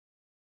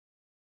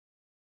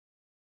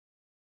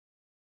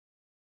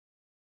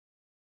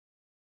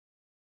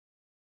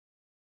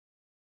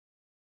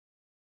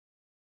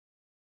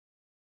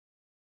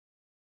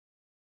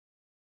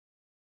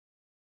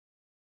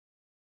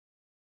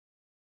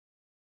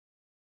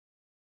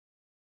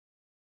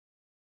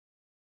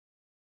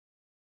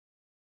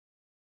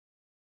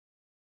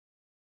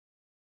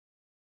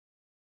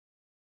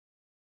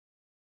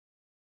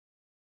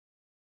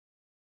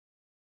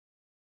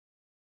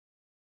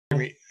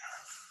me.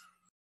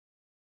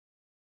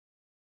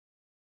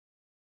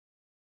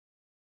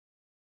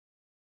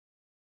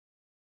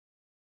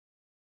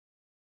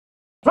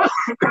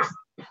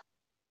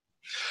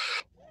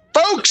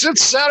 Folks,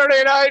 it's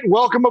Saturday night.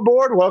 Welcome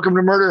aboard. Welcome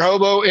to Murder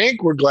Hobo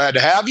Inc. We're glad to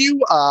have you.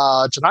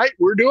 Tonight,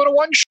 we're doing a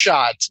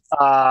one-shot.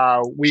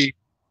 We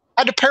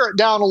had to pare it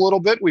down a little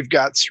bit. We've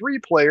got 3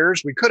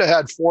 players. We could have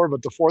had 4,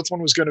 but the 4th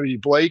one was going to be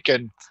Blake,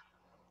 and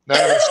none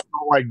of us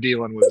don't like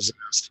dealing with his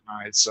ass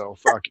tonight, so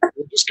fuck it.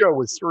 We'll just go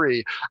with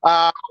 3.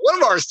 One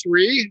of our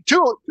 3,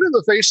 two of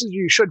the faces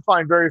you should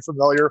find very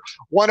familiar.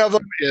 One of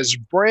them is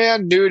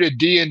brand new to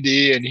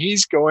D&D, and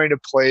he's going to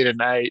play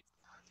tonight.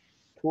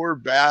 Poor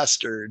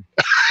bastard.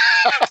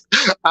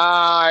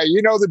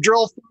 You know the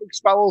drill, folks.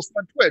 Follow us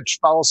on Twitch.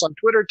 Follow us on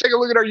Twitter. Take a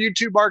look at our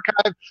YouTube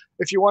archive.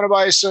 If you want to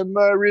buy some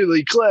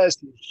really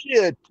classy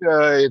shit,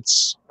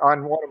 it's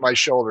on one of my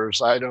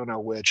shoulders. I don't know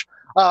which.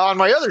 On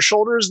my other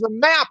shoulder is the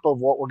map of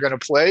what we're going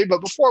to play.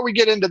 But before we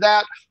get into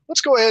that,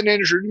 let's go ahead and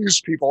introduce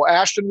people.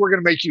 Ashton, we're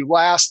going to make you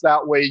last.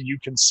 That way you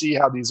can see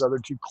how these other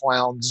 2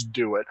 clowns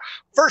do it.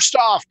 First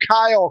off,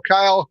 Kyle.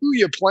 Kyle, who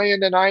you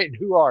playing tonight and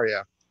who are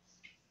you?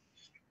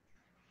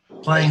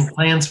 Playing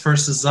Plants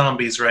vs.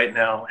 Zombies right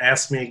now.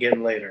 Ask me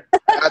again later.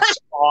 That's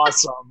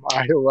awesome.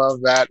 I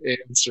love that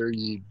answer,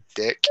 you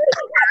dick.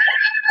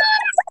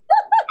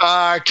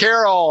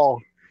 Carol,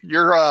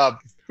 you're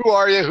who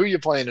are you? Who you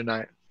playing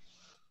tonight?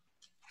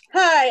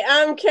 Hi,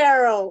 I'm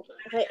Carol.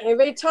 Hey,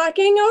 everybody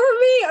talking over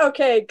me?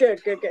 Okay, good.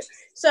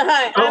 So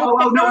hi.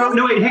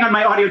 No, wait, hang on.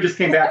 My audio just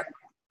came back.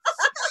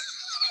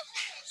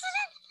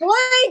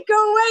 Blake,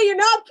 go away. You're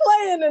not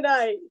playing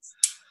tonight.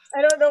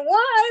 I don't know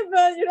why,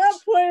 but you're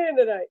not playing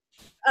tonight.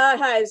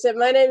 Hi, so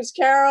my name's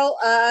Carol.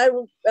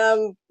 I'm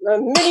a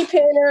mini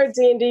painter,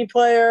 D&D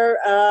player,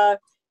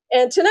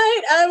 and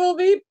tonight I will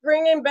be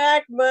bringing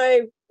back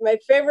my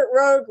favorite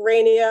rogue,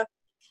 Rainia,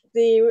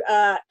 the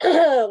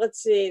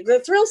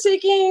the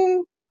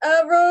thrill-seeking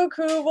rogue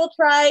who will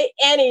try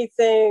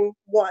anything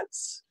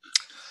once.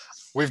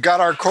 We've got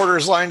our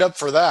quarters lined up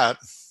for that.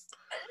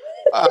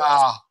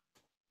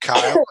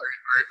 Kyle,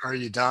 are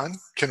you done?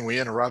 Can we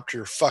interrupt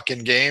your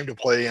fucking game to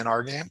play in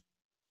our game?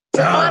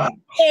 Oh,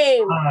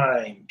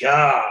 my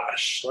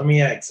gosh. Let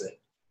me exit.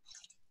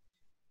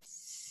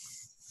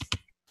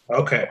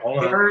 Okay, hold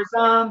on. There are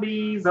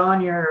zombies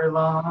on your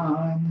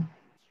lawn.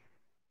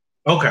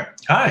 Okay.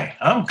 Hi,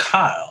 I'm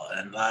Kyle,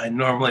 and I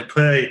normally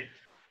play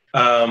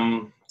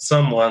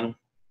someone.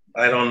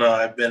 I don't know.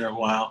 I've been here a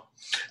while.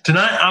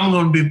 Tonight, I'm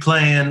going to be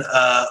playing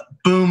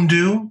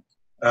Boomdoo,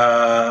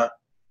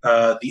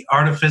 the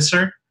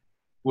Artificer,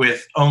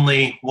 with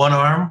only one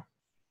arm.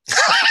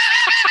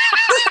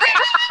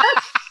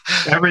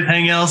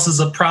 Everything else is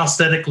a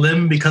prosthetic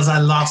limb because I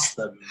lost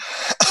them.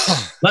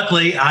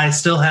 Luckily, I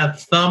still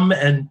have thumb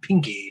and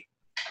pinky.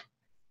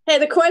 Hey,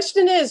 the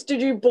question is, did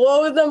you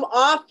blow them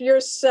off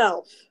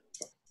yourself?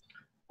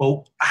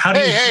 Well, how do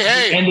you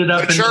ended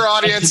up mature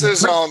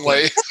audiences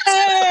only?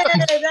 Hey,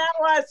 that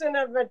wasn't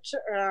a mature.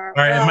 All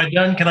right, am I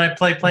done? Can I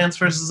play Plants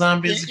vs.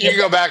 Zombies? You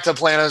go back to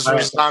Plants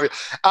vs. Zombies.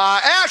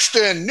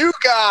 Ashton, new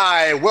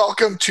guy.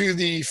 Welcome to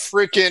the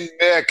freaking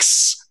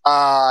mix.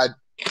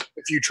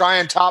 If you try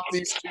and top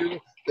these 2,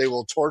 they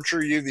will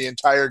torture you the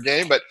entire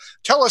game. But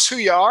tell us who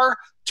you are,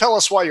 tell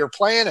us why you're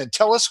playing, and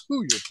tell us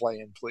who you're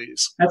playing,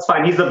 please. That's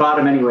fine. He's the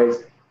bottom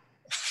anyways.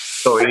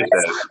 So he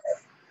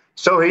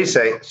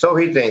says. So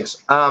he thinks.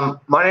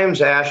 My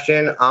name's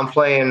Ashton. I'm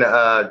playing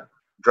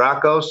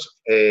Dracos,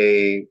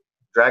 a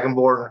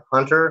Dragonborn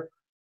hunter,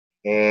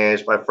 and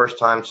it's my first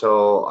time,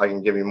 so I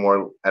can give you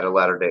more at a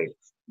later date.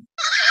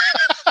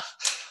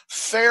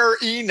 Fair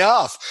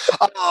enough.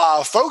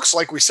 Folks,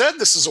 like we said,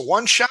 this is a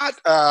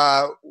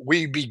one-shot.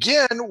 We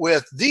begin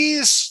with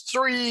these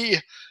 3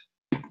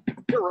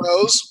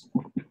 heroes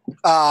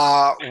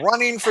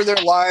running for their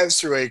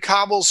lives through a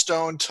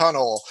cobblestone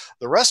tunnel.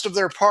 The rest of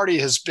their party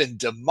has been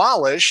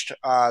demolished.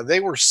 They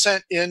were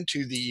sent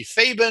into the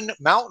Faben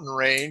mountain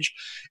range,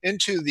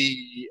 into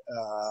the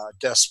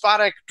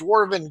despotic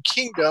dwarven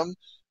kingdom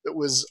that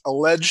was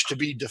alleged to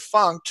be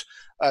defunct.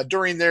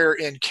 During their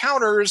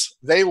encounters,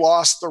 they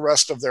lost the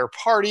rest of their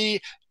party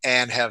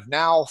and have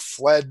now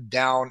fled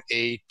down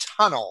a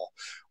tunnel.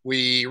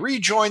 We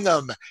rejoin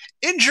them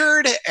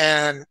injured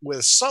and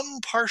with some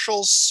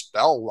partial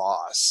spell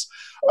loss.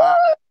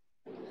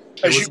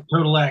 It was a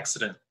total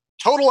accident.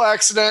 Total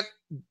accident.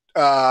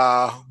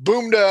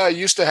 Boomda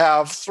used to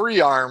have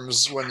 3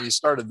 arms when he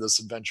started this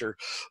adventure.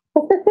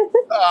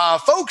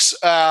 Folks,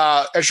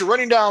 as you're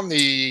running down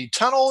the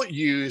tunnel,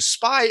 you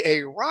spy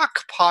a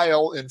rock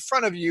pile in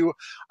front of you.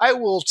 I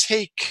will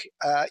take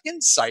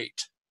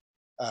insight.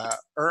 I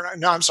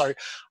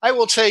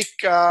will take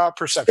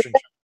perception.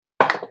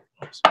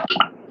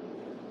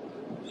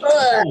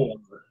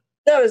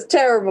 That was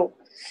terrible.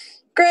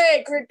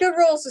 Great, good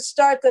rolls to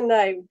start the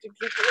night.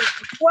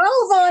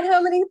 12 on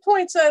how many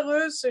points I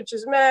lose, which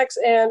is max,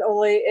 and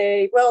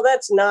only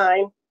that's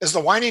 9. Is the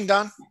whining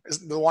done? Is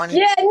the whining?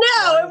 Yeah,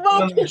 no, it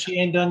won't. No, she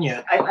ain't done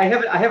yet. I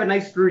have a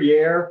nice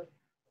Gruyere,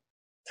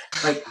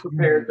 like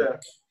prepared to.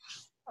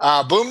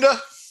 Boomda?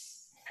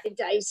 The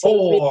dice hate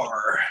me.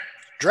 4.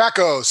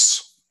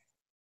 Dracos.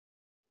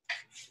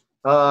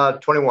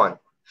 21.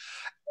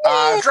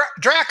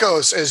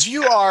 Dracos, as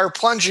you are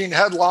plunging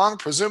headlong,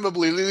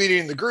 presumably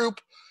leading the group,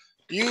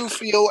 you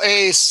feel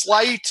a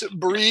slight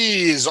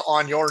breeze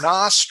on your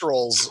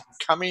nostrils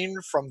coming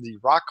from the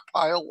rock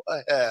pile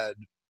ahead.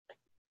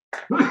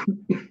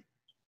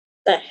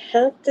 The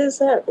heck does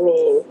that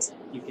mean?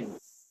 You can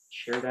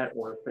share that,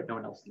 but no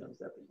one else knows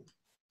that.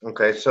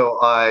 Okay, so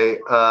I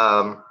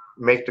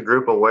make the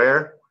group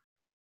aware.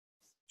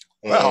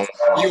 Well,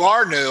 you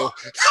are new.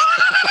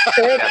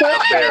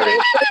 Okay.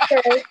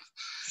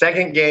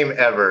 Second game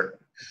ever.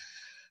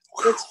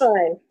 It's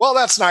fine. Well,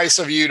 that's nice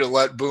of you to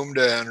let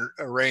Boomda and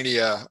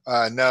Arania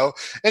know.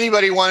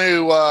 Anybody want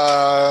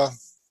to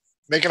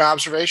make an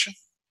observation?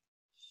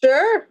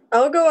 Sure.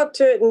 I'll go up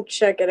to it and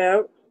check it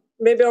out.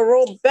 Maybe I'll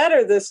roll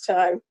better this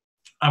time.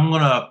 I'm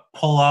going to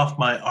pull off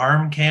my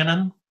arm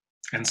cannon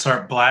and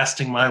start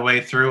blasting my way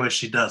through as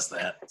she does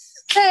that.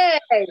 Hey!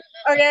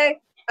 Okay.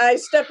 I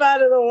step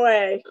out of the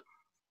way.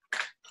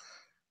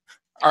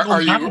 Are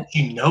Not you that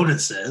she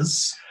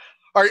notices.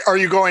 are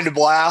you going to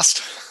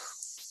blast?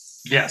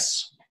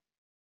 Yes.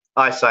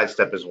 I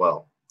sidestep as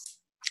well.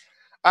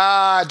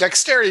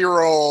 Dexterity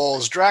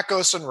rolls,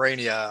 Dracos and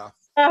Rania.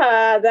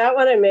 That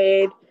one I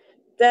made.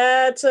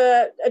 That's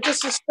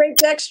just a straight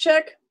dex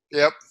check.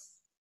 Yep.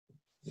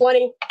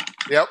 20.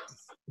 Yep.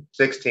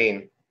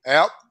 16.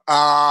 Yep.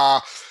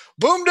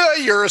 Boomda,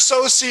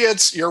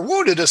 your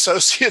wounded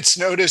associates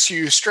notice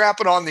you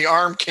strapping on the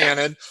arm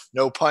cannon,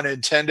 no pun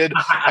intended,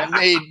 and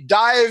they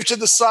dive to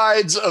the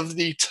sides of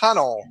the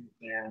tunnel.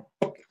 Yeah.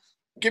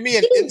 Give me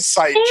an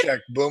insight check,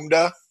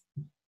 Boomda.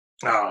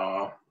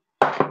 Oh.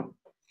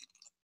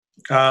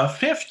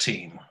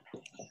 15.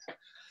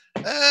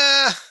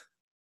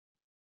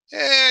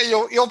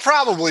 You'll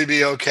probably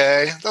be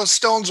okay. Those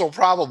stones will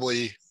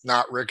probably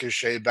not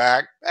ricochet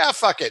back.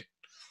 Fuck it.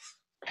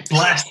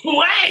 Blast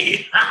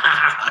away!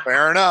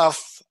 Fair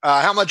enough.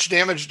 How much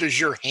damage does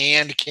your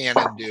hand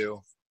cannon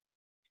do?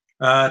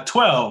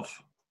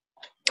 12.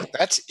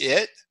 That's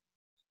it?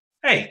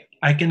 Hey,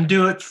 I can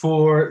do it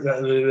for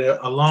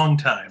a long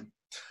time.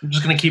 I'm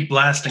just going to keep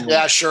blasting away.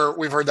 Yeah, sure.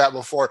 We've heard that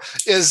before.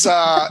 Is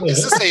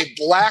this a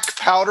black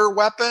powder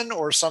weapon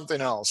or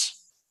something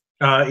else?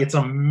 It's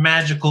a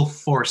magical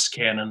force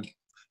cannon.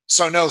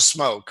 So no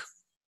smoke.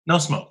 No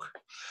smoke.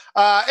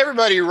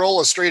 Everybody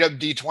roll a straight up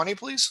D20,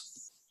 please.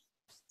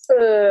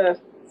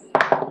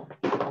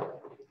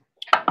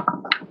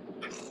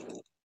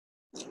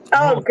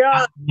 Oh,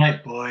 God.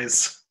 Night,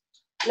 boys.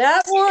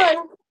 That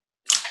one.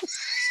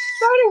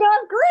 Starting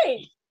off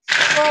great.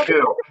 Well,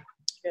 2.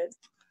 good.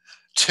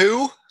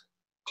 2?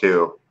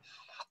 2.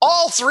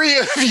 All three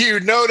of you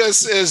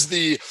notice as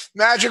the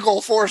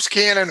magical force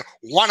cannon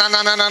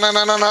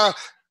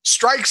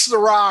strikes the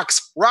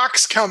rocks.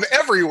 Rocks come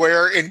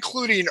everywhere,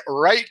 including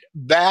right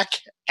back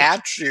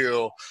at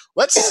you.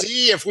 Let's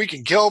see if we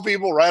can kill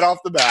people right off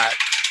the bat.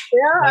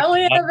 Yeah, I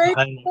only have 8.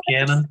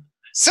 Cannon.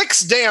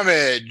 6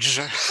 damage.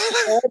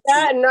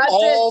 Not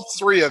All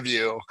three of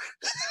you.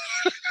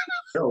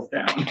 Girls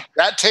down.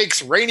 That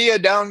takes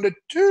Rania down to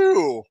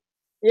 2.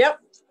 Yep.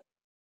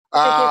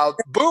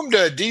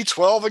 Boomda,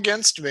 D12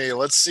 against me.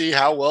 Let's see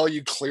how well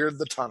you cleared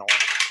the tunnel.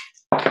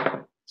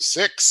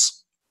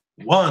 6.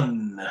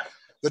 1.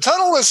 The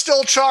tunnel is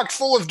still chock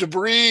full of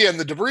debris, and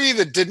the debris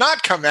that did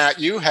not come at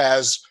you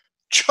has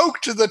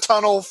choked the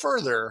tunnel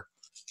further.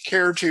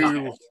 Care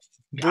to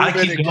I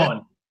boom it keep again?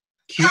 going.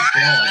 Keep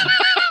going.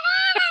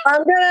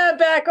 I'm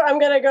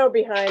gonna go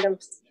behind him.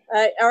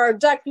 Or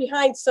duck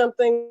behind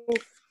something.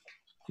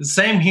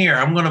 Same here.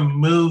 I'm going to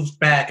move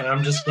back, and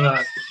I'm just going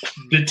to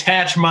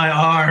detach my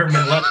arm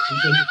and let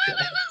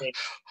it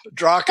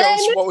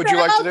Dracos, what would you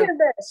like to do?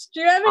 This.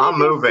 Do you have I'm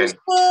moving.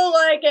 useful,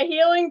 like a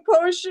healing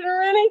potion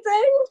or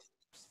anything?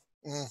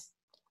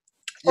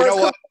 You know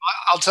what?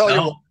 I'll tell you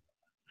No.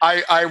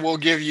 what. I will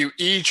give you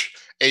each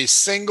a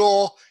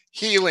single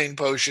healing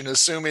potion,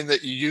 assuming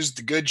that you used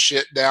the good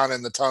shit down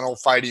in the tunnel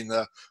fighting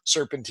the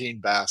serpentine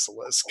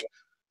basilisk.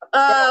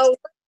 What's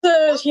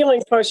the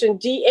healing potion?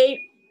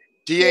 D8.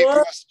 D8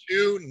 What? plus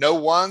 2, no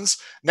ones.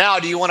 Now,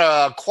 do you want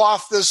to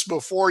quaff this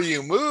before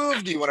you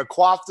move? Do you want to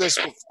quaff this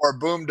before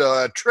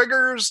Boomda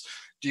triggers?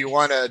 Do you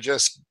want to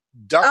just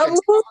duck it?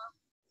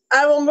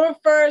 I will move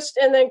first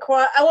and then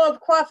quaff. I will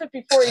quaff it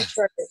before he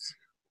triggers.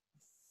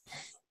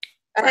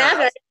 I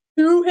have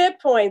 2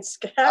 hit points,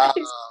 guys.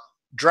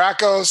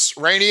 Dracos,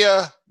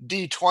 Rania,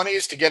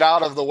 D20s to get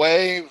out of the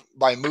way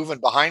by moving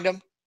behind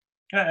him.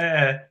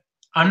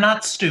 I'm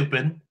not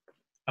stupid.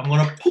 I'm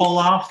going to pull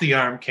off the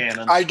arm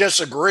cannon. I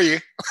disagree.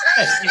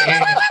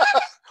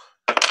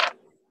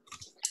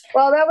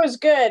 Well, that was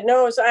good.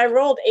 No, I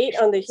rolled 8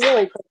 on the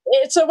healing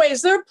potion. So wait,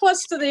 is there a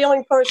plus to the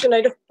healing potion?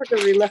 I don't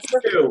freaking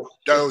remember. 2.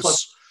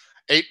 Dose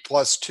 8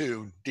 plus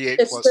 2. D8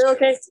 It's plus still 2.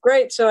 okay.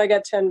 Great. So I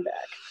got 10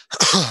 back.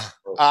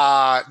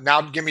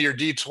 Now give me your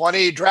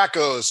D20.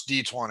 Dracos,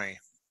 D20.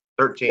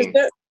 13.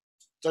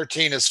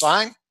 13 is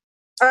fine.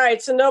 All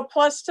right. So no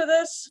plus to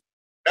this?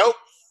 Nope.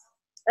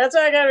 That's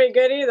not going to be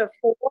good either.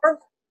 4.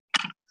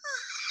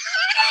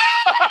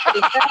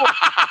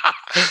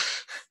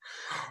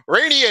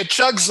 Rania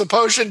chugs the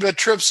potion but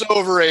trips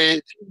over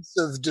a piece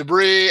of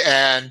debris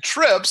and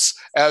trips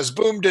as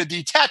Boomda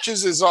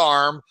detaches his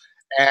arm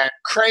and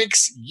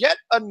cranks yet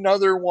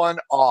another one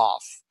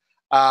off.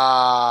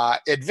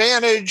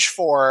 Advantage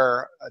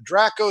for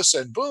Dracos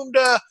and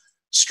Boomda.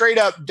 Straight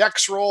up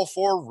dex roll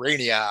for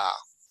Rania.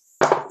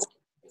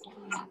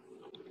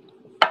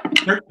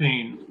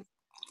 13.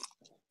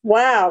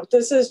 Wow,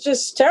 this is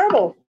just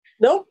terrible.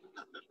 Nope.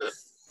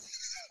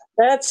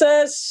 That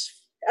says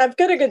I've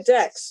got a good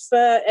dex,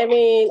 but I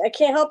mean, I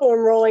can't help it when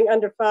I'm rolling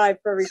under 5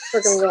 for every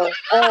freaking roll.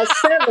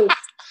 7.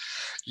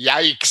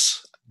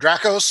 Yikes.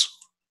 Dracos?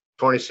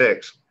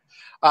 26.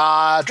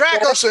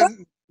 Dracos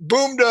and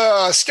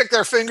Boomda stick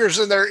their fingers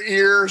in their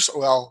ears.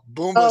 Well,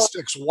 Boomda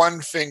sticks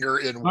one finger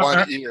in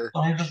one ear.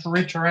 I just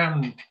reach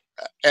around.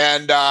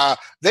 And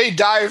they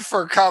dive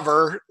for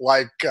cover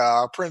like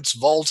Prince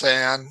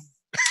Voltan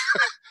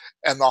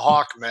and the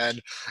Hawkmen.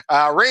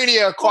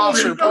 Rania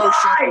quaffs her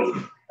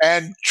potion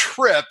and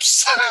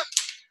trips.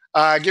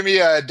 Give me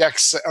a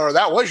dex, or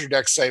that was your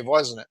dex save,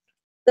 wasn't it?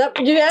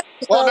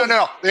 Well,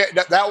 no.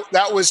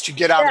 That was to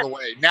get out of the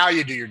way. Now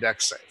you do your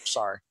dex save.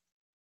 Sorry.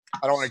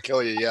 I don't want to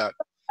kill you yet.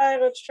 All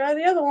right, let's try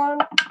the other one.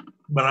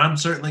 But I'm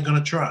certainly going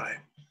to try.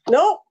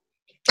 Nope.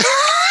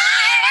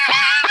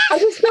 I'm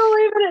just going to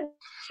leave it at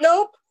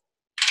nope.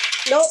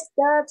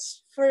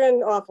 That's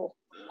friggin' awful.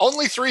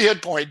 Only 3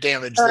 hit point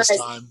damage this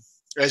time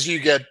as you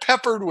get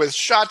peppered with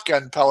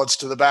shotgun pellets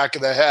to the back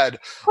of the head.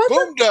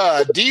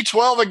 Boomda,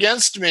 D12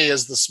 against me.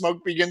 As the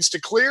smoke begins to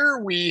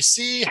clear, we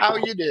see how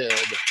you did.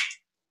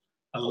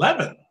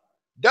 11.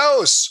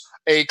 Dose,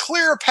 a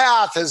clear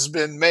path has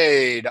been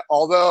made,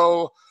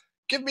 although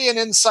give me an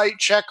insight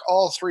check,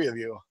 all 3 of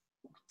you.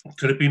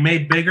 Could it be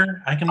made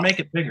bigger? I can make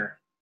it bigger.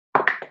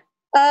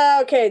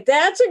 Okay,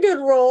 that's a good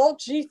roll.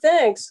 Gee,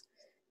 thanks.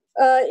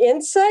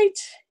 Insight?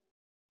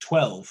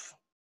 12.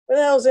 What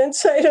the hell's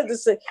insight of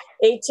this thing?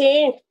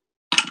 18.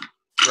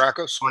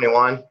 Dracos?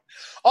 21.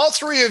 All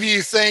 3 of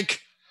you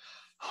think,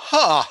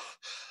 I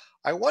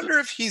wonder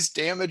if he's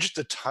damaged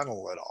the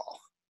tunnel at all.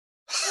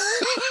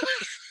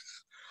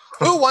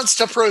 Who wants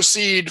to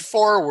proceed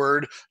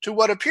forward to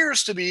what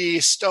appears to be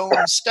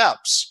stone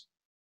steps?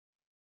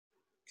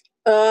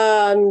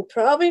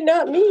 Probably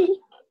not me.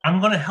 I'm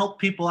going to help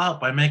people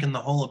out by making the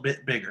hole a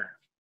bit bigger.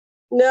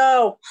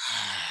 No.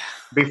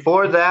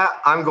 Before that,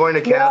 I'm going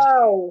to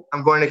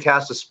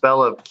cast a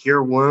spell of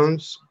Cure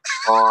Wounds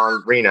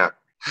on Rena.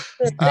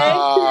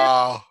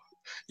 Oh,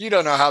 you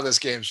don't know how this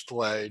game's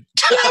played.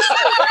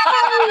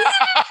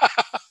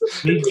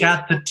 We've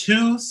got the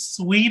 2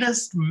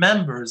 sweetest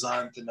members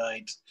on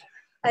tonight.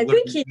 I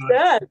think he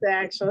does,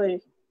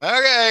 actually.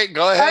 Okay,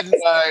 go ahead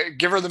and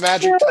give her the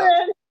magic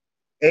touch.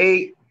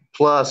 8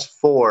 plus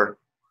 4.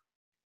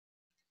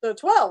 So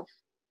 12.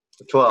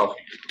 12.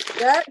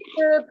 That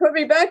put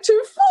me back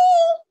to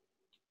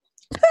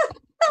full.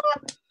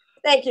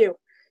 Thank you.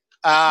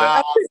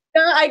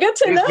 I get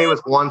to know. Leaves me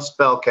with 1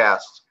 spell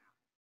cast.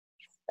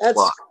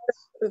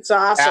 That's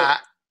awesome.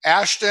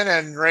 Ashton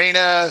and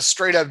Rena,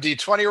 straight up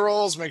D20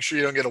 rolls. Make sure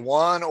you don't get a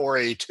 1 or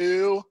a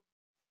 2.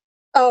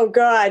 Oh,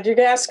 God. You're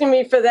asking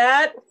me for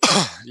that?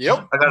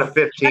 Yep. I got a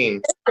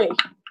 15.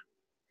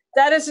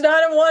 That is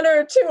not a 1 or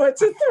a 2.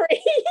 It's a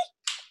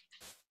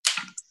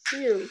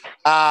 3.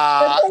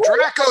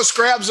 Dracos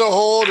grabs a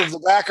hold of the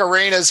back of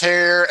Rena's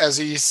hair as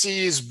he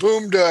sees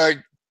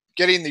Boomda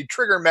getting the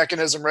trigger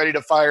mechanism ready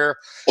to fire.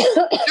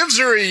 Gives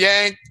her a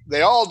yank.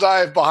 They all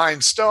dive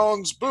behind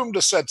stones.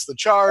 Boomda sets the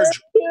charge.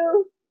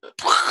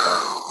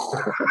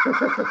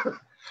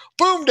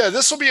 Boomda,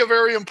 this will be a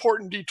very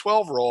important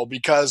D12 roll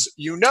because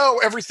you know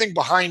everything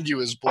behind you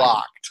is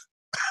blocked.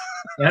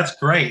 That's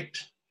great.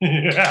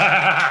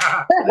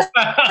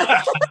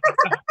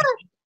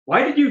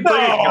 Why did you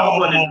bring a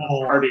goblin in the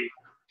party?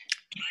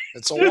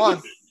 It's a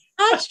 1.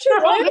 That's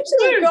true. Why aren't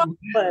you a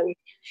goblin?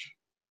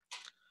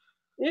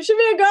 You should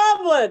be a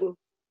goblin.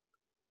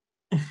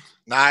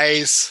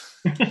 Nice.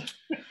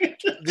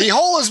 The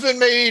hole has been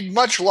made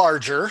much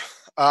larger,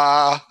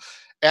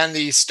 and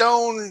the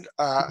stone...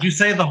 Did you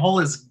say the hole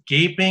is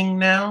gaping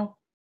now?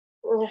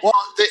 Well,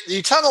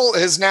 the tunnel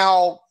is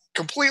now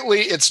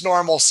completely its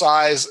normal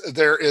size.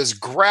 There is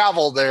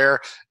gravel there.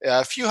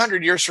 A few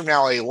hundred years from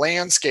now, a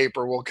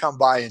landscaper will come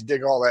by and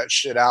dig all that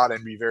shit out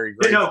and be very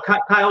grateful. No,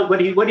 Kyle,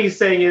 what he's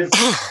saying is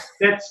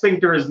that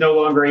sphincter is no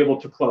longer able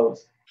to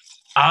close.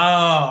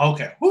 Oh,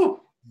 okay.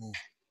 Woo.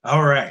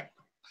 All right.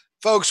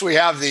 Folks, we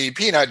have the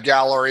peanut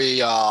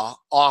gallery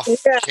off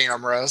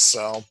camera.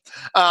 So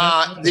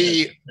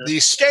the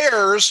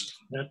stairs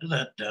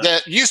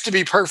that used to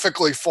be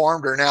perfectly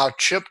formed are now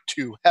chipped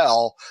to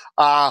hell,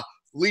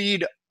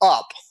 lead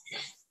up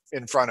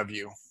in front of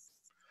you.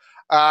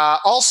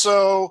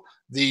 Also,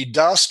 the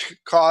dust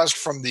caused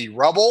from the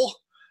rubble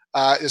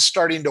is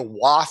starting to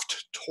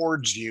waft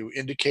towards you,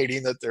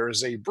 indicating that there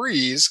is a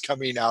breeze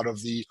coming out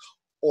of the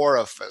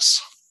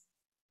orifice.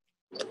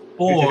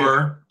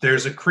 Or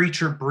there's a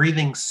creature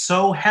breathing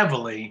so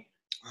heavily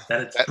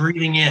that it's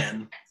breathing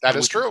in. That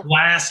is true.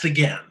 Blast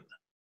again.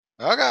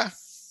 Okay.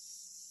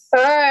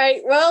 All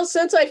right. Well,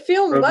 since I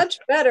feel much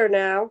better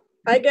now,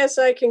 I guess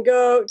I can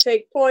go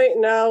take point,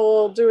 and I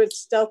will do it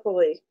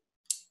stealthily.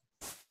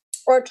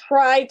 Or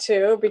try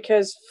to,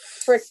 because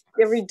frick,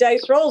 every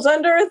dice rolls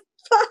under a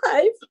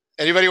 5.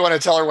 Anybody want to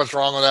tell her what's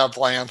wrong with that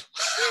plan?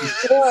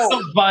 Yeah.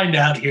 We'll find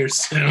out here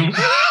soon.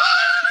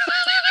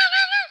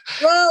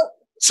 Well,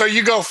 So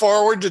you go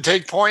forward to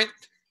take point?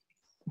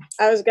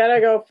 I was going to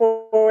go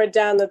forward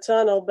down the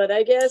tunnel, but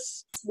I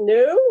guess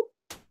no.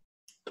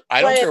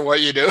 I don't care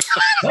what you do.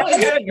 Oh,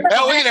 yeah, you're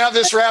Hell, we can have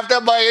this wrapped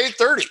up by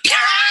 8:30.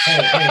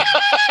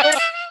 hey.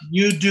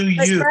 You do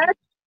you.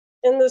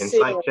 In the Insight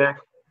ceiling. check.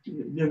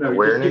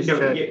 Awareness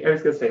check. I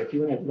was gonna say, if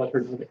you want to let her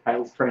know that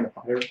Kyle's trying to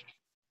fire.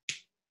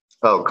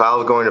 Oh,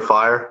 Kyle's going to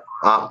fire.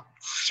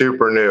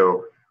 Super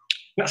new.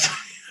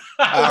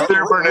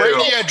 Super new.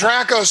 Radia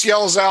Dracos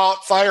yells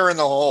out, "Fire in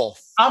the hole."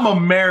 I'm a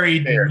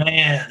married There.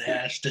 man,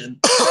 Ashton.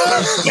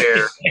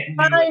 There.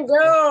 Fine,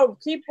 go.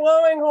 Keep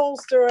blowing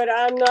holes through it.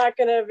 I'm not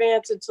going to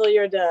advance until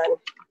you're done.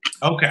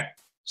 Okay.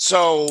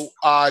 So,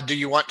 do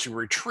you want to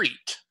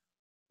retreat?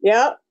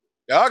 Yep.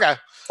 Okay.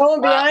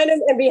 Going behind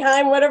him and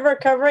behind whatever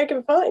cover I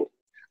can find.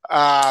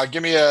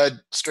 Give me a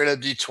straight up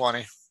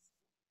D20.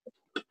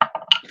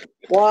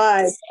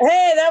 Why?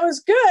 Hey, that was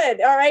good.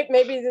 All right,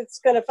 maybe it's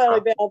going to finally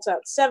balance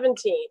out.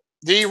 17.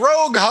 The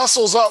rogue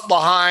hustles up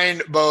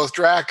behind both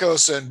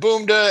Dracos and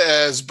Boomda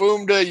as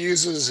Boomda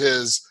uses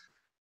his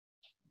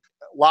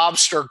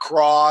lobster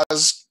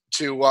claws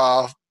to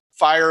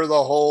fire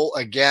the hole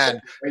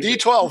again.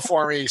 D12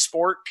 for me,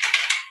 sport.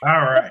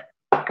 All right.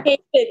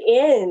 Take it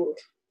in.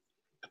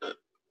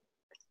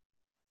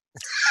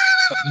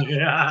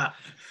 Yeah.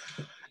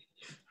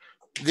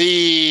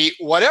 The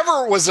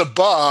whatever was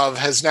above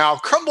has now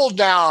crumbled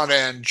down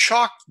and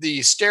chalked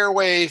the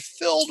stairway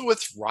filled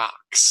with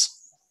rocks.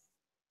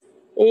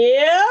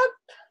 Yep.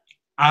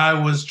 I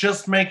was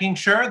just making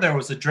sure there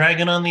was a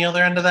dragon on the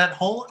other end of that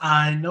hole.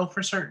 I know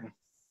for certain.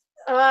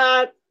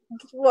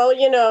 Well,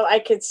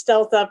 I could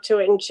stealth up to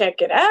it and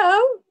check it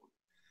out.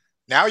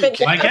 Now you But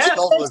can't I get guess.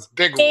 filled with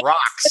big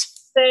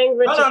rocks.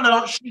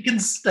 No. She can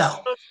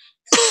stealth.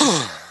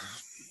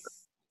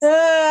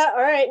 All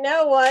right,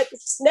 now what?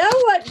 Now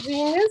what,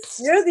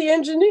 genius? You're the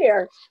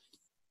engineer.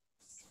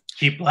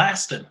 Keep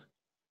blasting.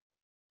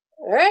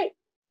 All right.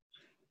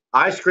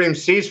 I scream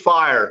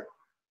ceasefire.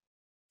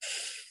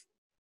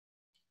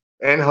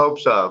 In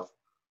hopes of.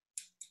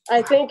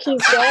 I think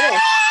he's got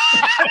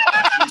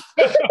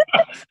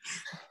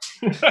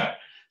it.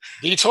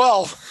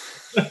 D12.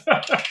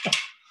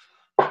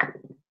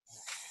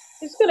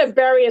 He's going to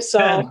bury us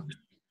all.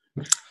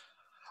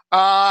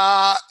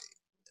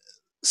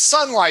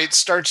 Sunlight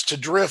starts to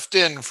drift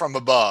in from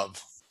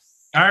above.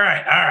 All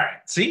right.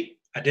 See?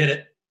 I did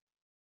it.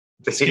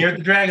 Scared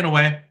the dragon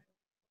away.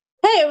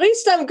 Hey, at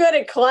least I'm good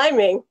at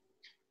climbing.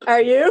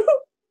 Are you?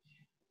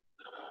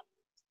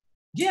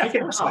 Yeah, of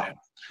course I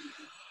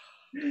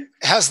am.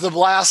 Has the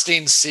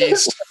blasting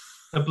ceased?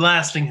 The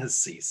blasting has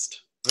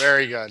ceased.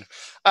 Very good.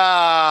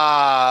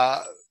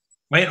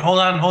 Wait, hold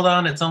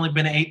on. It's only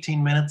been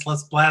 18 minutes.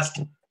 Let's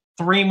blast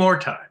 3 more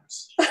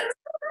times.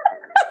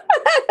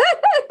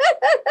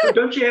 So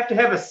don't you have to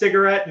have a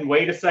cigarette and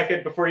wait a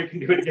second before you can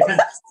do it again?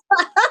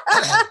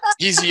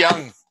 He's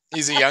young.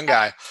 He's a young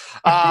guy.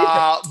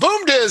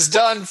 Boomda is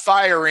done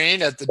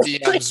firing at the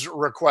DM's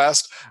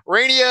request.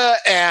 Radia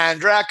and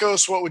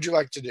Dracos, what would you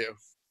like to do?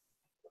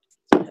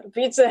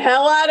 Beats the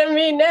hell out of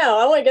me now.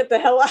 I want to get the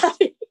hell out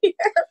of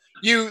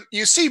here.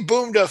 You see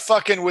Boomda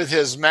fucking with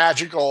his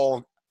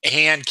magical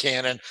hand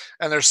cannon,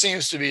 and there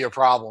seems to be a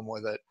problem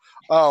with it.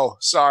 Oh,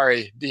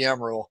 sorry, DM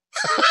rule.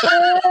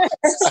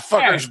 That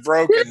fucker's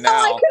broken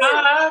now.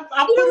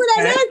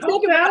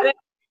 Think about it.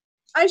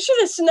 I should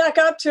have snuck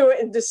up to it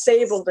and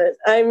disabled it.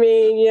 I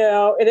mean,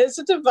 it is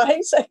a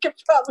device. I could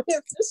probably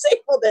have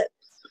disabled it.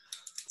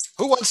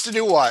 Who wants to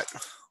do what?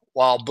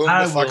 While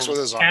Boomda fucks with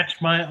his arm.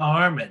 Catch my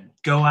arm and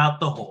go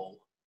out the hole.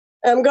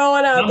 I'm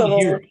going out the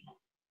hole. Hero.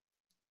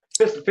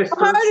 Fist How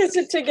hard is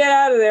it to get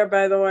out of there,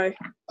 by the way?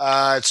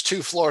 It's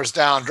 2 floors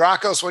down.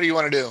 Dracos, what do you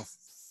want to do?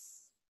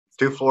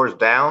 2 floors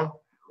down.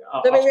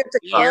 Then we have to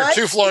You're climb?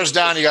 2 floors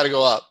down. You got to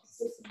go up.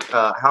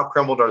 How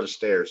crumbled are the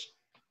stairs?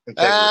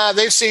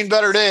 They've seen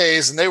better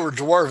days, and they were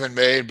dwarven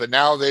made, but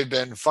now they've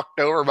been fucked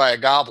over by a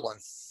goblin.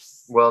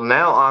 Well,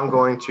 now I'm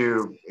going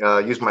to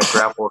use my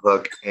grapple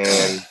hook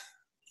and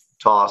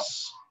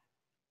toss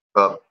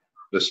up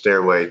the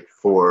stairway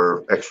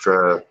for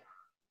extra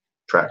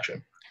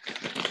traction.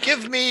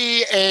 Give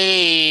me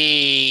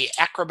a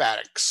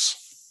acrobatics.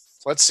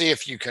 Let's see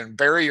if you can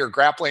bury your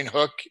grappling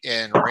hook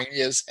in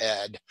Rainia's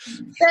head.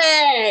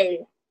 Hey!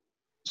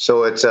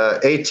 So it's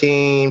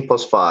 18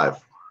 plus 5.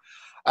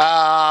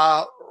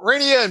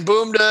 Rainia and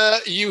Boomda,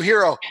 you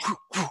hear a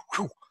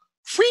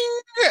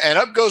whing, and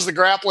up goes the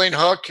grappling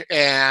hook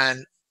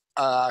and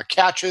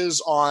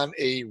catches on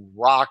a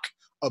rock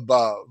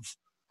above.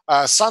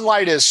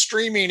 Sunlight is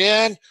streaming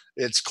in.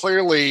 It's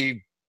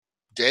clearly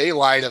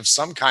daylight of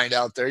some kind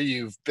out there.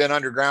 You've been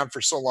underground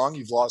for so long,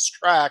 you've lost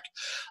track.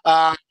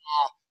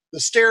 The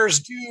stairs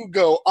do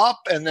go up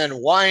and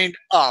then wind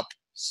up,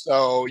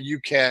 so you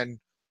can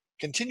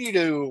continue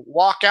to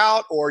walk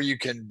out, or you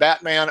can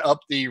Batman up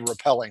the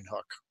repelling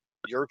hook.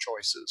 Your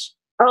choices.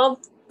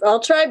 I'll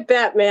try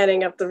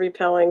Batmaning up the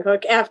repelling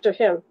hook after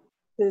him.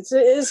 It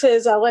is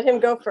his. I'll let him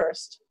go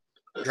first.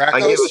 Dracos, I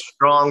give a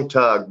strong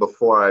tug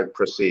before I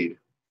proceed.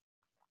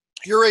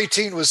 your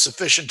 18 was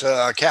sufficient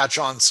to catch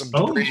on some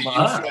debris. You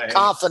my. feel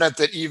confident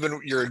that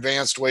even your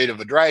advanced weight of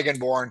a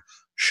Dragonborn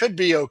should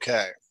be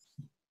okay.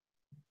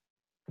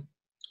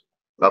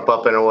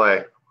 Up, and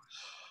away.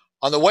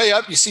 On the way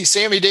up, you see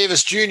Sammy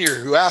Davis Jr.,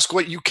 who asks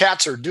what you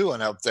cats are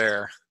doing up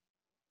there.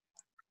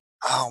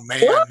 Oh,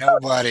 man,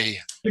 nobody.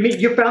 You mean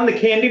you found the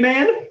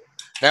Candyman?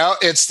 Now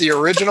it's the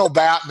original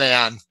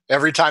Batman.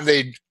 Every time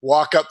they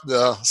walk up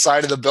the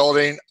side of the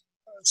building,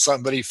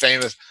 somebody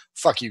famous.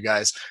 Fuck you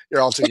guys.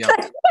 You're all too young.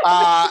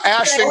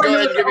 Ashton, go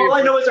ahead and give me All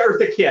I know is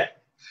Eartha Kitt.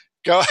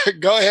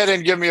 go ahead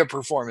and give me a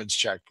performance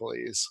check,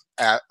 please.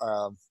 At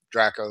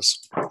Dracos.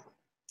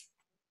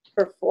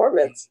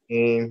 Performance.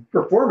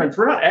 Performance.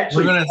 We're not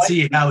actually. We're gonna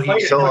see how he-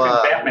 playing So,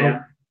 fucking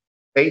Batman.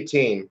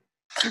 18.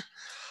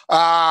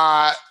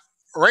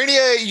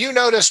 Rainier, you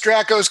notice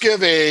Dracos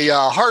give a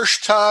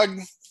harsh tug.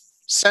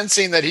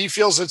 Sensing that he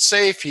feels it's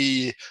safe,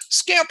 he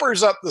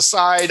scampers up the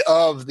side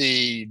of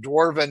the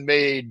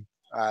dwarven-made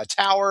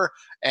tower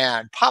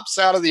and pops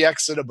out of the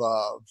exit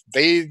above,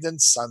 bathed in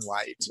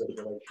sunlight.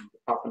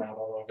 Popping out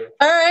all over.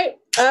 All right,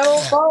 I will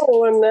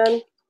follow him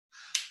then.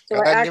 So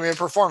Go ahead and I give me a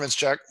performance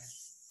check.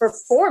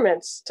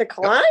 performance to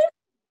climb.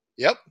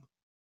 Yep.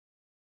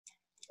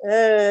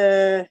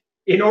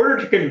 In order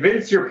to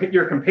convince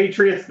your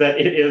compatriots that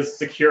it is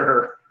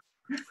secure.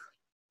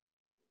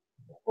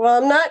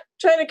 Well, I'm not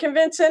trying to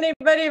convince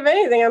anybody of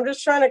anything. I'm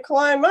just trying to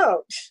climb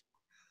out.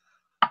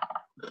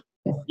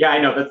 Yeah, I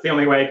know. That's the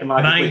only way I can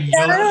logically.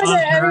 Yeah,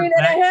 I mean,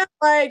 I have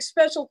like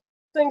special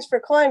things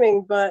for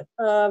climbing, but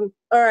all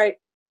right,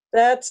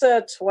 that's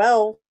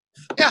 12.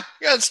 Yeah,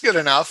 it's good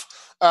enough.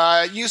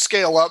 You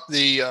scale up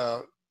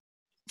the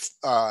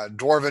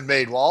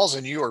dwarven-made walls,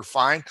 and you are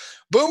fine.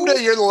 Boomda,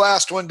 you're the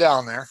last one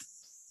down there.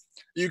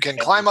 You can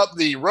climb up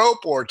the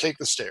rope or take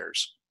the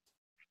stairs.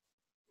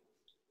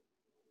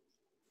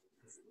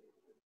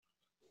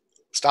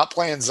 Stop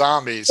playing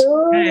zombies.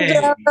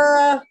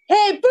 Boomda.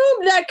 Hey,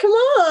 Boomda, come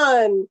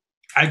on.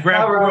 I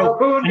grab a rope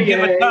Boom, and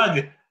give a yay.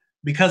 tug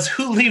because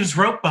who leaves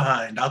rope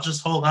behind? I'll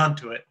just hold on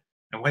to it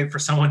and wait for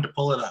someone to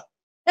pull it up.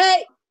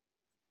 Hey.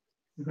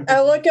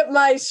 I look at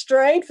my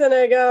strength and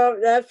I go,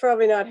 that's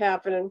probably not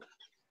happening.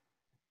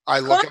 I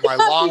look at my Climb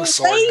up, you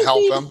longsword and help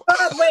lazy him.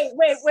 fuck.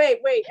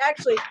 Wait.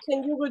 Actually,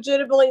 can you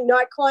legitimately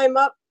not climb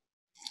up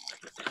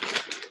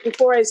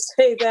before I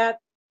say that?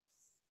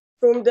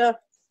 Boomda.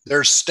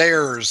 There's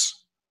stairs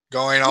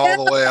going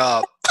all the way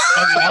up.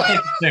 Okay, I'll take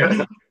the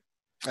stairs.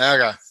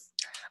 Okay.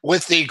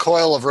 With the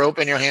coil of rope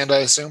in your hand, I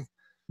assume?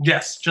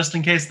 Yes, just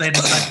in case they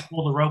decide to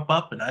pull the rope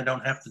up and I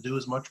don't have to do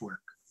as much work.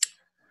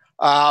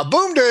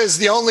 Boomda is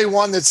the only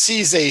one that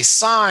sees a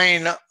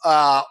sign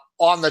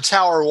on the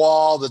tower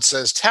wall that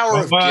says Tower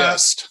of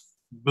Gist.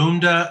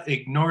 Boomda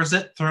ignores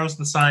it, throws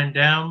the sign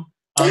down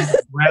on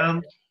the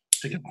ground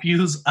to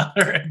confuse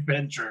other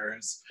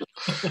adventurers.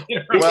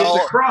 It's Well- a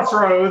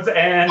crossroads,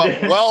 and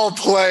Well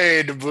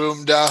played,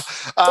 Boomda.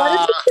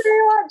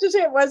 What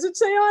does it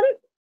say on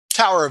it?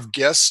 Tower of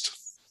Gist.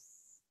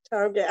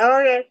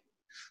 Okay.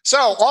 So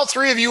all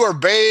three of you are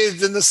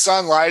bathed in the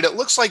sunlight. It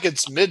looks like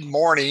it's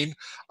mid-morning.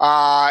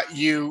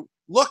 You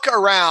look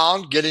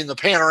around, getting the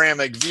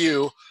panoramic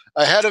view.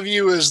 Ahead of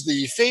you is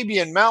the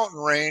Fabian mountain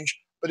range,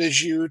 but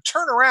as you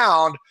turn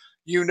around,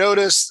 you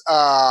notice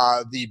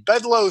the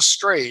Bedloe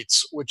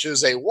Straits, which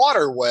is a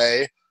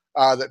waterway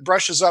that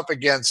brushes up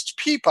against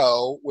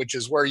Peepo, which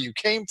is where you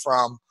came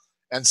from,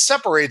 and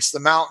separates the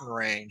mountain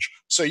range.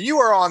 So you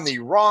are on the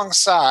wrong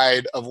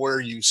side of where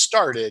you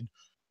started.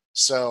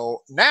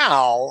 So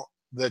now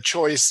the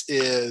choice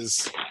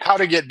is how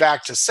to get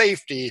back to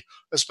safety,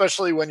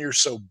 especially when you're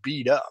so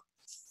beat up.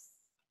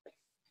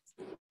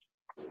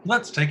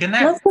 Let's take a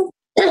nap.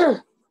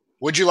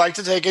 Would you like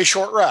to take a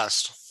short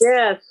rest?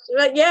 Yes.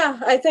 Yeah,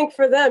 I think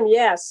for them,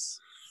 yes.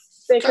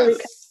 They can Okay.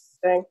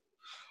 recover.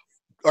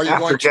 Are you After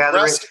going to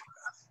gathering- rest?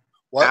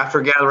 What?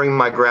 After gathering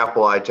my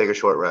grapple, I take a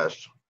short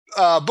rest.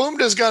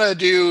 Boomda's going to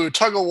do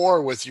tug of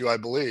war with you, I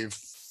believe.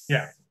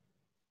 Yeah,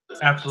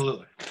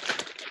 absolutely.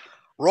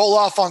 Roll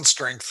off on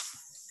strength.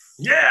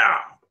 Yeah.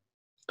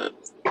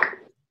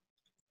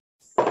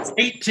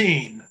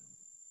 18.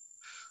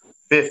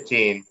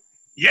 15.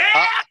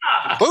 Yeah.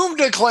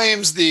 Boomda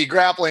claims the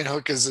grappling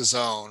hook is his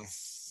own.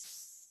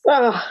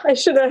 I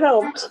should have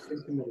helped.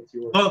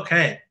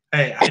 Okay.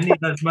 Hey, I need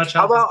as much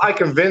How help. about I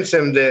convince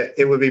him that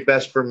it would be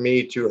best for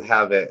me to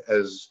have it,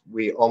 as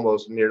we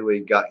almost nearly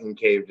got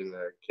encaved in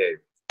the cave.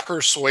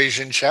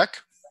 Persuasion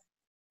check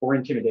or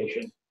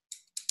intimidation.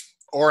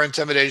 or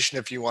intimidation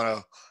if you want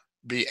to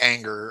be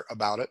anger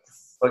about it.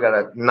 I got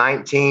a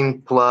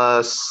 19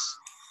 plus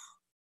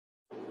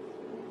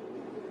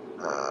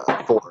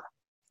 4.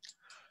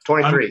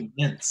 23. I'm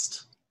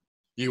convinced.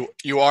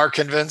 You are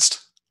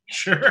convinced?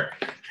 Sure.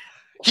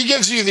 He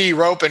gives you the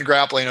rope and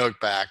grappling hook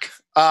back.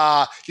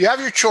 You have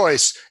your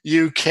choice.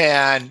 You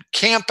can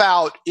camp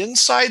out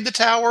inside the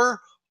tower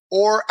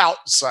or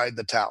outside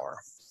the tower.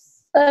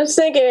 I was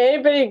thinking,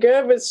 anybody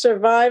good with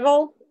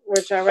survival?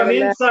 Which I Come would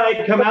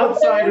inside, come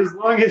outside as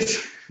long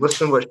as.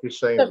 Listen to what she's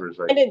saying, Bruce.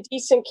 find a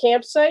decent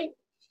campsite.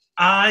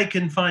 I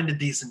can find a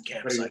decent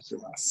campsite.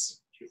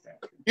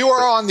 You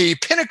are on the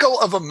pinnacle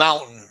of a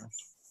mountain.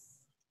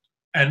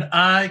 And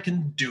I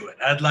can do it.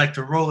 I'd like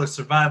to roll a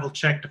survival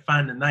check to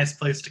find a nice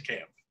place to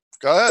camp.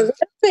 Go ahead.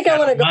 I think I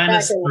want to go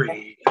Minus back.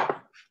 3.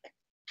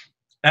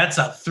 That's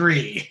a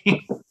 3.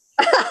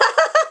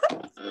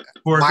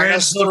 For a grand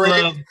Minus total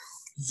 3. of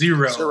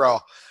 0. 0.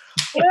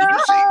 No!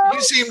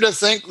 You seem to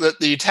think that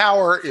the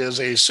tower is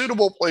a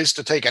suitable place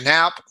to take a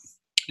nap. I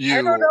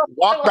You don't know.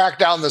 walk back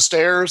down the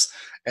stairs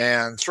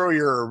and throw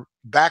your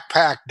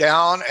backpack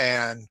down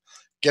and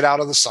get out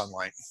of the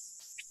sunlight.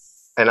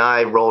 And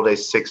I rolled a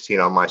 16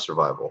 on my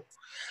survival.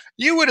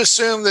 You would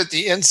assume that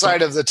the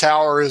inside of the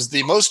tower is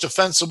the most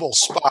defensible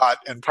spot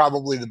and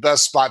probably the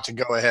best spot to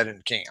go ahead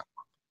and camp.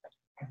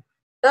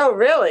 Oh,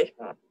 really?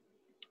 All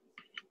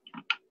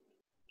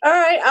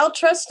right, I'll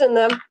trust in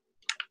them.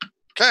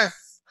 Okay.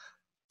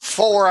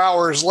 4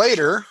 hours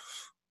later,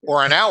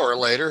 or an hour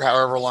later,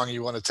 however long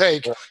you want to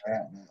take,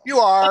 you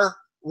are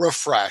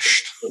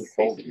refreshed.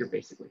 You're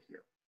basically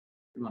here.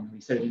 We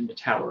said it in the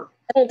tower.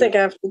 I don't think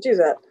I have to do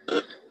that.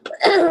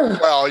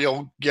 Well,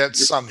 you'll get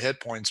some hit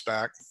points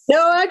back.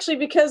 No, actually,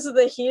 because of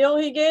the heal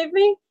he gave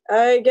me,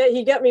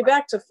 he got me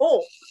back to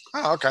full.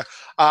 Oh, okay.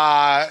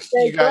 You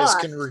Thank guys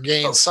God. can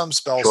regain some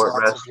spell Short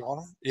slots rest. if you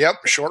want them. Yep,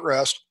 short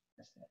rest.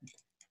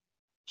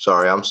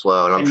 Sorry, I'm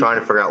slow, and I'm trying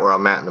to figure out where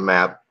I'm at in the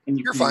map. And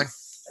You're fine.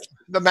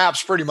 The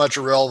map's pretty much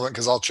irrelevant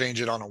because I'll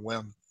change it on a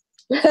whim.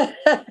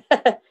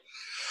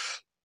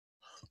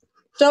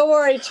 Don't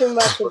worry too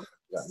much.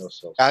 Got no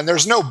cells. And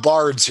there's no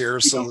bards here,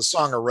 so the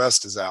Song of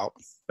Rest is out.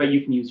 But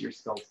you can use your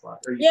spell slot.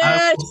 Or you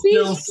Yeah, I will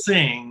still she's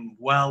sing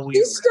while we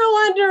she's still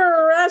under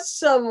arrest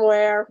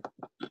somewhere.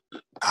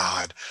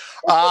 God.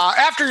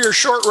 After your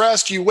short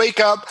rest, you wake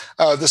up.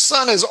 The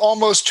sun is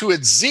almost to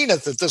its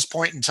zenith at this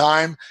point in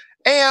time,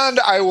 and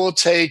I will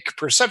take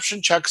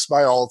perception checks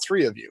by all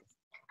three of you.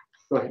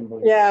 go ahead and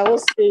roll. Yeah, we'll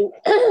see.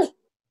 Ooh,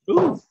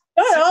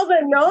 God, all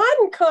the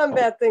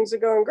non-combat things are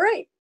going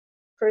great.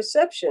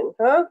 Perception,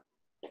 huh?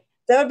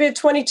 That would be a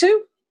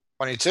 22.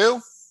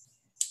 22.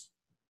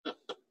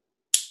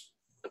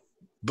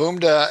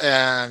 Boomda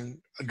and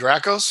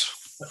Dracos.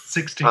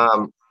 16.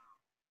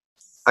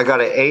 I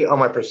got an 8 on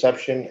my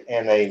perception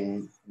and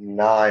a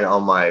 9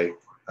 on my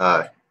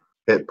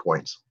hit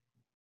points.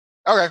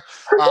 Okay.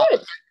 We're good.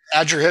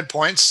 Add your hit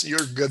points. You're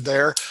good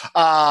there.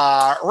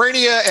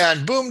 Rainia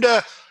and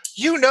Boomda,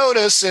 you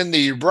notice in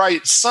the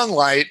bright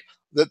sunlight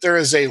that there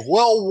is a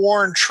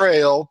well-worn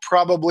trail,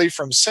 probably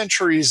from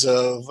centuries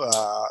of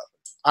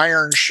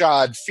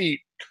iron-shod feet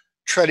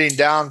treading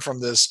down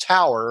from this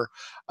tower,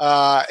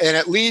 and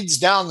it leads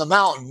down the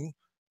mountain.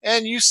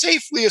 And you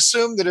safely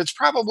assume that it's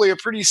probably a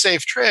pretty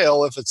safe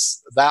trail if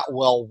it's that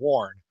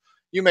well-worn.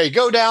 You may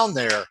go down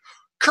there.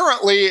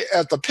 Currently,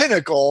 at the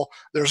pinnacle,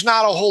 there's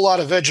not a whole lot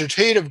of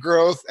vegetative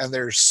growth, and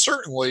there's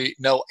certainly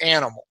no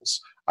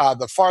animals.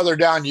 The farther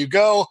down you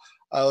go,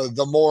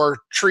 the more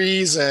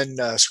trees and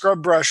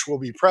scrub brush will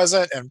be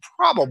present, and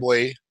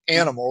probably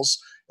animals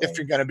if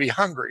you're going to be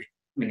hungry.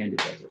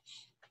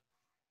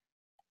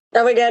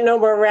 Now we got no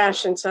more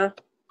rations, huh?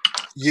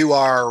 You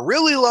are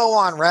really low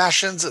on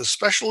rations,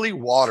 especially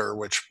water,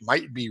 which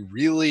might be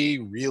really,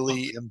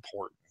 really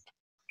important.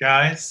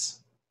 Guys,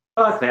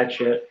 Fuck that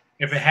shit.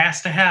 if it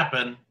has to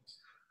happen,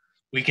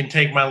 we can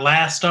take my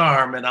last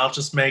arm and I'll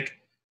just make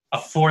a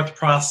 4th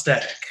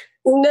prosthetic.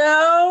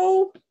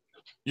 No,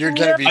 You're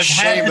going to be I've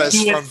had to Seamus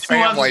do it from 2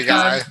 Family other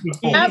Guy. times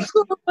before.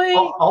 absolutely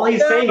All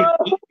he's saying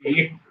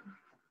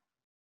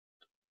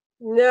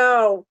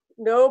no. is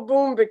no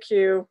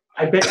boombacue.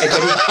 I bet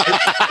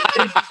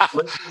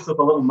with a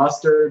little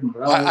mustard and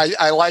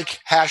I like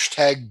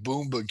hashtag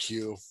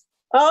BoombaQ.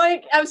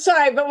 I'm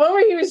sorry, but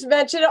when he was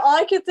mentioning, all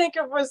I could think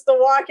of was The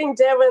Walking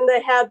Dead when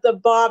they had the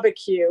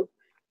barbecue.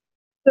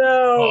 So,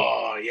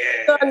 Oh,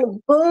 yeah.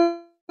 the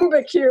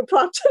boombacue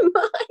popped in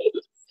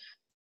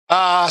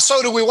mind.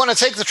 So do we want to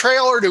take the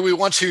trail or do we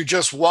want to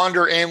just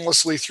wander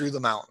aimlessly through the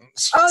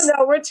mountains? Oh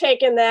no, we're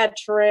taking that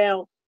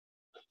trail.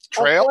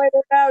 Trail? I'll point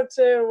it out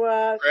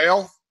to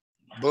Trail?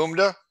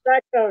 Boomda?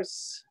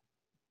 Dracos.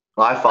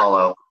 I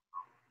follow.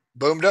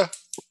 Boomda?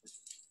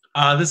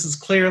 This is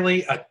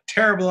clearly a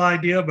terrible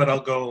idea, but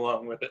I'll go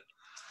along with it.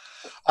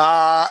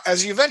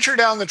 As you venture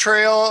down the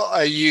trail,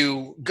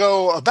 you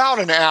go about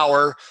an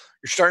hour.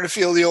 You're starting to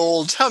feel the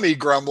old tummy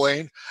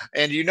grumbling,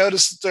 and you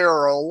notice that there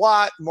are a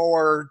lot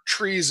more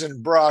trees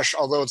and brush,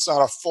 although it's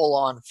not a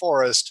full-on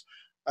forest.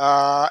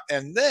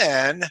 And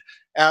then,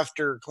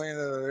 after cleaning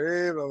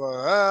the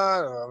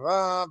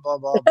blah, blah, blah,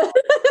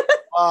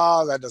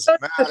 blah, that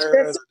doesn't matter.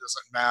 That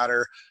doesn't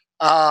matter.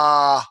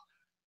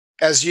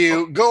 As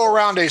you go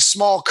around a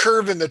small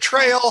curve in the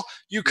trail,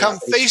 you come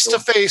face to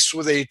face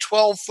with a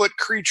 12-foot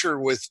creature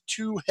with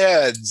 2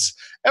 heads.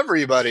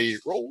 Everybody,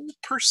 roll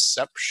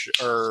perception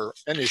or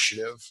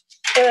initiative.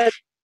 I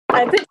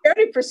think you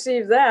already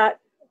perceived that.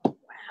 Wow.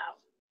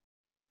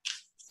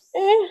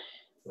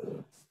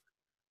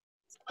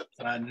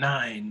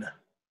 9.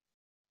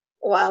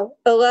 Wow.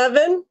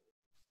 11.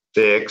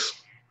 6.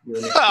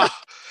 The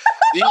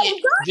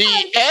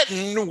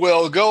Etten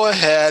will go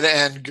ahead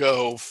and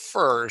go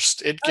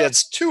first. It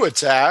gets 2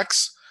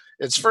 attacks.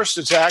 Its first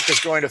attack is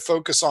going to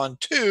focus on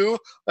 2.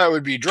 That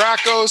would be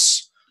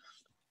Dracos.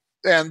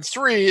 And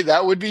 3,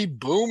 that would be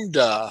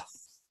Boomda.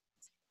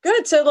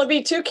 Good. So there'll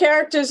be 2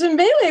 characters in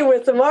melee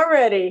with them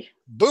already.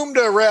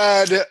 Boomda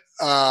red,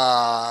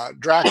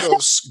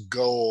 Dracos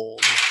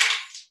gold.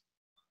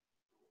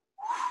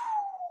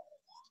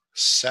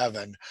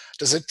 7.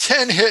 Does a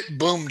 10 hit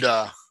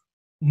Boomda?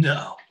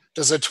 No.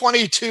 Does a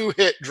 22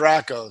 hit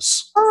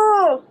Dracos?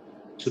 Oh.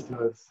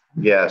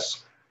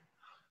 Yes.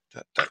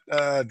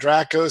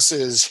 Dracos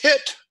is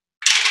hit.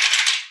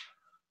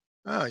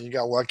 Oh, you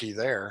got lucky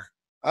there.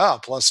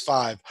 Oh,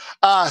 +5.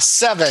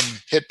 7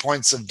 hit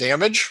points of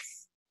damage.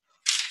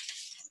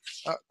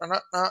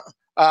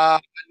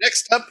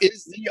 Next up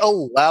is the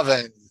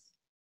 11.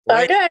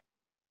 Right? Okay.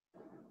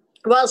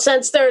 Well,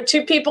 since there are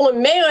 2 people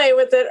in melee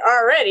with it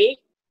already,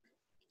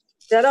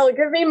 that'll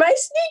give me my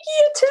sneaky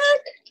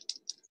attack.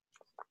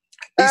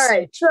 All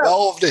right.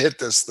 12 to hit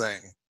this thing.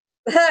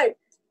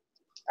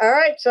 All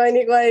right. So I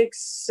need like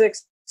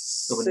 6.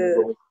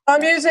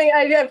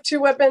 I have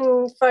 2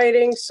 weapon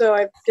fighting, so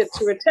I get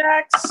 2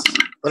 attacks.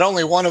 But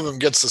only one of them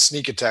gets the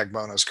sneak attack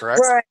bonus,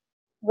 correct? Right.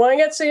 One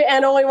gets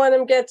and only one of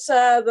them gets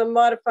the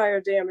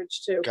modifier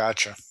damage too.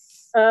 Gotcha.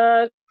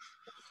 Well,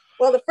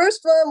 the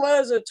first one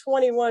was a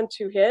 21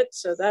 to hit,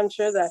 so I'm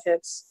sure that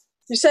hits.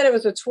 You said it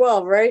was a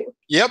 12, right?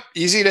 Yep,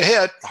 easy to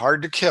hit,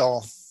 hard to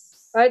kill.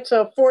 All right,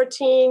 so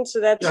 14, so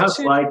that's Just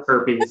 2. like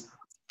herpes.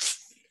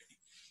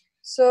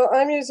 So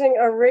I'm using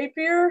a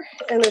rapier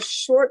and a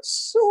short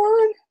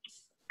sword.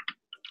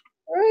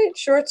 All right,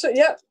 short sword.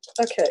 Yep.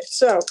 Okay,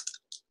 so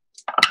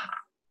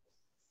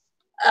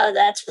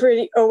that's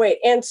pretty. Oh wait,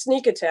 and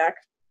sneak attack.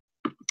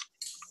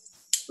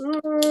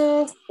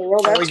 Well,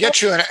 we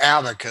get you an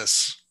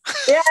abacus.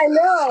 Yeah, I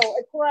know.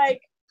 It's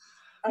like,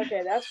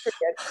 okay, that's pretty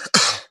good.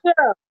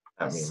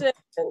 So,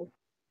 7.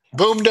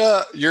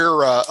 Boomda,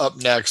 you're up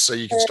next, so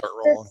you can start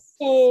rolling.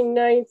 15,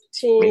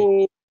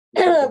 19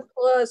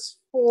 plus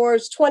 4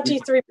 is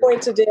 23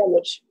 points of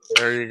damage.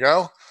 There you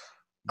go.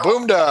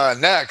 Boomda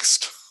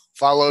next,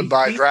 followed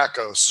by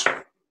Dracos.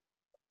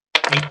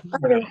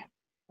 Okay.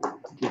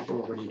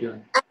 What are you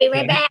doing? I'll be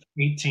right back.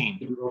 18.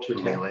 Did you roll to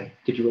attack?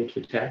 Did you roll to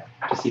attack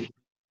to see?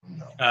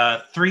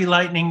 3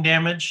 lightning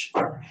damage,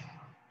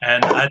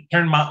 and I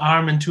turned my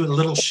arm into a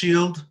little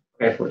shield.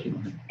 Okay,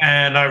 14.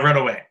 And I run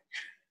away.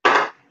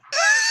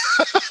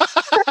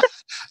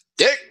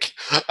 Dick.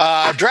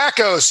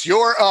 Dracos,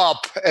 you're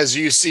up as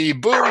you see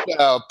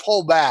Boomda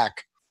pull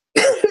back.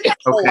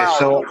 Pull out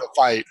so of the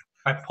fight.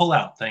 I pull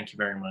out. Thank you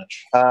very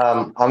much.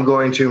 I'm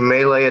going to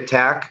melee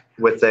attack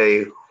with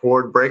a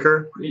horde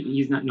breaker.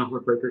 He's not no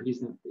horde breaker.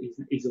 He's not.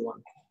 He's a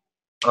 1.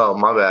 Oh,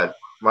 my bad.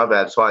 My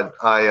bad. So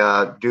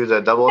I do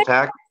the double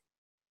attack.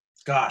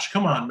 Gosh,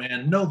 come on,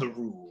 man. Know the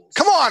rules.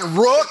 Come on,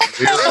 Rook.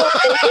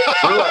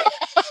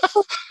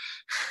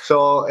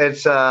 So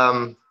it's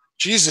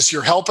Jesus,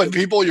 you're helping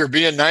people. You're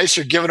being nice.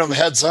 You're giving them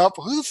heads up.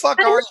 Who the fuck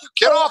are you?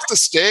 Get off the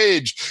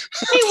stage.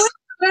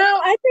 No,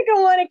 I think I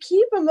want to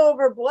keep him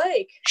over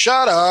Blake.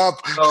 Shut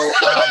up.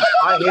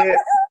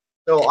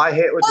 so I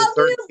hit with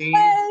the 13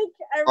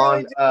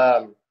 on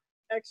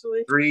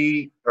actually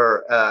 3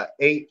 or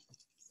 8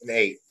 and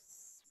 8.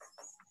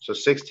 So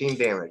 16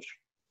 damage.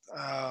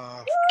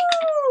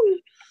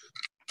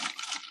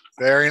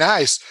 Very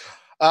nice.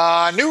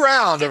 New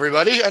round,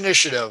 everybody.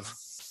 Initiative.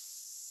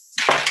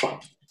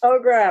 Oh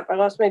crap! I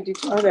lost my D.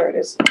 Oh, there it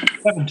is.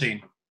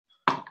 17.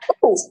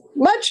 Oh,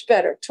 much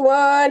better.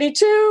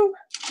 22.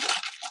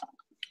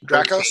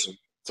 Dracos,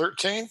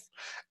 13.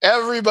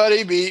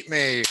 Everybody beat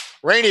me.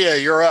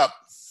 Rainia, you're up.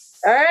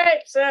 All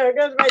right, so here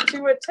goes my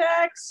 2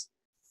 attacks.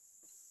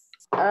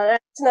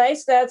 That's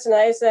nice. That's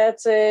nice.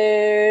 That's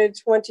a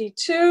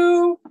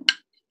 22.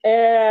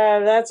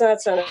 And that's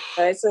not so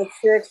nice. So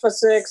 6 plus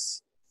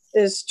 6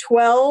 is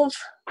 12.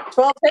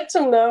 12 hits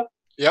him, though.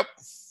 Yep.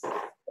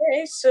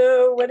 Okay,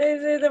 so what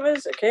is it? That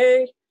was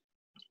okay.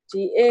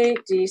 D8,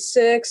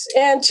 D6,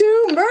 and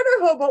 2 Murder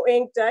Hobo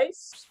ink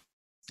dice.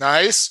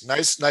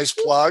 Nice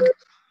plug.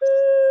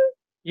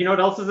 You know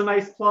what else is a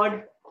nice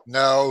plug?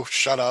 No,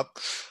 shut up.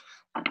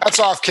 That's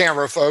off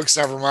camera, folks.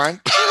 Never mind.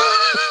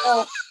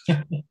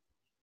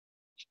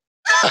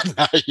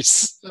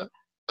 Nice.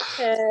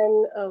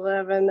 10,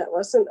 11. That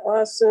wasn't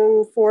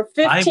awesome. For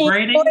 15.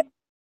 Vibrating?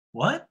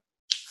 What?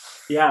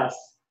 Yes.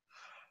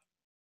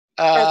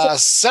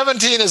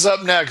 17 is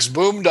up next.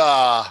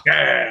 Boomda.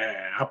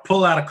 Yeah. I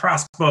pull out a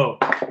crossbow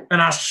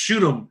and I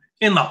shoot him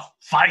in the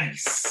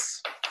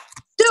face.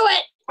 Do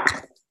it.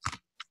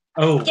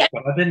 Oh, yeah.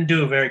 Well, I didn't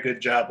do a very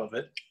good job of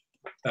it.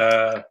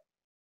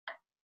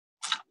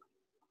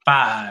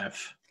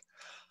 5.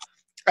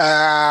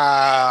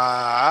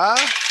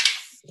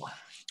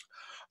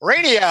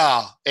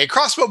 Rainia, a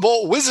crossbow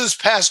bolt whizzes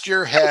past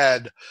your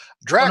head.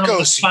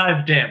 Dracos,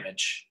 5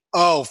 damage.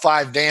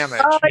 5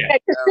 damage. Oh, yeah,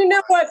 because we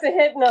know what the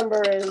hit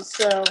number is.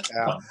 So,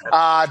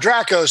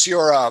 Dracos,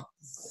 you're up.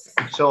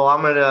 So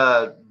I'm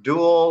gonna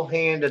dual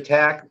hand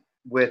attack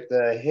with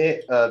a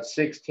hit of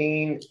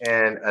 16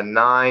 and a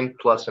 9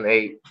 plus an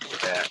 8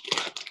 at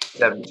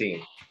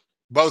 17.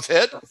 Both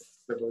hit?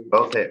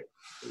 Both hit.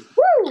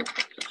 woo!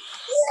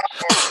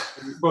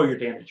 Roll your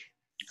damage.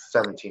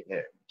 17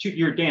 hit.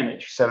 Your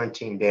damage.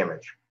 17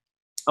 damage.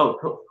 Oh,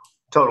 cool.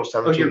 Total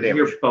 17 damage.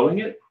 You're bowing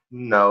it?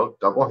 No,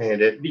 double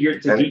handed.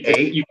 It's An a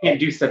 8. You can't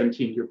do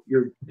 17.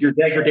 Your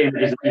dagger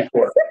damage is a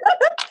D4.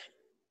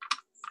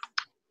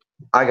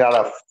 I got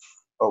a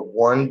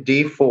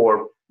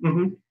 1d4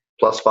 Mm-hmm.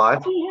 plus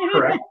 5.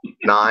 Correct.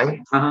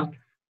 9. Uh-huh.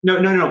 No.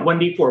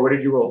 1D4. What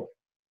did you roll?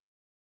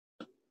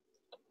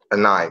 A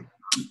 9.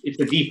 It's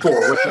a D4.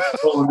 What's the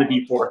roll in the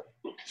D4?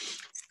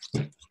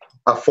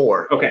 A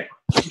 4. Okay.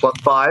 Plus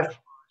 5.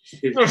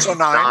 So 9.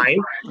 9.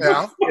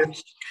 Yeah.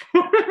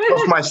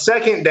 Plus my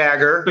second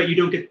dagger. But you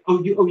don't get.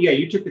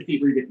 You took the feat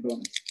where you get the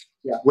bonus.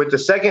 Yeah. With the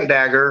second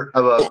dagger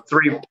of a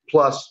 3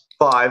 plus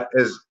 5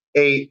 is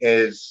 8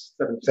 is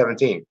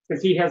 17.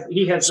 Because he has.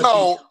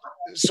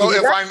 So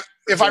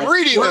if I'm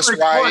reading this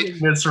right,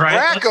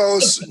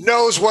 Dracos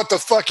knows what the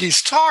fuck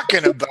he's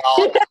talking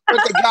about,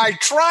 but the guy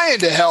trying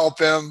to help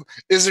him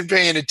isn't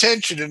paying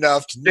attention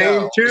enough to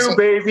know. Game 2,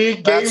 baby.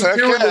 Game 2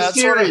 of the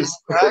series.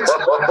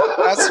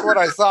 That's what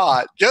I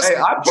thought. Hey,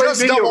 I play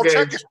video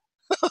games.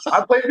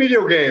 I play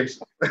video games.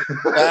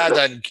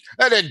 That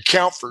didn't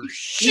count for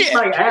shit. Eat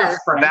my ass,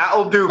 Frank.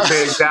 That'll do,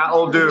 pig.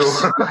 That'll do.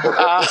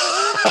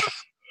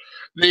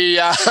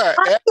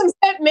 Awesome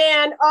hit,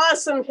 man.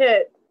 Awesome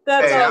hit.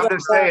 That's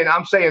Hey, all.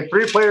 I'm saying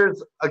 3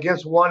 players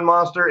against 1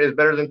 monster is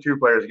better than 2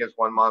 players against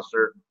 1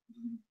 monster.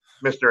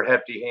 Mr.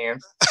 Hefty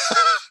Hands.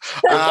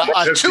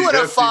 A 2 and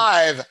a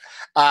 5.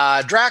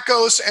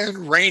 Dracos and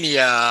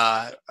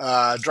Rainia.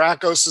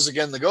 Dracos is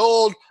again the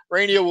gold.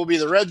 Rainia will be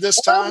the red this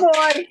time. Oh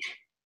boy.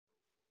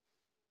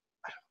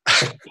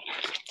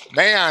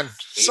 Man,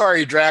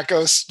 sorry,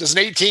 Dracos. Does an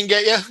 18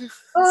 get you?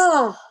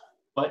 Oh.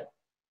 What?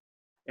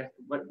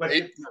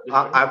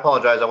 I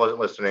apologize. I wasn't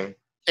listening.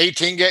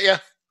 18 get you?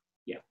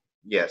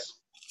 Yes.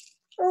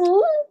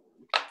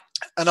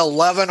 An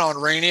 11 on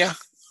Rainia.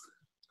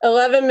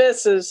 11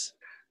 misses.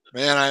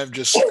 Man, I'm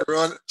just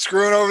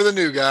screwing over the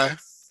new guy.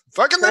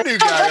 Fucking the new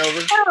guy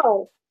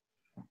over.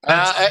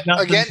 Wow.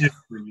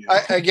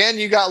 Again,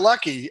 you got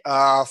lucky.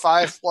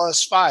 5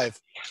 plus 5.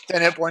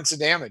 10 hit points of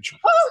damage.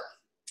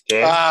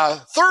 Okay.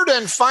 Third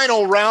and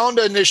final round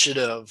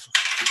initiative.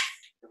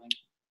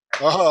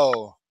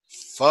 Oh,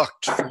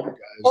 fucked for you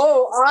guys.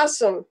 Oh,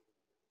 awesome.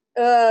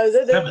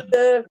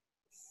 The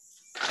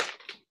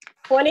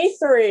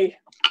 23.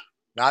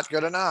 Not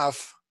good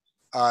enough.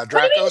 What do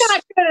you mean Dracos,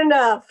 not good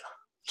enough?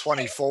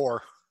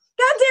 24.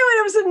 God damn it,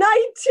 it was a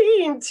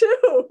 19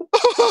 too.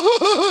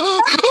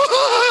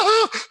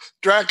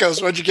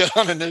 Dracos, what'd you get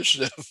on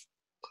initiative?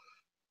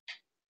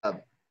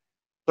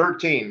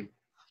 13.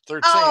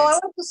 13. Oh, I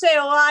want to say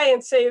a lie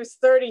and say it was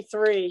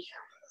 33.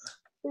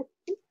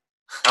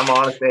 I'm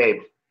honest,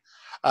 Abe.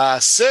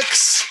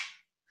 6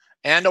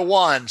 and a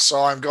 1.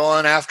 So I'm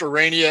going after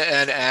Rainia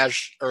and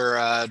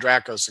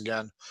Dracos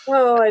again.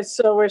 Oh, I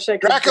so wish I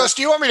could. Dracos,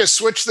 do you want me to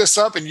switch this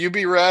up and you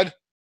be red?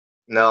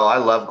 No, I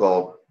love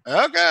gold.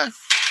 Okay.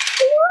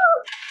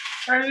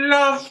 I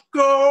love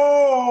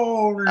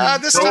gold.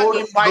 This time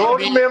you might Gold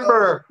be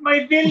member.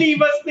 My Billy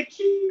was the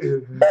key.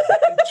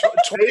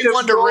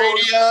 21 to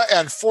Rainia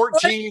and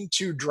 14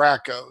 to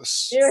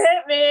Dracos. You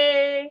hit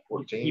me. He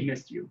 14.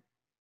 missed you.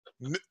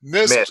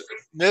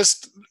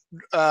 Missed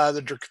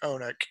the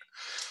Draconic.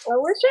 I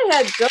wish I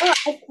had done.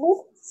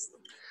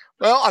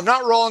 Well, I'm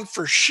not rolling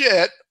for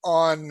shit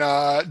on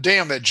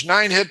damage.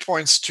 9 hit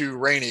points to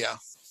Rainia.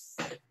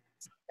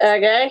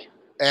 Okay.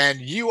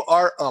 And you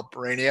are up,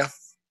 Rainia.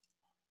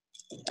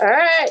 All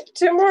right.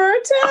 2 more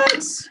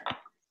attacks.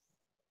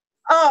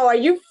 Oh, are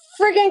you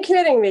freaking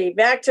kidding me?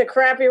 Back to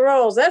crappy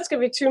rolls. That's going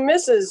to be 2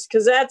 misses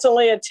because that's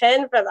only a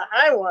 10 for the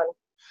high one.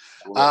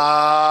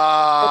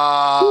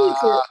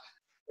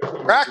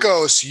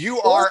 Dracos, you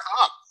are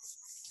up.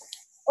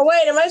 Oh,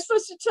 wait. Am I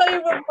supposed to tell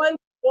you what one's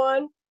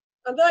one?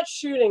 I'm not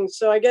shooting,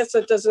 so I guess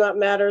it does not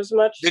matter as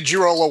much. Did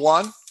you roll a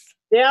 1?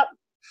 Yep.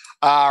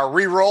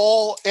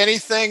 Reroll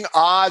anything.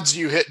 Odds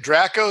you hit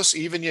Dracos,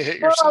 even you hit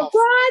yourself. Oh, God.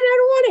 I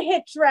don't want to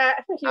hit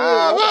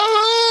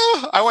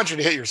I want you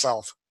to hit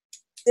yourself.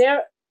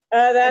 Yep.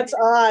 That's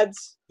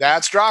odds.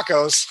 That's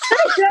Dracos.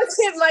 I just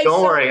hit myself.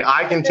 Don't worry,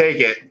 I can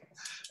take it.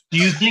 Do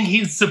you think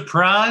he's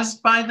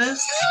surprised by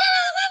this?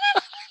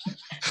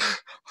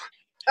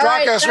 All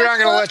right, Dracos, we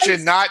aren't going to let you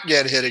was- not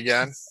get hit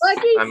again.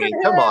 Lucky I mean,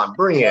 for come him, on,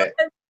 bring it.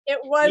 It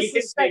was You the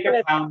can take second a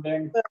attack.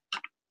 pounding.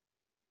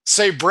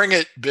 Say, bring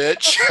it,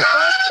 bitch.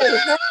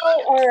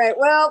 All right.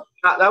 Well,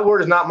 That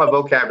word is not my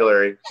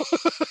vocabulary.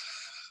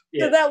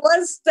 so that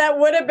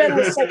would have been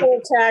the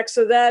second attack.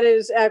 So that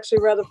is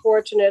actually rather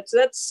fortunate. So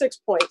that's 6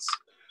 points.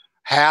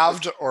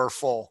 Halved or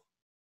full?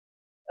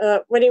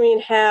 What do you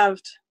mean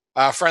halved?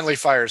 Friendly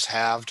fire's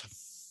halved.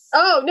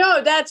 Oh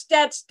no, that's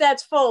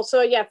full.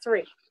 So yeah,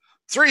 3.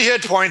 3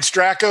 hit points,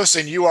 Dracos,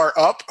 and you are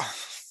up.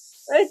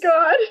 Thank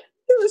God, it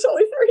was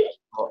only 3.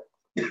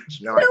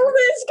 No, Kill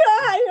this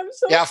guy. I'm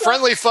so Yeah, sorry.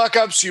 friendly fuck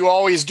ups. You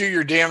always do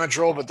your damage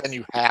roll, but then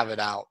you have it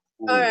out.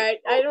 All right,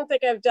 I don't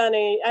think I've done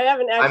any. I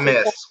haven't I actually.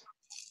 missed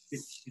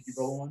Did you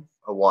roll one?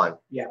 a 1.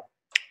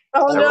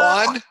 Oh A no!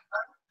 1. Does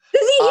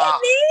he hit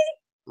me?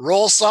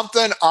 Roll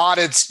something. Odd,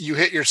 it's you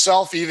hit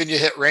yourself, even you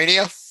hit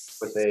Rania.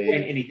 With a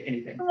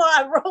Anything. Come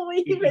on, roll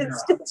even. Even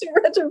It's your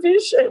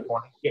retribution.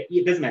 Yeah,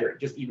 it doesn't matter.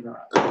 Just even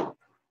or out.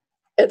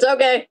 It's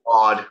okay.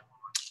 odd.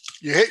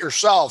 You hit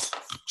yourself.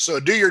 So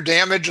do your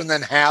damage and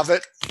then have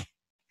it.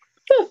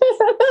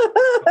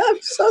 I'm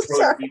so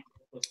sorry.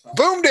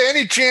 Boom, to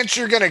any chance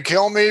you're going to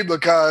kill me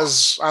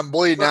because I'm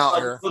bleeding out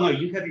here. Well, no,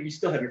 you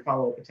still have your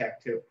follow-up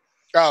attack too.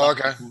 Oh,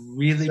 okay.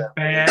 Really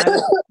bad.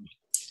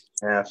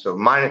 Yeah, so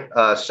mine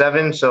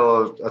 7,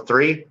 so a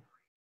 3.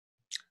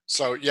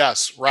 So,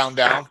 yes, round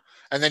down.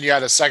 And then you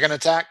had a second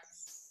attack?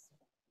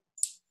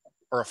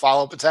 Or a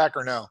follow-up attack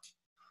or no?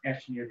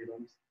 Ashton, you have your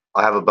bonus.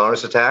 I have a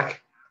bonus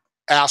attack.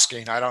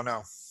 Asking. I don't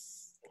know.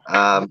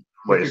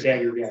 What Your is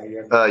dagger, yeah,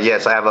 you have,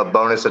 yes, I have a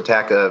bonus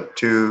attack of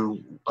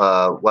 2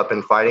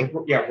 weapon fighting.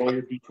 yeah, roll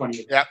your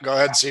d20. Yeah, go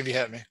ahead and see if you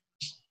hit me.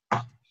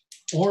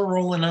 Or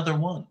roll another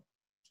one.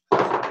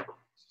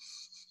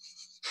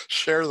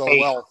 Share the 8.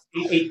 wealth.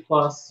 8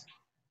 plus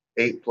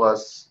 8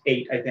 plus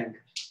 8, I think.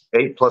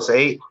 8 plus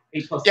 8.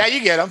 8 plus. Yeah,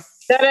 you get him.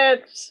 That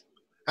it's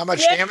How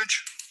much Yeah.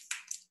 damage?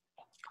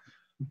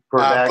 Per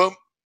attack.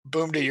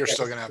 Boom, you're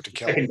still going to have to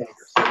kill Second him. dagger,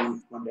 so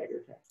one dagger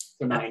attack.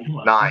 So 9.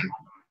 9.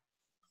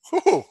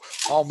 Whew,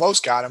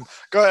 almost got him.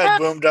 Go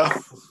ahead, Boomda.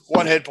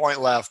 1 hit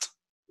point left.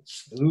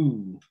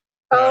 Ooh.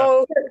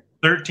 oh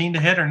 13 to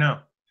hit or no?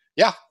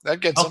 Yeah, that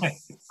gets him. Okay.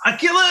 I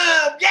kill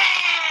him! Yeah!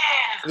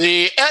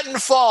 The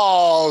Etten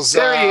falls.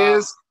 There he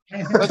is.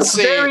 Let's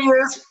see. There he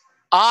is.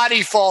 Odd,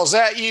 he falls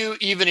at you.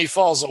 Even, he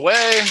falls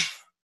away.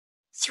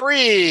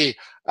 3.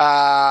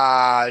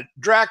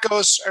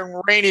 Dracos and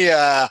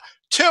Rania.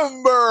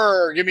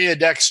 Timber. Give me a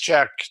dex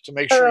check to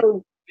make sure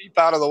you keep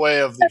out of the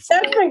way of the that's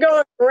been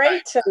going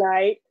great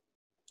tonight.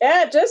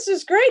 Yeah, just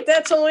as great.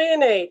 That's only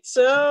an 8.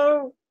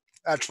 So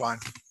That's fine.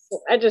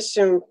 I just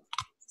assume.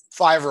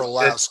 5 or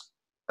less.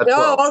 A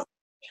 12. No,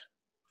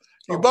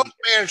 You both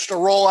manage to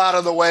roll out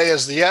of the way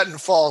as the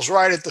Etten falls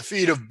right at the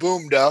feet of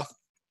Boomda,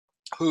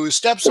 who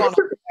steps on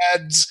her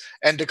heads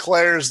and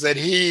declares that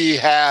he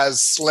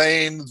has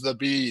slain the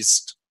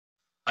beast.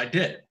 I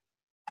did.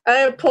 I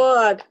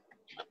applaud.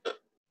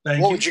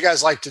 Thank What you. would you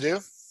guys like to do?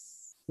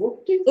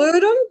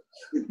 Loot him?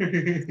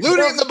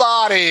 Looting the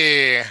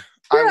body. I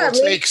Yeah, will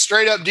take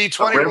straight up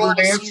D20 river rolls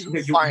to dance? see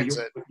who finds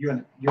it. You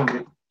and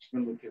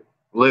Luke too.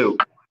 Lou.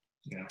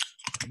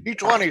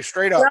 D20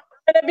 straight up.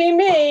 It's gonna be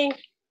me,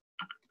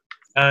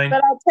 9.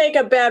 but I'll take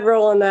a bad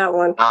roll on that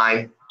one.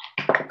 9.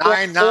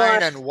 9,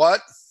 9, and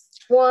what?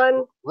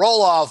 1.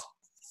 Roll off.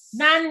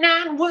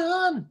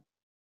 991.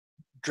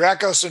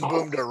 Dracos and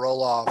Boomda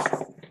roll off.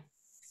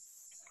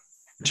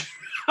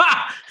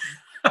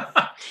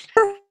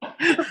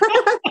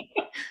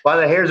 By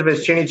the hairs of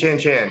his chinny chin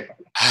chin.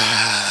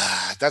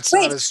 That's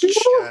Wait, not his you-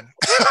 chin.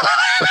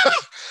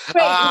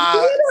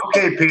 Wait,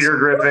 Okay, Peter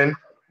Griffin.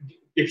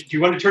 Do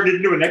you want to turn it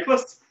into a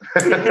necklace?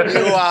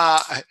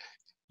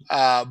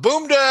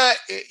 Boomda,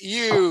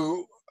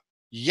 you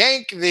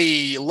yank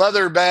the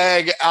leather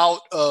bag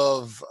out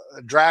of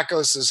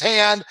Dracos's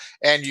hand,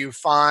 and you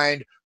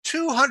find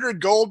 200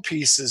 gold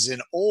pieces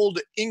in old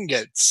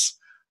ingots.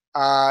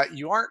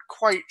 You aren't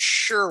quite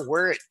sure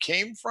where it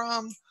came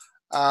from,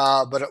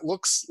 but it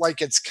looks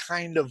like it's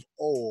kind of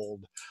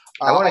old.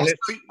 I want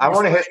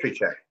also, a history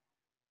check.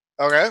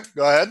 Okay,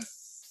 go ahead.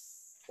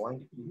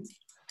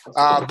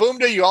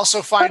 Boomda, you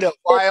also find a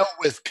vial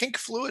with pink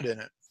fluid in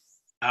it.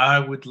 I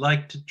would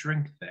like to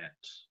drink that.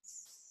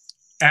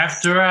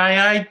 After I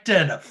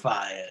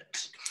identify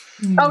it.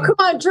 oh, come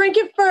on, drink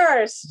it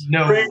first.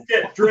 No.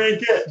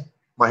 Drink it.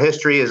 My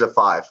history is a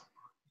 5.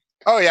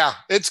 Oh yeah,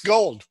 it's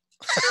gold.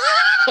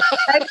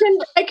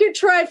 I could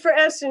try for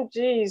S and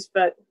G's,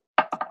 but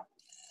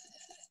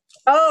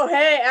oh,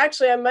 hey,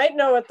 actually, I might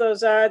know what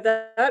those are.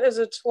 That is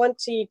a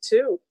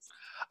 22.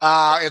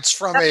 It's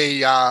from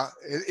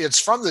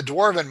the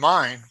Dwarven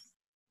mine.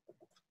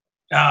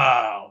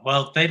 Oh,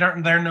 well,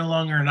 they're no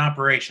longer in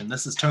operation.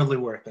 This is totally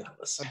worth it.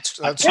 That's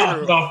I true.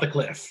 popped off the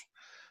cliff.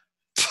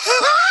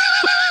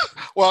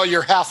 Well,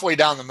 you're halfway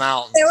down the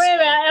mountain. Hey, wait a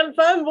minute,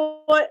 I'm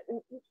what?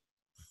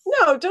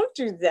 No, don't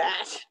do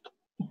that.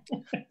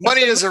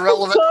 Money is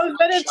irrelevant. Close,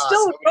 but it's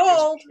still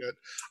gold.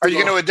 Are you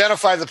going to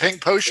identify the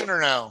pink potion or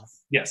no?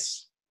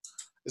 Yes.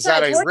 Is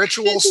that Guys, a what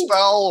ritual is he-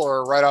 spell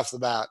or right off the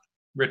bat?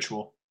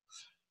 Ritual.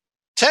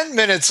 10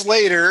 minutes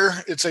later,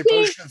 it's a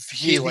potion of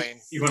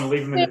healing. You want to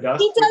leave him in the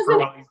dust? He doesn't-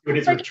 while he's doing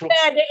his Freaking ritual?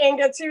 bad to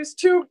ingots. He was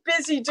too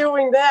busy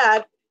doing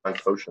that. One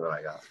potion that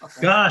I got.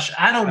 Gosh,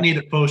 I don't need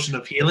a potion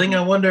of healing.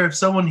 I wonder if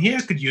someone here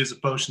could use a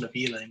potion of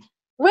healing.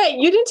 Wait,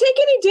 you didn't take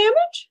any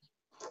damage?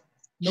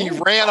 He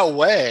ran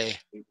away.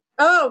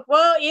 Oh,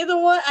 well, either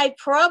one. I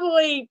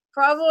probably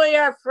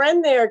our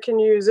friend there can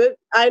use it.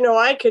 I know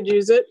I could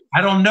use it.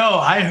 I don't know.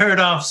 I heard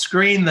off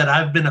screen that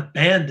I've been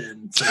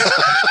abandoned.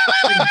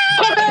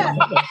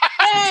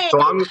 Hey, So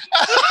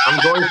I'm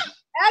going.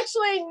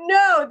 actually,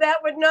 no, that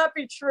would not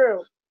be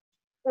true.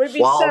 We'd be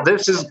While separate.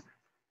 this is,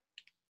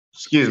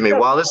 excuse me,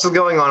 while this is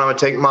going on, I'm gonna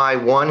take my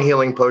one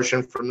healing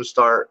potion from the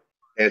start,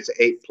 and it's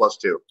 8 plus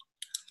 2,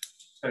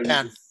 So you-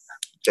 10.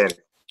 10.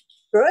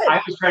 Good.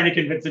 I was trying to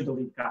convince him to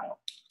leave Kyle.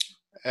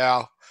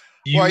 Yeah.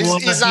 You Well,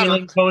 want he's a not-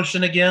 healing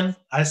potion again?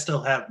 I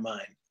still have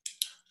mine.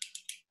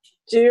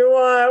 Do you?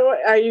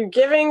 Are you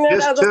giving that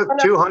Just other took one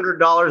up?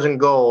 $200 in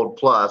gold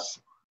plus.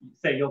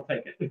 Say you'll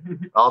take it.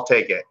 I'll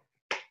take it.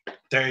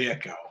 There you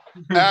go.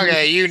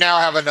 Okay, you now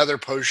have another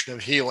potion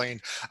of healing.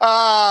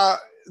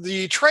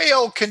 The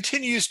trail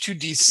continues to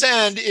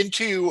descend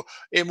into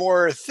a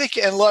more thick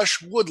and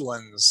lush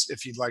woodlands,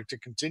 if you'd like to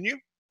continue.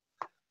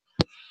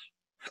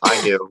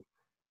 I do.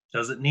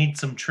 Does it need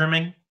some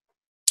trimming?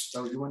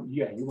 So you want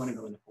to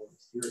go in the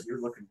forest. You're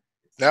looking.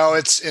 No,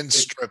 it's in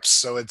strips,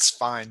 so it's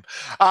fine.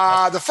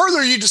 The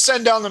further you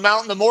descend down the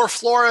mountain, the more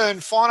flora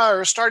and fauna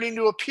are starting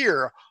to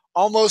appear.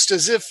 Almost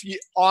as if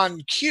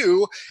on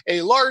cue,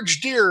 a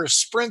large deer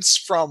sprints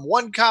from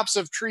one copse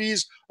of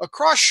trees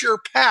across your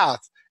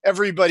path.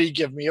 Everybody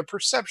give me a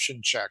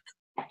perception check.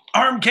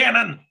 Arm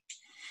cannon.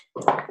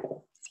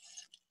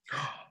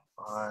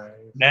 I-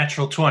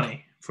 Natural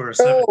 20 for a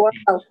 17. Oh,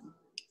 wow.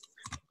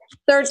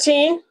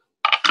 13.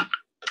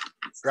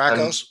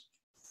 Dracos?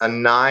 A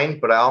 9,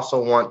 but I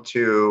also want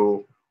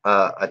to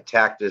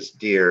attack this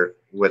deer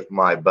with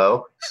my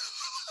bow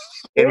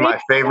in my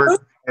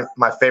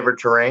favorite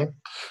terrain.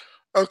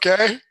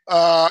 Okay.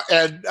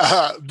 And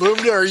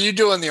Boomda, are you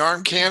doing the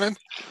arm cannon?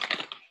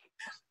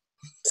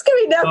 It's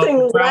gonna be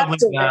nothing Oh, probably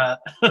left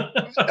of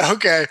it. not.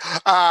 Okay.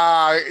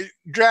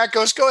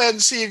 Dracos, go ahead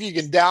and see if you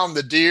can down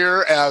the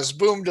deer as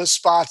Boomda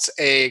spots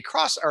a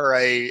cross or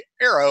a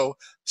arrow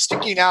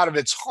sticking out of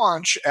its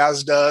haunch,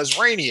 as does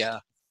Rainia.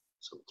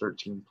 So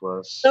 13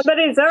 plus.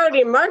 Somebody's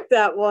already marked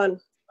that one.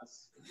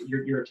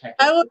 You're attacking.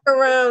 I look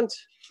around.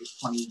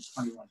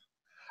 21.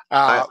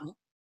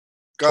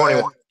 Go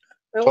 21. ahead.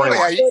 I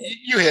 21. Yeah, look-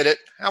 you hit it.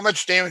 How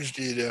much damage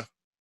do you do?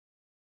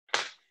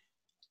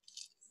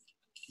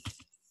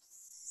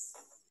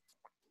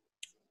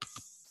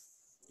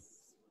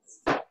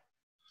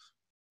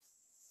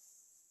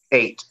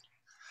 Eight.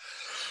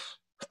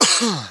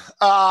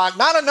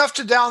 Not enough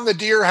to down the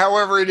deer.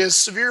 However, it is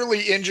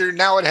severely injured.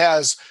 Now it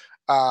has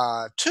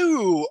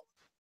 2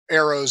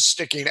 arrows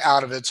sticking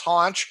out of its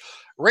haunch.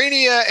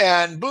 Rainia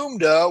and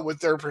Boomda, with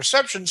their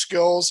perception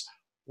skills,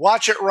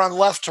 watch it run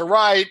left to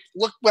right,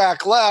 look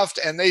back left,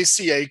 and they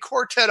see a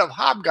quartet of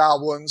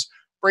hobgoblins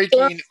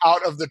breaking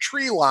out of the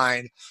tree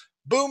line.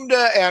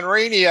 Boomda and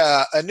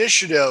Rainia,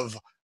 initiative.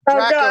 Oh,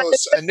 God.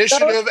 Dracos,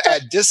 initiative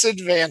at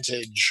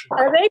disadvantage.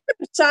 Are they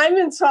from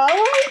Simon's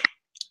Hollow?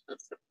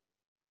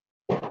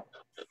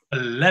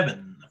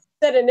 11.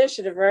 That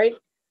initiative, right?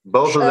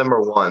 Both of them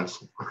are ones.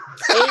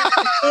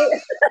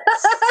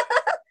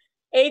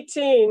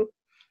 18.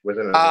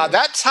 Within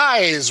That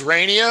ties,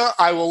 Rainia.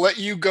 I will let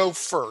you go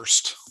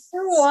first. I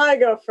don't want to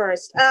go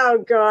first.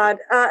 Oh, God.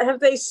 Have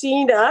they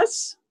seen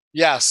us?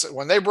 Yes,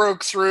 when they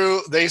broke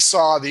through, they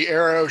saw the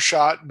arrow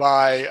shot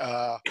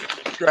by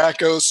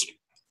Dracos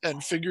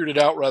and figured it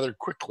out rather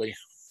quickly.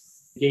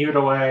 Gave it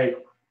away.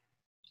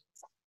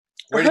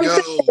 Way to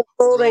go.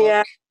 Holding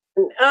action.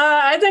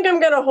 I think I'm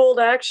going to hold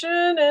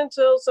action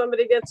until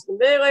somebody gets in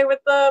melee with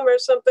them or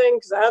something,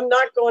 because I'm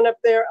not going up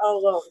there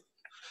alone.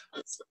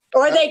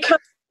 Or they come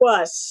to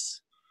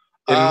us.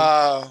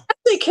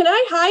 Actually, can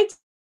I hide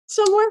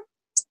somewhere?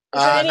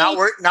 Is there any-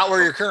 Not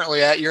where you're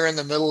currently at. You're in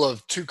the middle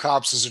of 2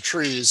 copses of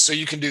trees, so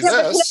you can do Yeah,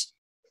 but this.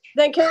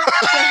 Then can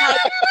I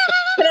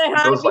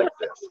hide Goes like behind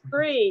this. a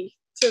tree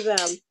to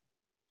them?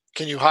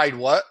 Can you hide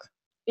what?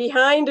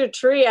 Behind a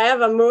tree. I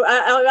have a move.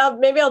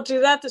 Maybe I'll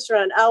do that this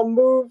round. I'll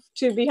move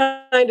to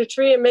behind a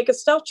tree and make a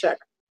stealth check.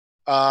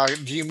 Do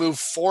you move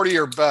 40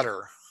 or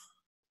better?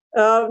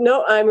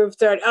 No, I moved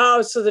 30.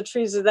 Oh, so the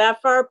trees are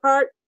that far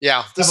apart?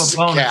 Yeah, this Have is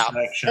a a bonus cap.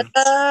 action.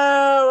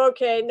 Oh,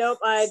 okay. Nope,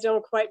 I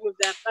don't quite move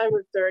that. I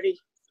move 30.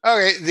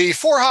 Okay, the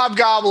 4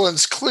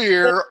 hobgoblins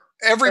clear.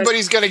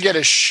 Everybody's going to get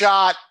a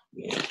shot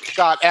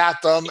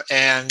at them.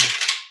 And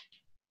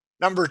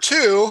number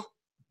 2,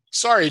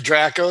 sorry,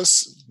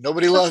 Dracos,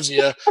 nobody loves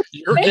you.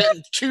 You're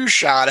getting 2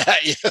 shot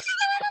at you.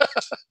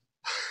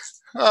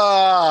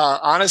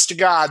 Honest to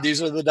God,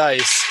 these are the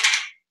dice.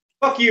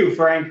 Fuck you,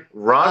 Frank.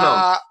 Run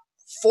them.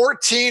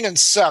 14 and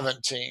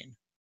 17.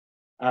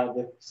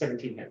 The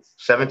 17 hits.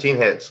 17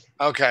 hits.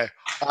 Okay.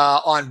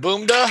 On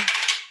Boomda,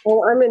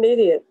 Oh, I'm an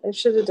idiot. I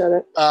should have done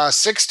it.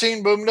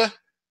 16 Boomda.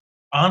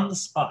 On the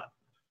spot.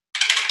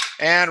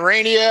 And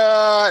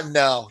Rainia,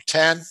 no,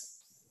 10.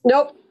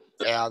 Nope.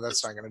 Yeah,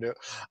 that's not going to do it.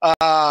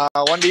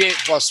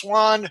 1d8 plus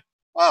 1.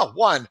 Oh,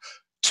 1.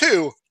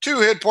 2. 2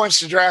 hit points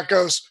to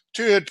Dracos.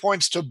 2 hit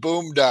points to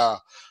Boomda.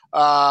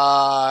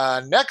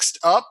 Next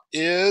up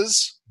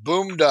is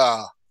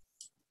Boomda.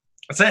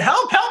 I said,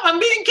 help, I'm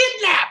being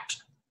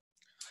kidnapped.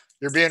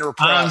 You're being I'm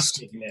repressed.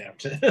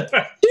 kidnapped.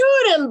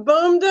 Shoot him,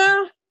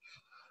 Boomda.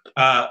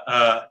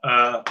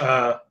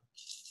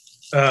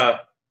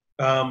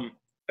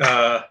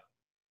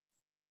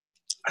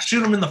 I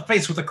shoot him in the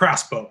face with a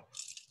crossbow.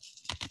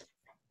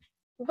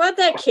 What about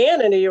that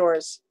cannon of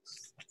yours?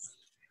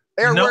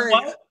 They're You know wearing-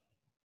 what?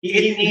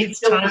 It needs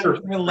still time to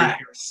deserves-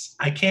 relax.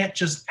 I can't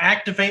just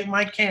activate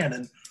my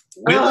cannon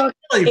Oh,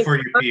 willy-nilly for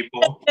you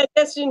people. I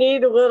guess you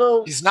need a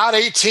little. He's not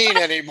 18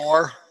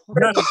 anymore. I'm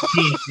not a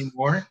teen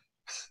anymore.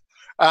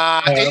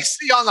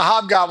 AC on the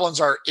hobgoblins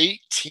are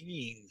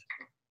 18.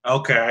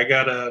 Okay, I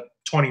got a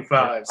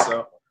 25,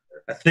 so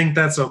I think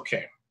that's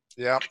okay.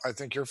 Yep, I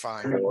think you're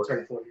fine.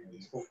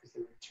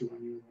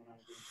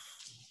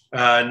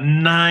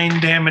 9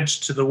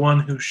 damage to the one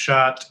who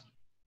shot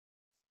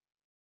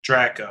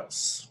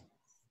Dracos.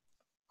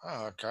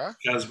 Oh, okay.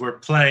 Because we're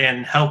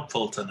playing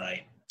helpful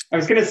tonight. I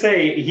was gonna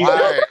say he's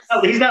Right.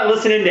 he's not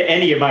listening to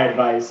any of my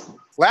advice.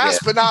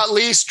 Last but not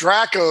least,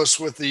 Dracos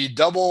with the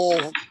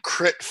double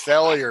crit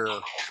failure.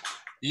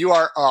 You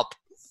are up.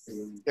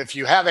 If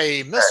you have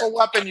a missile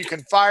weapon, you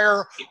can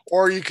fire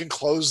or you can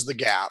close the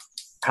gap.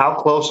 How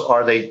close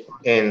are they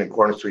in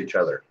accordance to each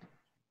other?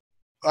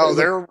 Oh,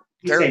 they're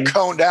saying-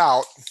 coned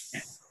out.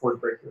 Word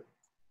breaker.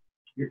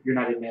 You're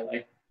not in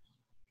melee.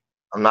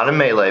 I'm not in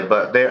melee,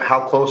 but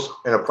how close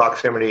in a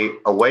proximity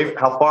away?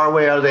 How far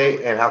away are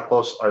they, and how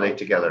close are they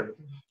together?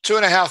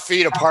 2.5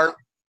 feet apart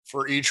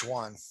for each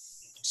one.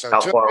 So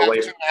How 2.5, far away?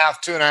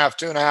 2.5, 2.5,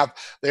 2.5.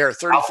 They are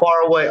 30, How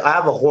far away? I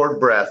have a horde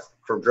breath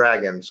from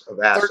dragons of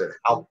acid.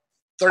 How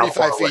 35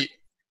 far away? feet.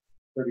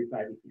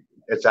 35 feet.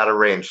 it's out of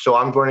range. So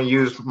I'm going to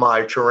use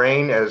my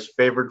terrain as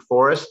favored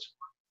forest,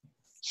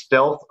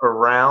 stealth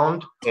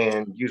around,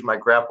 and use my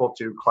grapple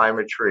to climb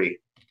a tree.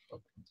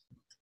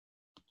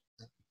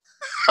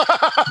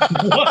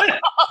 What?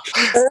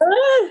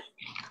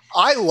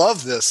 I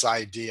love this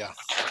idea.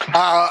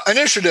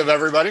 Initiative,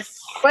 everybody.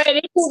 Wait,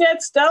 he can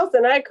get stealth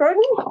and I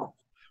couldn't?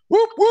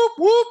 Whoop, whoop,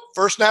 whoop.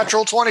 First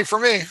natural 20 for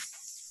me.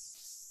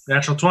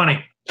 Natural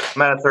 20.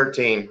 I'm at a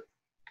 13.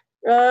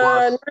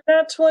 Not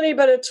 20,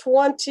 but a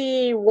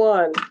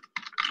 21.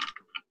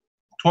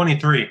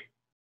 23.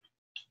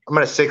 I'm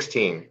at a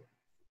 16.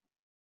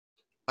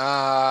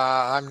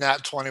 I'm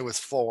nat 20 with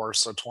 4,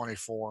 so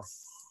 24.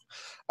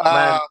 I'm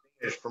at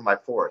advantage for my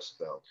forest,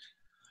 though.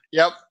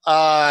 Yep.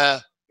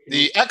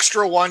 The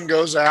extra one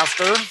goes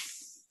after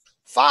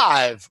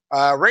 5.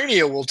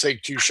 Rainia will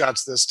take 2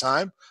 shots this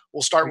time.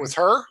 We'll start with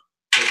her.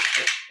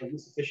 Are you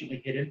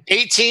sufficiently hidden?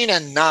 18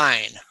 and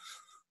 9.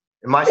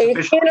 Am I 18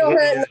 sufficiently will hidden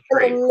hit in and the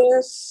tree? it'll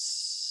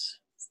miss.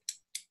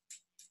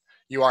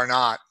 You are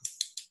not.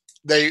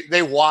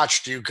 They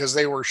watched you because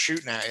they were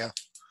shooting at you.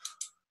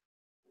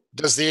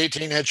 Does the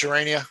 18 hit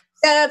Urania?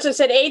 Yeah, that's what I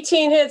said.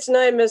 18 hits,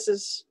 9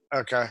 misses.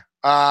 Okay.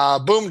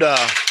 Boomda.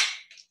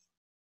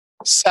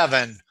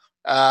 7.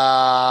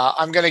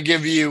 I'm going to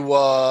give you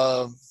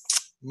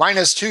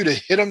 -2 to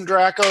hit him,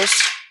 Dracos.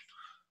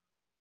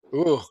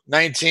 Ooh,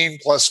 19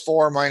 plus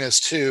 4 minus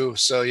 2.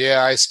 So,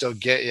 yeah, I still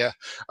get you.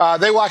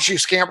 They watch you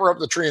scamper up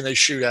the tree and they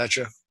shoot at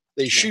you.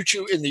 They shoot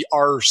you in the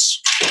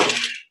arse.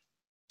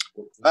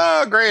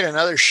 Oh, great.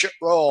 Another shit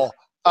roll.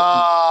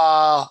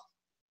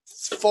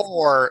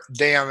 4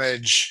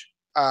 damage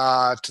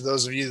to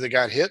those of you that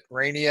got hit.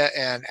 Rainia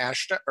and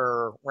Ashton,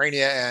 or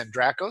Rainia and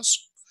Dracos.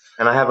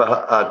 And I have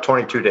a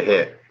 22 to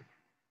hit.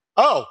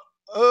 Oh,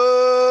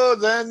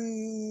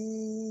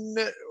 then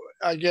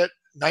I get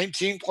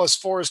 19 plus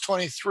 4 is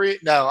 23.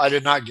 No, I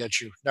did not get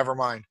you. Never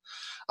mind.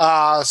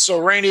 So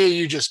Rainia,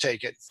 you just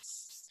take it.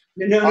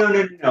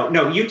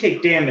 No. You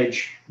take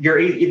damage. Your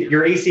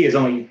AC is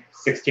only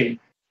 16.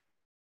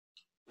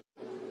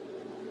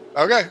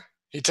 Okay,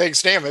 he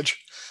takes damage.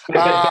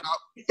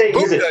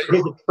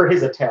 For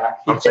his attack.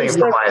 I'm saying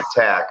for my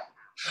attack.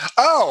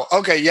 Oh,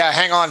 okay, yeah.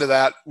 Hang on to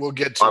that. We'll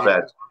get to My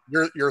bad.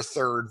 your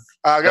third.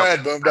 Go ahead,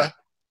 Boomda.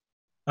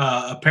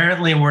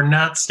 Apparently, we're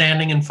not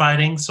standing and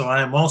fighting, so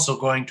I am also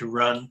going to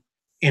run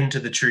into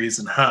the trees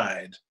and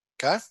hide.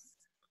 Okay.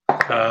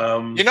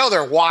 Um, You know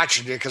they're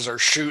watching you because they're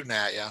shooting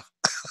at you.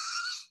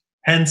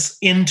 hence,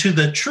 into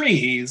the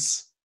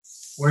trees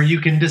where you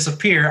can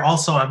disappear.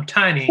 Also, I'm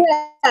tiny.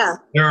 Yeah.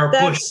 There are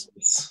That's-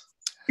 bushes.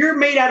 You're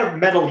made out of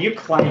metal. You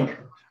clank.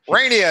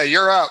 Rainia,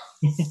 you're up.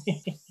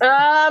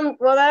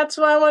 Well, that's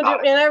what I want to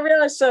do. And I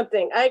realized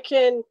something. I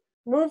can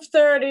move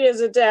 30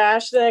 as a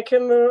dash, then I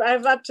can move. I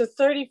have up to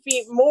 30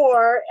 feet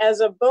more as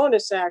a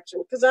bonus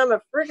action because I'm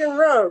a freaking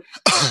rogue.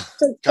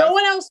 So no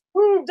one else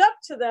moved up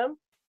to them.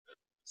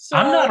 So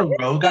I'm not a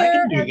rogue. I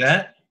can do there-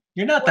 that.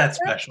 You're not that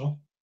special.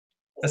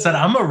 I said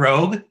I'm a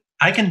rogue.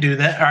 I can do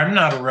that. Or I'm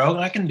not a rogue.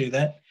 I can do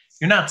that.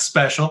 You're not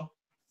special.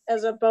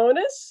 As a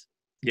bonus?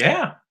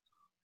 Yeah.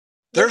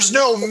 There's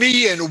no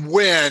me and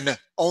win,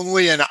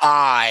 only an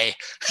I.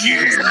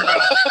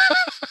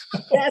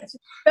 Yes,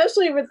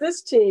 especially with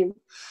this team.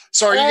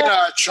 So are you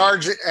gonna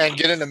charge and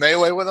get into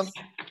melee with them?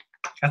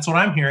 That's what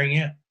I'm hearing.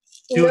 Yeah.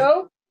 Do it.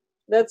 No,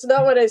 that's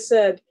not what I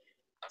said.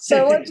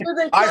 So what do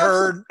they? I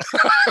heard.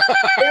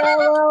 Yeah,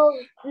 well,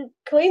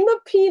 clean the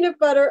peanut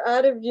butter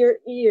out of your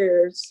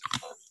ears,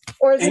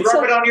 or is And it rub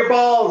some- it on your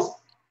balls.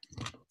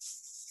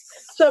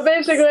 So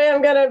basically,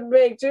 I'm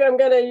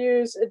gonna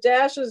use a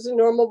dash as a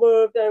normal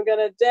move. Then I'm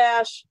gonna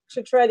dash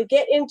to try to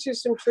get into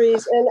some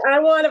trees, and I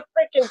want a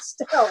freaking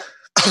stealth.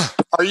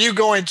 Are you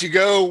going to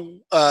go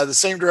the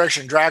same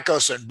direction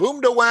Dracos and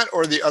Boomda went,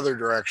 or the other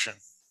direction?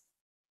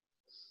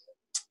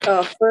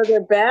 Further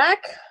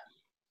back.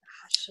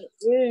 Oh,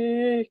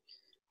 shit.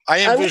 I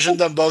envisioned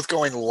them both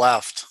going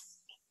left.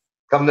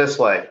 Come this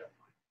way.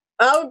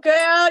 I'll go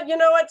out. You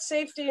know what?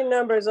 Safety in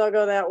numbers. I'll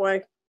go that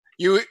way.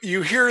 You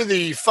hear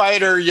the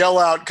fighter yell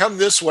out, "Come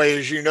this way!"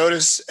 As you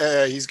notice,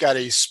 he's got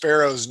a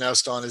sparrow's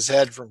nest on his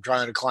head from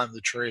trying to climb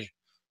the tree.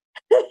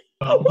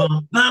 Bum,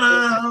 bum,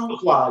 ba-dum.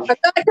 Camouflage. I'm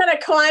not gonna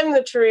climb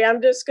the tree.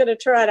 I'm just gonna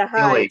try to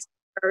hide Ghillie.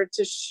 or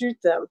to shoot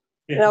them.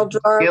 And I'll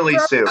draw. Ghillie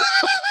suit.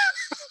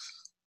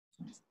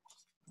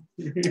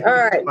 All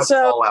right. Let's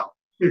So, fall out.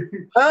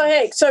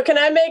 hey. So, can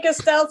I make a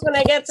stealth when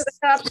I get to the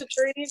tops of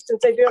trees?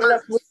 Since I do have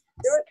enough wood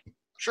to do it.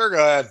 Sure, go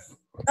ahead.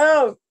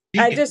 Oh,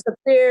 I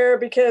disappear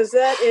because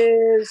that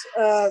is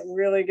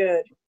really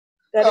good.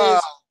 That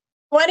is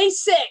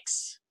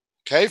 26.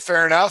 Okay,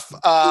 fair enough.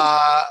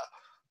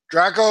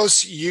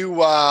 Dracos,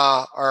 you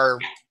are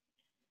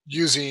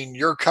using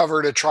your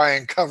cover to try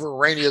and cover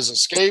Rainia's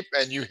escape,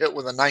 and you hit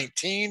with a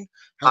 19.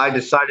 I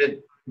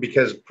decided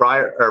because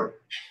prior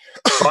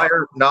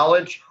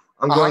knowledge,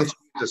 I'm going to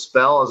use a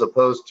spell as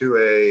opposed to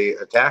a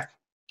attack.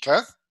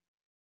 Okay.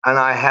 And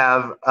I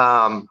have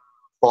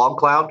fog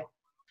cloud,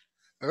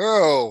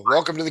 Oh,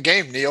 welcome to the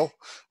game, Neil.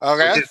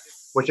 Okay,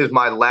 which is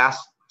my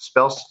last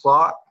spell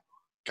slot,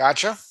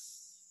 gotcha.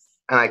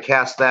 and I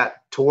cast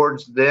that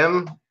towards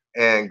them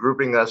and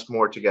grouping us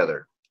more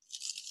together.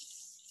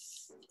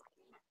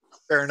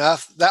 Fair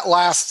enough. That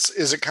lasts,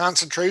 is it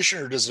concentration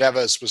or does it have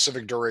a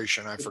specific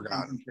duration? I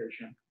forgot.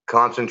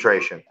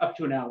 Concentration. Up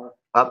to an hour.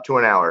 Up to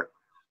an hour.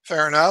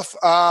 Fair enough.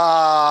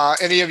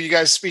 Any of you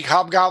guys speak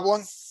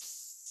Hobgoblin?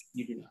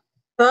 You do not.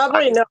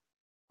 Probably no.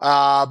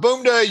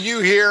 Boomda, you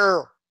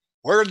hear,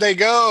 where'd they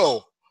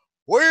go?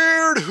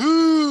 Where'd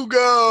who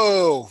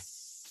go?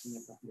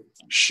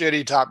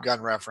 Shitty Top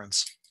Gun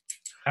reference.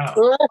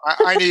 Oh.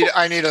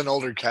 I need an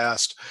older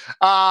cast.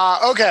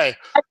 Okay.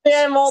 Actually,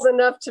 I'm old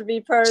enough to be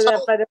part of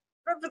that, but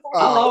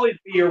I'll always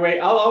be your way.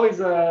 I'll always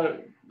play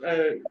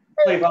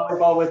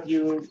volleyball with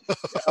you,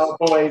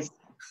 boys.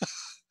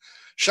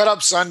 Shut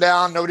up,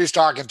 Sundown. Nobody's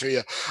talking to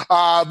you.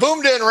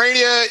 Boomda and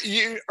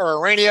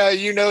Rainia,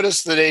 you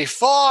notice that a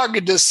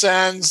fog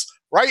descends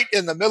right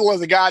in the middle of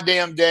the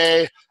goddamn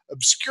day,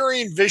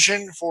 obscuring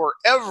vision for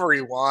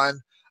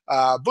everyone.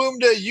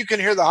 Boomda, you can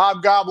hear the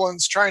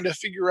hobgoblins trying to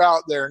figure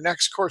out their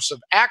next course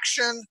of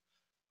action,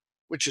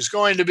 which is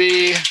going to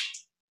be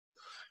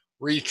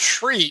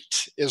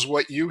retreat, is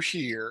what you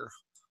hear.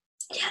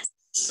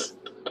 yes.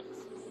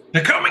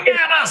 They're coming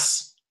at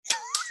us.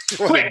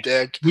 What a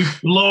dick. We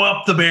blow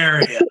up the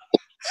barrier.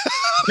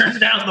 Turn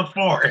down the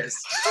forest.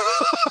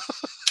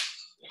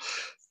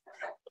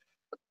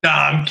 Nah,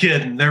 I'm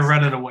kidding. They're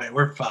running away.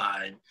 We're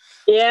fine.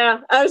 Yeah,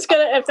 I was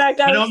gonna. In fact,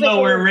 I was don't know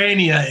thinking, where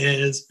Rainia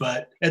is,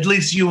 but at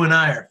least you and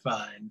I are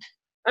fine.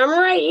 I'm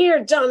right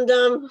here, dum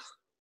dum.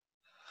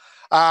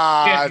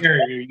 Can't hear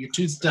you. You're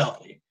too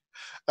stealthy.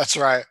 That's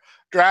right.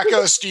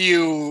 Dracos, do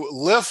you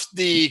lift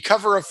the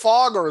cover of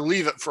fog or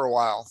leave it for a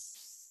while?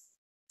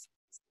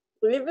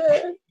 Leave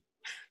it.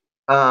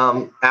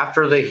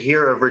 After the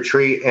hear of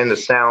retreat and the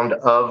sound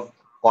of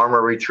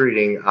armor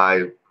retreating,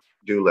 I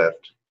do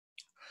lift.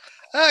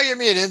 Give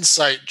me an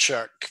insight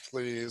check,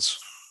 please.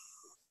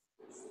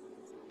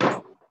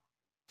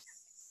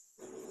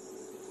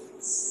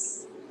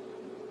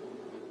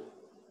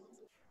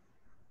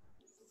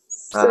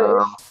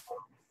 So-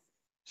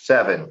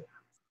 7.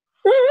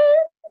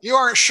 You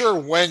aren't sure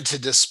when to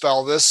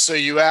dispel this, so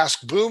you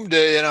ask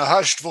Boomda in a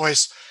hushed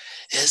voice,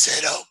 "Is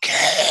it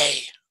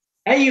okay?"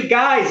 Hey, you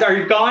guys, are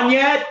you gone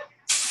yet?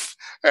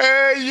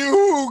 Hey,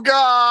 you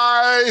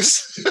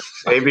guys!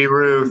 Baby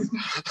Ruth.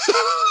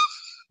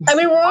 I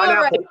mean, we're all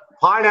right.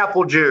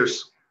 Pineapple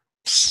juice.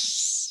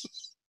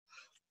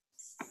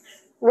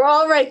 We're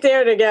all right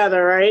there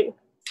together, right?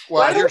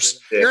 Well, Why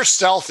you're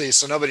stealthy,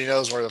 so nobody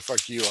knows where the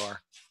fuck you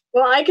are.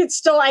 Well, I could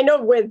still. I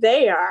know where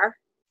they are,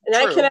 and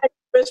I True. can actually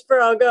whisper.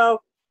 I'll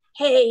go.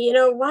 Hey,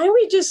 why don't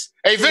we just?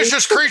 A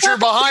vicious creature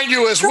behind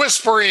you is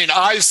whispering.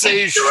 I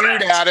say shoot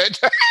at it.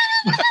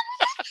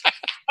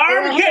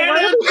 Arm Hey, why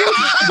cannon! don't we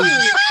just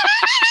leave?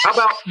 How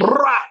about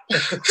brah?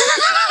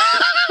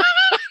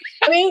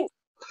 I mean,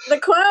 the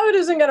cloud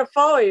isn't going to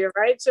follow you,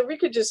 right? So we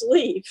could just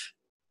leave.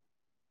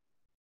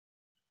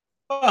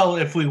 Well,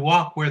 if we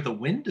walk where the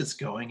wind is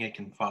going, it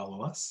can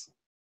follow us.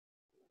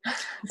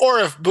 Or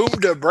if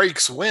Boomda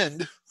breaks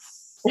wind.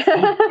 We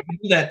can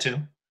do that too.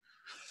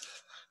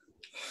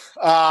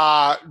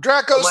 I'm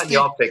Dracos, letting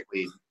y'all take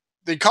lead.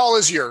 the call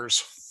is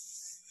yours.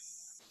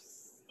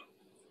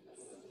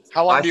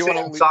 How long do you want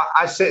to leave?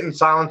 I sit in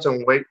silence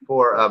and wait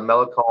for a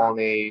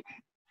melancholy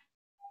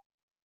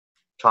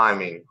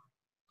timing.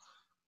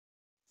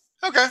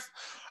 Okay.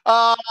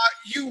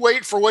 You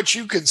wait for what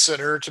you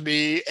consider to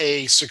be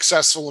a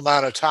successful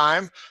amount of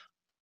time.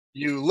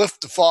 You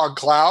lift the fog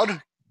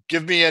cloud.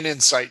 Give me an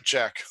insight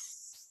check.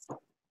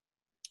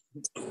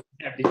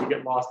 After you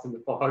get lost in the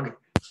fog.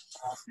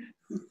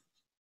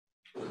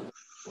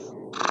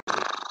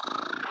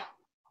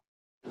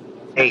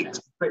 8.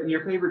 But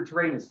your favorite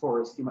terrain is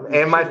forest.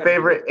 And my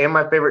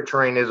favorite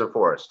terrain is a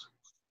forest.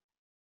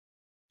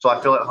 So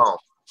I feel at home.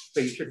 So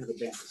you should have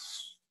advantage.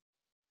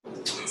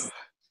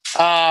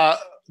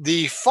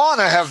 The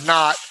fauna have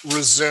not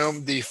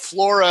resumed. The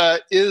flora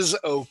is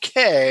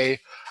okay.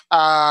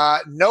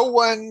 No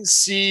one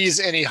sees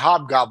any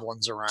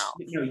hobgoblins around.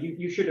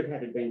 You should have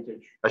had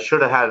advantage. I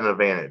should have had an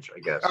advantage, I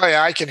guess. Oh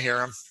yeah, I can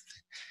hear him.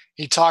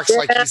 He talks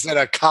like he's at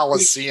a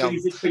coliseum.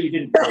 But you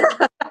didn't.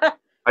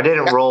 I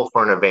didn't roll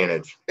for an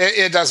advantage.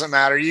 It doesn't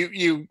matter.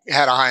 You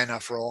had a high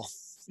enough roll.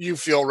 You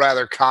feel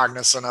rather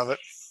cognizant of it.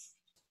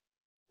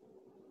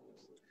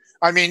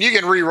 I mean, you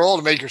can re-roll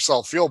to make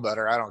yourself feel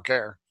better. I don't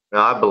care. No,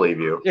 I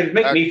believe you. It'd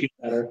make me feel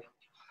better.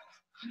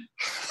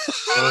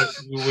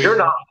 You're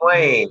not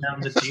playing.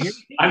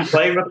 I'm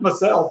playing with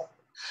myself.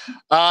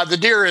 The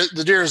deer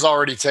is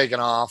already taken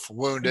off,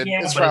 wounded.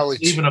 Yeah, it's but probably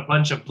it's even a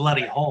bunch of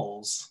bloody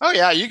holes. Oh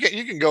yeah, you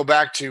can go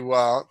back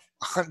to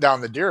hunt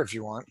down the deer if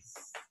you want.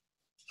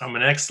 I'm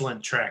an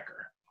excellent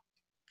tracker.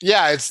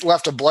 Yeah, it's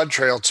left a blood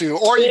trail too,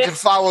 or you can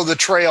follow the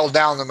trail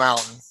down the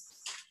mountain.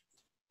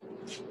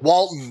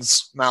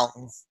 Walton's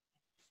Mountain.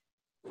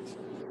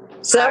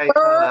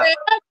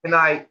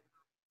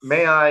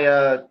 May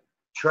I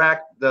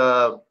track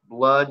the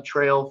blood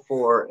trail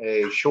for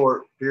a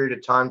short period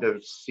of time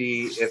to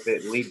see if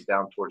it leads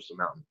down towards the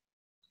mountain?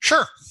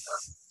 Sure.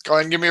 Go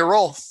ahead and give me a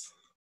roll.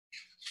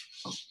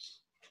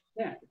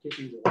 Yeah.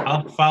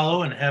 I'll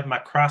follow and have my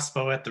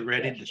crossbow at the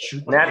ready to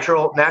shoot.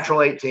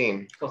 Natural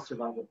 18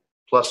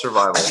 Plus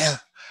survival.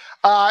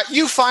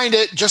 You find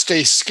it just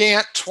a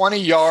scant 20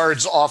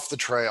 yards off the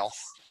trail.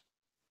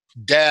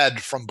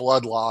 Dead from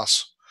blood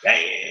loss.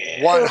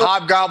 Damn. One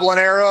hobgoblin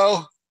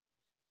arrow,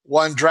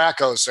 one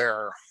Dracos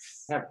arrow.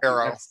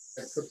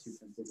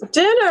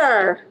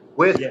 Dinner.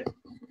 With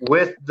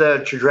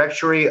the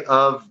trajectory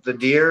of the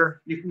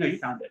deer. You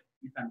found it.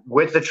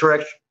 With the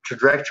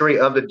trajectory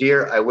of the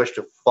deer, I wish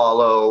to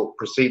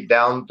proceed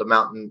down the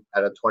mountain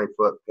at a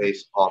 20-foot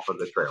pace off of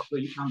the trail. So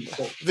you found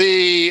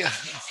the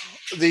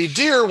The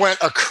deer went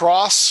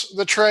across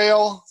the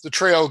trail. The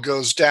trail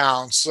goes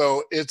down,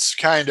 so it's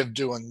kind of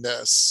doing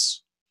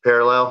this.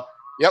 Parallel?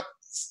 Yep.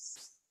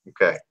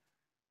 Okay.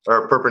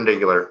 Or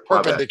perpendicular.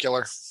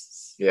 Perpendicular.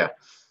 Yeah.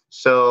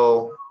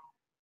 So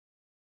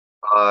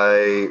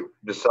I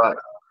decide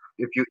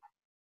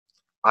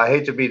I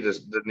hate to be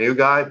the new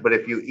guy, but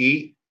if you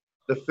eat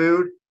the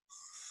food,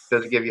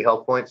 does it give you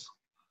health points?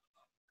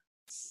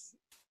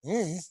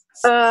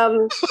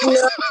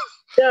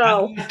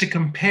 No. I have to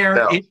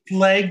compare its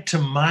leg to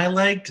my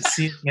leg to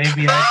see if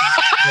maybe I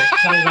can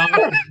cut it off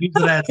and use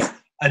it as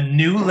a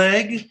new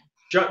leg.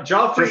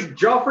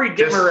 Joffrey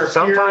Dimmer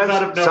sometimes,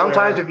 out of nowhere.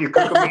 sometimes if you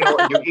cook a meal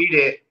and you eat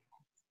it,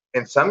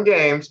 in some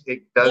games,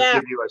 it does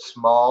give you a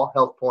small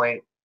health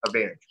point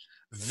advantage.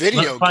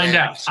 Let's find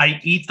out. I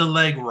eat the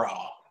leg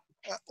raw.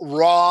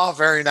 Raw,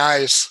 very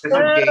nice.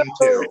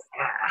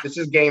 This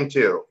is game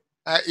two.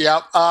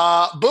 Yep.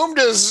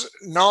 Boomda's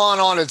gnawing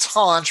on its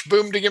haunch.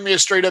 Boomda, give me a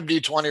straight up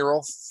D20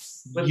 roll.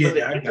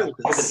 I got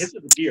this.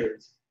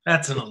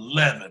 That's an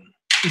 11.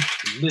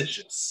 It's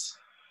delicious.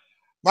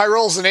 My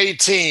roll's an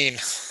 18.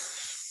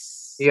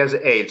 He has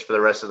AIDS for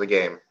the rest of the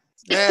game.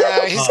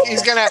 Yeah,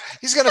 he's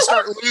gonna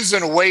start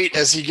losing weight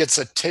as he gets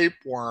a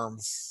tapeworm.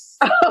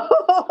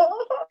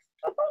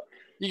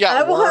 You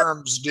got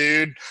worms,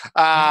 dude.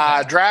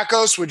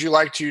 Dracos, would you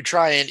like to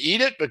try and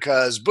eat it?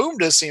 Because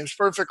Boomda seems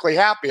perfectly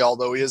happy,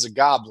 although he is a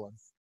goblin.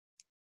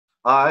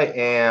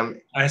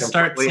 I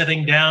start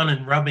sitting down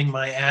and rubbing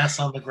my ass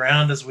on the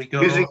ground as we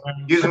go.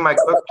 Using my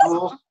cook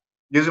tools.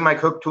 Using my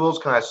cook tools,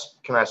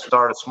 can I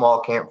start a small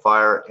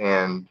campfire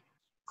and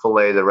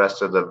fillet the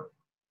rest of the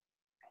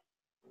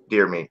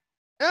deer meat?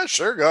 Yeah,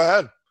 sure. Go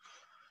ahead.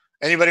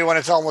 Anybody want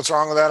to tell them what's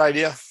wrong with that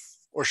idea,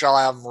 or shall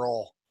I have them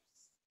roll?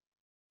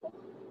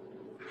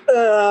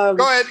 Go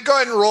ahead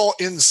and roll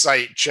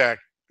insight check,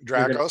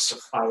 Dracos.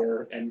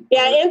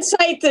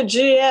 Insight the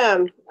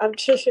GM. I'm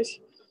just.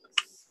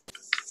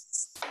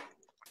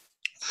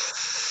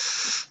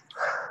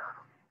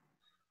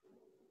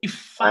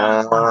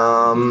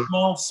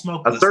 Small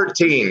smoke. A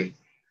 13.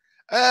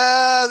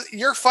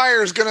 Your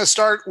fire is going to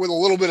start with a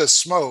little bit of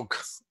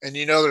smoke, and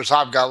you know there's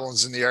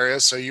hobgoblins in the area,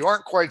 so you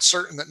aren't quite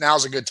certain that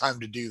now's a good time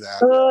to do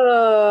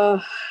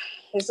that.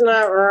 It's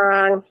not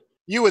wrong.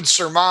 You would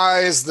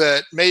surmise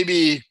that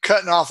maybe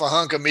cutting off a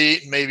hunk of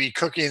meat and maybe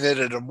cooking it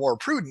at a more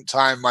prudent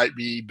time might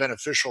be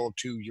beneficial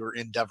to your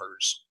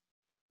endeavors.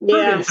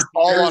 Yeah.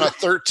 All on a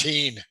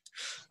 13.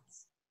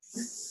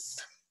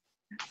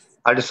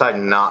 I decide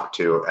not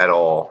to at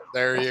all.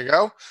 There you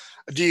go.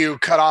 Do you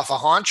cut off a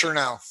haunch or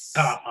no?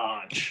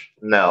 Haunch.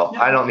 No,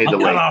 I don't need the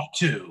weight. Cut off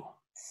two.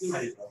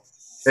 If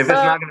it's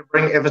not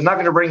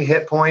going to bring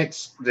hit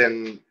points,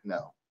 then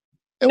no.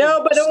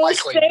 No, but it will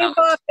likely stave not.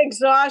 off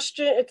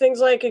exhaustion, things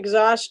like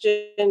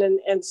exhaustion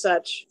and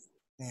such.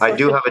 I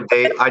do have a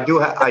day. I do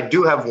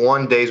have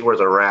 1 day's worth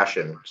of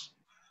rations.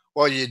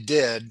 Well, you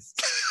did.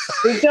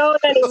 We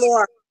don't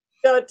anymore.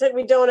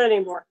 We don't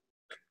anymore.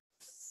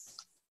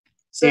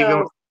 So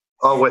Even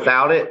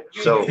without it.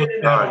 So Put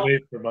that away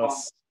from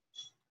us.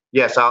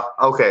 yes.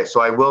 Okay. So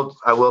I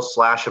will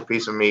slash a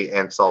piece of meat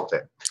and salt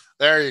it.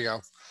 There you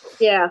go.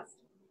 yeah,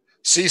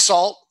 Sea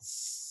salt.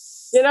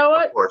 you know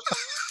what? Of course.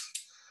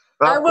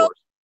 I Of will. course.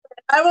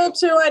 I will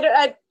too.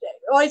 I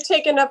only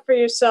take enough for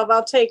yourself.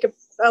 I'll take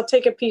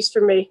a piece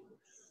for me.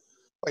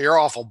 Well, you're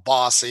awful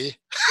bossy.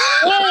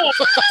 Yeah.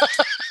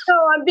 No,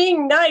 I'm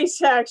being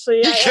nice, actually.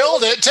 You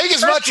killed it. Take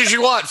as much as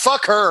you want.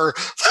 Fuck her.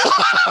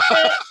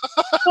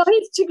 Well,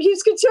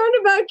 he's concerned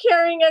about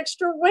carrying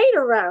extra weight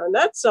around.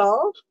 That's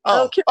all.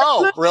 Oh,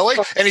 really?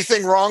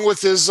 Anything wrong with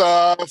his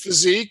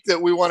physique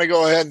that we want to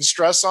go ahead and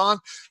stress on?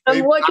 I'm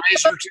Maybe looking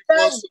eyes are too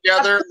close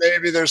together.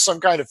 Maybe there's some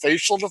kind of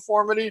facial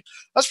deformity.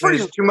 That's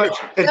pretty It's too much.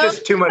 It's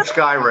just too much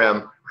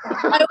Skyrim.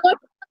 I look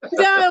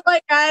down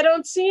like I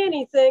don't see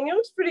anything. It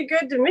was pretty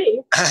good to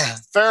me.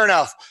 Fair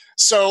enough.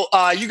 So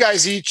you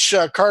guys each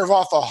carve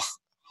off a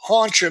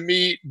haunch of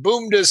meat.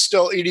 Boomda's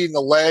still eating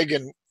the leg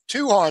and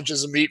 2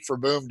 haunches of meat for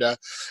Boomda.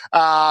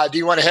 Do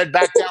you want to head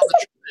back down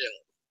the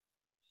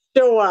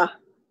trail?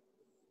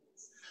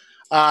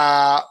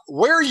 Sure.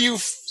 Where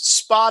you've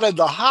spotted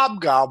the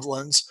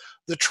hobgoblins,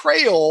 the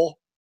trail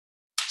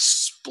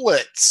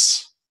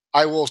splits.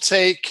 I will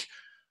take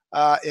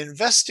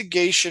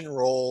investigation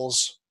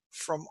rolls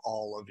from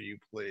all of you,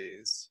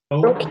 please.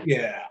 Oh,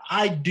 yeah,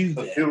 I do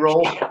that. 2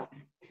 rolls.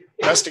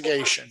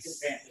 Investigation.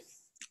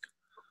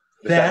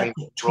 That's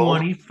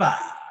 25.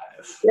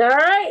 All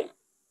right.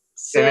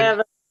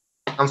 7.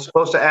 I'm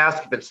supposed to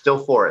ask if it's still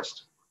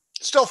forest.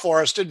 Still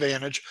forest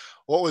advantage.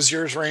 What was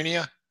yours,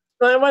 Rainia?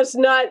 Mine was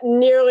not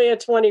nearly a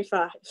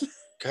 25.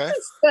 Okay.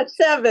 A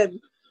 7.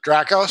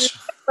 Dracos?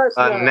 Plus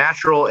 9.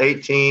 Natural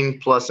 18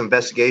 plus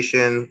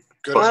investigation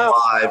Good plus enough.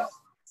 5,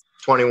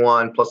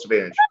 21 plus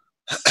advantage.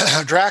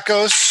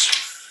 Dracos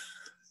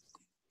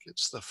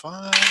gets the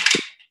 5.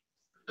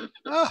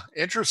 Ah,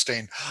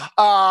 interesting.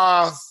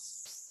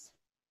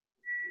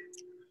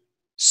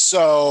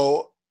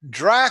 So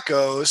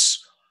Dracos,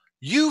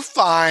 you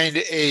find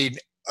a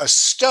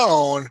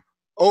stone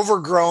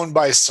overgrown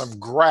by some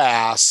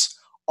grass.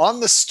 On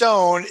the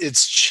stone,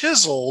 it's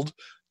chiseled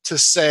to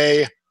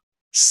say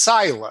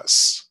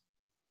Silas,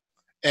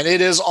 and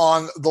it is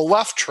on the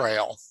left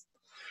trail.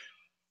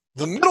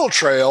 The middle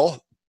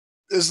trail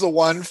is the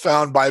one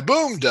found by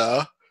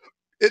Boomda.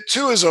 It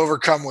too is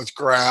overcome with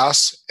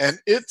grass, and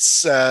it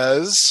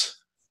says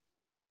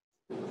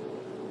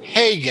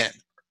Hagen.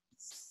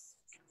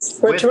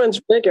 Which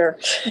one's bigger?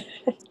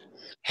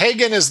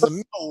 Hagen is the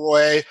middle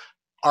way.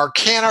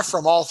 Arcana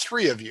from all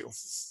 3 of you.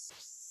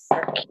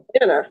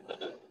 Dinner.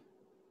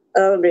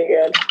 That'll be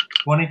good.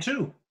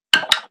 22.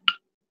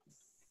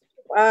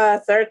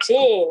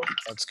 13.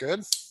 That's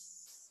good.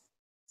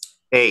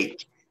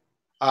 8.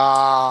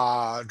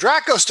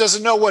 Dracos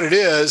doesn't know what it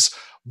is.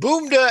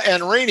 Boomda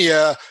and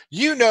Rainia,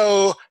 you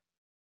know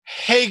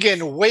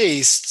Hagen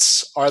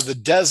Wastes are the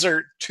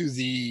desert to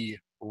the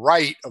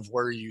right of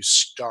where you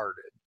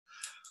started.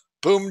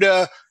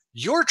 Boomda,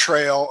 your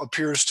trail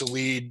appears to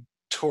lead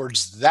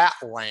towards that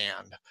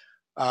land.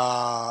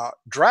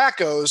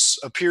 Dracos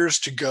appears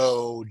to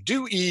go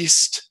due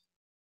east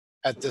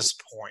at this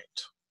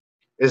point.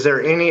 Is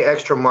there any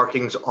extra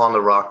markings on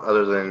the rock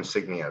other than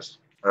insignias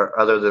or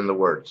other than the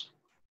words?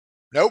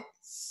 Nope.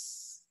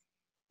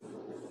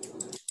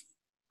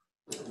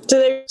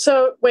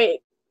 So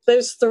wait,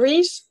 there's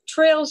 3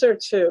 trails or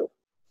 2?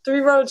 3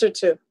 roads or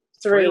 2?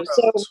 3.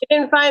 So roads. we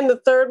didn't find the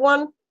 3rd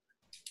one?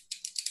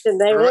 Did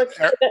they look?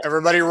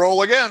 Everybody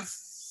roll again.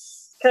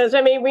 Because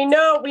I mean, we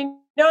know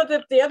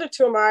that the other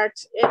 2 are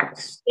marked. It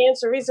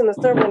stands to reason the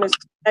 3rd one is.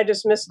 I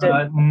just missed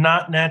it.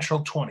 Not natural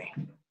 20.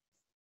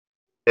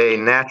 A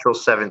natural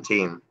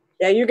 17.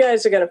 Yeah, you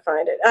guys are gonna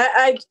find it.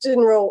 I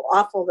didn't roll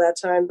awful that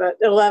time, but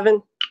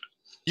 11.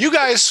 You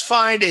guys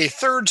find a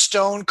 3rd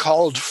stone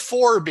called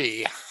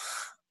Forby.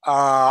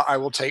 I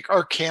will take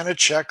Arcana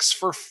checks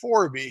for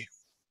Forby.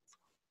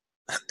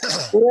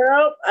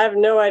 Nope, I have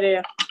no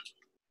idea.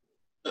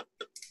 I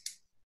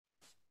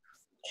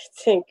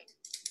think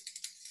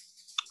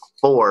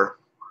 4.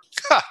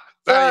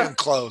 Not even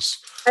close.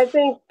 I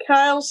think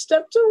Kyle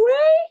stepped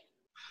away.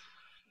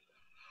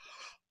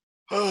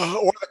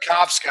 Or the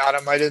cops got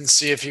him. I didn't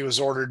see if he was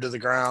ordered to the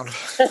ground.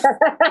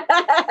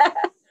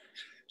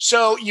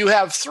 So you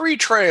have 3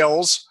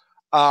 trails.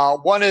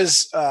 One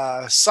is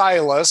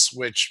Silas,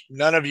 which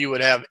none of you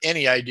would have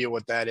any idea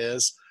what that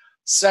is.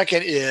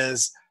 Second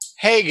is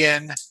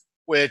Hagen,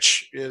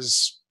 which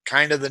is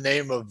kind of the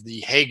name of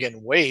the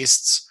Hagen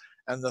Wastes.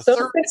 And the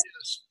third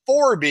is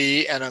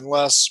Forby, and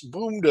unless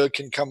Boomda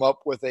can come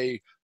up with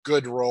a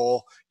good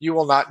roll, you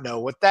will not know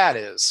what that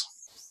is.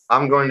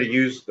 I'm going to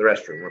use the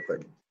restroom real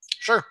quick.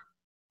 Sure.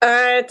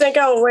 I think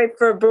I'll wait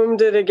for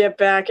Boomda to get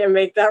back and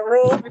make that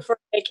roll before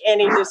I make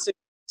any decisions.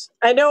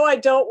 I know I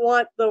don't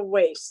want the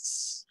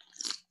wastes.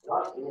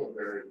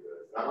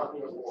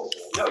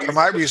 There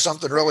might be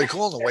something really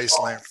cool in the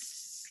wasteland.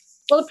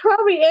 Well, it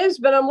probably is,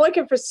 but I'm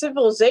looking for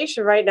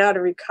civilization right now to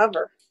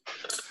recover.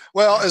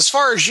 Well, as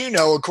far as you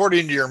know,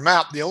 according to your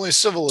map, the only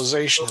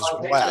civilization is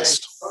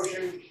west.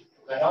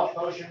 The health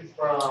potion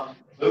from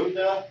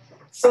Buddha.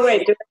 So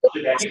wait,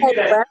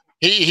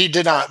 He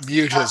did not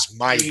mute his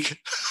mic.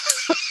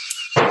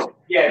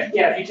 Yeah.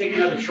 If you take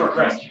another short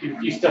rest,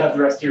 you still have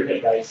the rest of your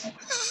hit dice.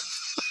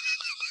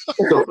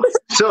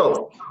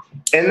 So,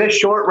 in this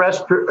short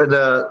rest,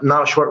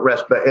 not a short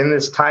rest, but in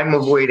this time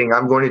of waiting,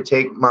 I'm going to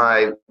take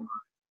my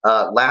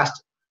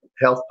last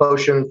health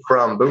potion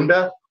from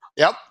Bunda.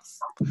 Yep.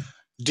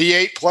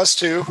 D8 plus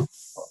 2.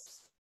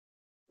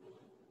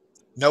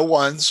 No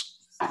ones.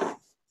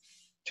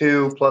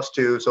 2 plus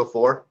 2, so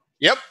 4.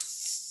 Yep.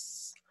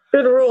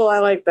 good rule. I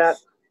like that.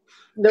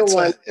 No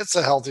one. It's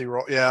a healthy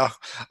roll. Yeah.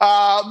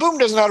 Boom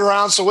does not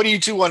around. So what do you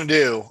two want to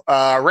do?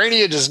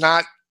 Rainia does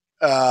not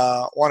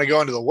want to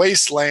go into the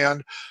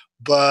wasteland,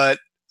 but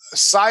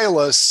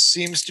Silas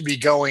seems to be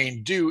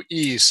going due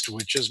east,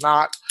 which is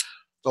not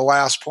the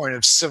last point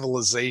of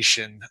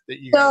civilization that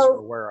you guys are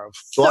aware of.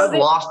 So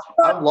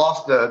I've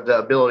lost the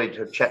ability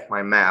to check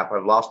my map.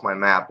 I've lost my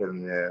map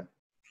in the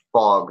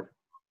fog.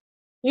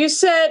 You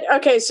said,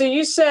 okay, so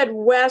you said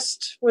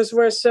west was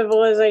where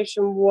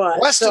civilization was.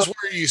 West is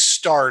where you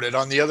started,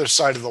 on the other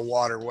side of the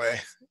waterway.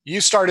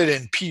 You started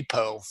in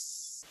Peepo.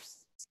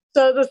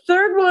 So the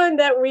third one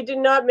that we did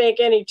not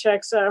make any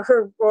checks on,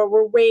 or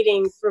we're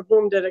waiting for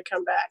Boomda to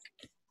come back.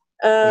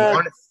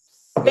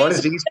 One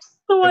is east.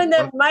 The one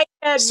that Mike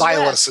had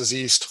Silas west. is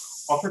east.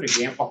 Offer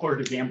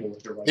to gamble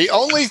with your wife. The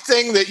only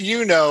thing that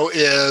you know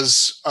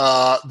is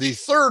the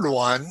third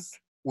one,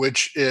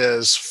 which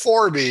is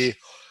Forby,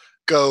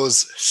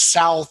 goes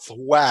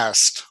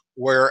southwest,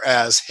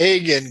 whereas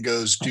Hagen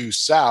goes due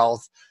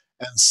south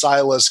and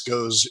Silas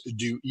goes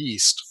due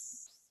east.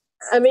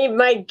 I mean,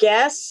 my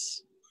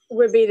guess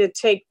would be to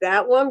take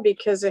that one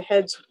because it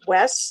heads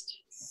west.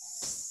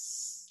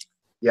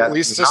 Yeah, at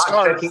least to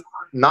start.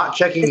 Not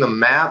checking the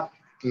map,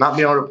 not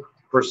being able to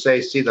per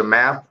se see the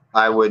map,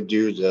 I would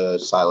do the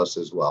Silas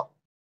as well.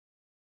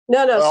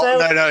 No.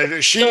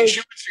 She wants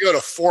to go to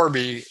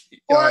Forby.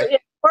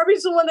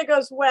 Forby's the one that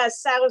goes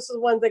west. Silas is the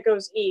one that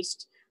goes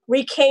east.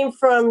 We came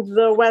from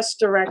the west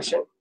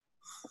direction.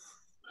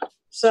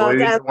 So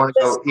you want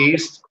to go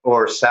east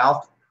or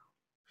south?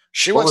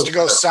 She wants to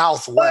go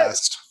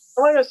southwest.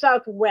 I want to go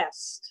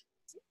southwest.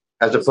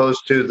 As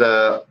opposed to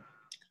the,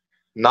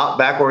 not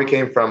back where we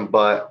came from,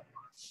 but.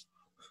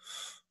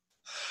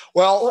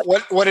 Well,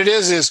 what it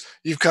is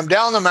you've come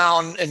down the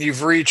mountain and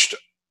you've reached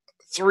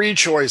three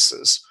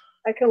choices.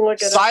 I can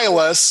look at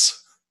Silas,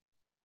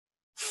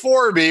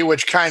 Forby,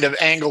 which kind of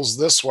angles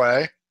this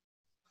way,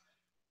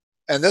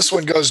 and this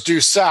one goes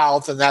due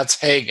south, and that's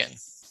Hagen.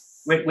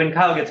 When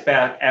Kyle gets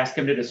back, ask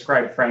him to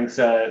describe Frank's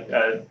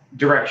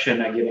direction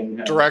getting.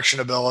 Direction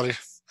ability.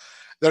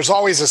 There's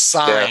always a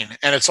sign,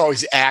 and it's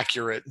always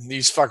accurate, and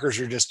these fuckers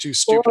are just too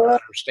stupid to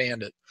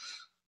understand it.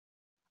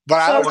 But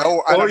I don't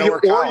know. Or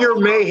your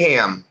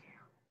mayhem.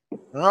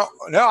 No,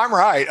 I'm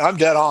right. I'm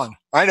dead on.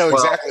 I know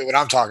exactly what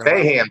I'm talking about.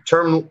 Mayhem.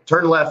 Turn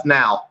left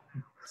now.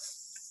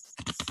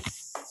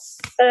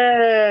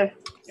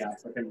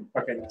 Fucking,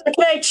 Can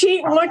I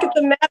cheat and look at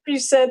the map you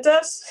sent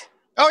us?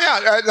 Oh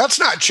yeah, that's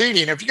not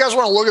cheating. If you guys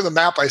want to look at the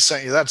map I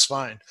sent you, that's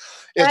fine.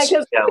 I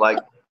still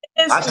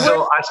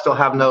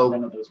have no.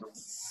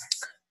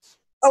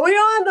 Are we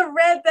on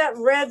that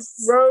red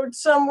road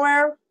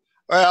somewhere?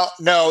 Well,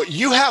 no,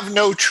 you have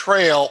no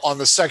trail on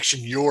the section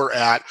you're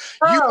at.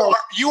 Oh.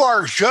 You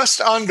are just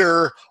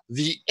under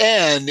the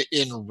end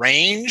in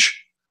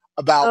range,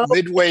 about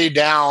midway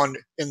down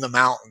in the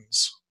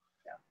mountains.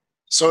 Yeah.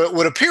 So it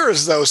would appear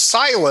as though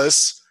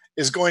Silas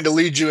is going to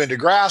lead you into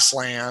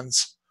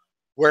grasslands,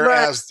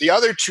 whereas the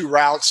other two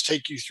routes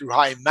take you through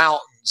high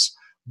mountains.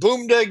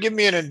 Boomda, give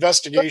me an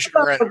investigation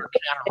or counter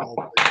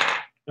roll.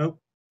 Nope.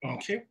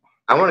 Okay.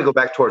 I want to go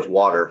back towards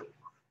water.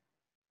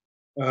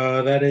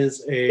 That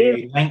is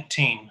a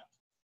 19.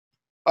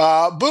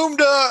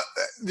 Boomda,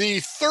 the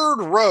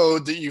third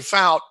road that you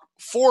found,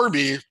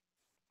 Forby,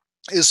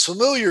 is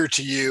familiar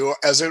to you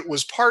as it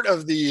was part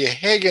of the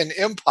Hagen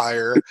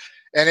Empire,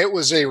 and it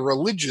was a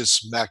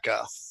religious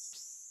mecca.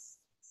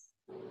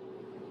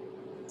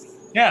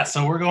 Yeah,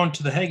 so we're going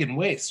to the Hagen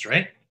Waste,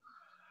 right?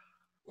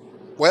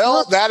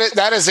 Well,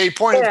 that is a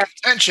point of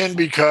contention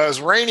because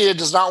Rainia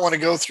does not want to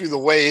go through the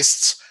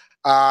wastes.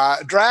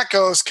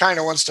 Dracos kind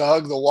of wants to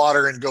hug the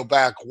water and go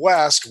back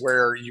west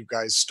where you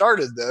guys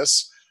started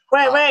this.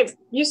 Wait.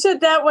 You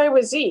said that way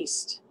was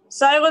east.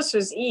 Silas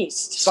was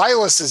east.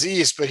 Silas is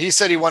east, but he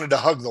said he wanted to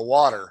hug the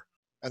water,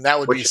 and that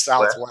would be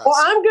southwest. Well,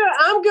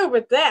 I'm good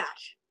with that.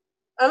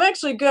 I'm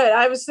actually good.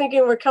 I was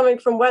thinking we're coming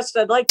from west.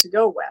 I'd like to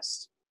go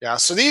west. Yeah,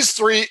 so these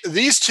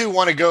two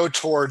want to go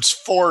towards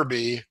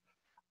Forby,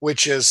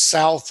 which is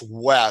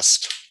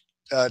southwest,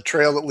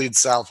 trail that leads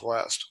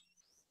southwest.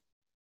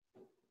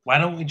 Why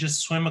don't we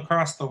just swim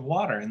across the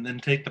water and then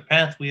take the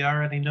path we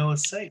already know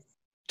is safe?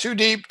 Too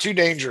deep, too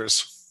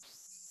dangerous.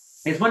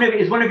 Is one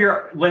of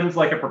your limbs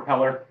like a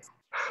propeller?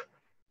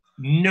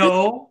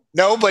 No.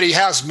 No, but he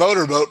has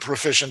motorboat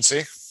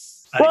proficiency.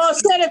 Well,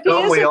 said if he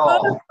Don't is we a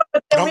all? motorboat,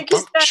 then we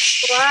can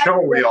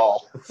Don't we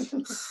all?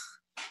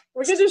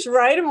 We could just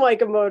ride him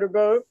like a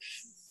motorboat.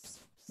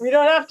 We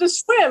don't have to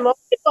swim. Only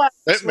people have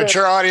to swim.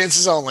 Mature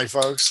audiences only,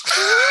 folks.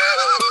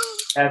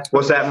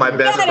 Was that my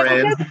best Yeah,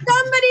 friend? because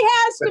somebody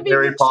has to be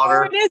Harry mature.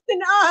 Potter. It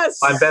isn't us.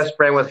 My best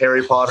friend with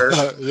Harry Potter.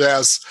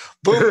 Yes.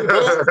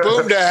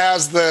 Boomda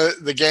has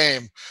the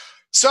game.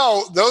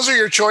 So those are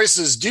your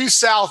choices. Due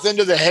south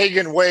into the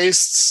Hagen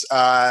Wastes.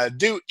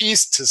 Due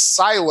east to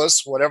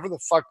Silas, whatever the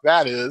fuck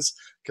that is,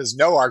 because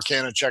no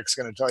Arcana check's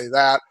going to tell you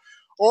that.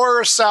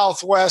 Or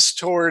southwest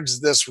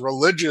towards this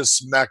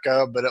religious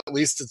Mecca, but at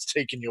least it's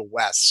taking you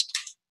west.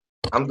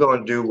 I'm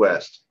going due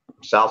west,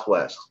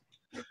 southwest.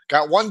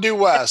 Got one due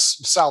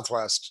west,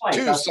 southwest,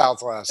 two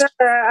southwest.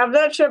 I'm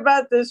not sure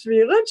about this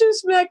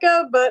religious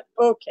Mecca, but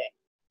okay.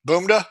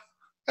 Boomda?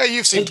 Hey,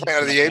 you've seen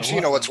Planet of the Apes.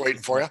 You know what's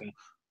waiting for you.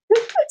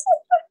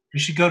 We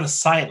should go to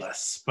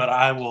Silas, but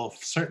I will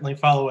certainly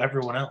follow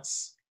everyone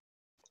else.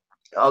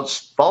 I'll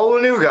just follow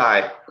the new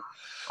guy.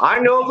 I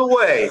know the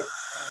way.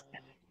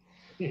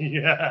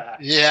 Yeah.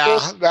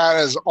 Yeah, that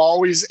has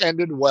always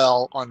ended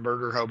well on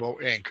Murder Hobo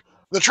Inc.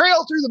 The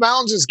trail through the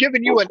mountains has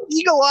given you an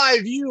eagle-eye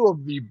view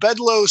of the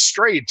Bedloe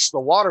Straits, the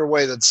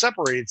waterway that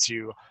separates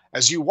you.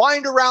 As you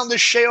wind around the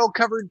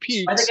shale-covered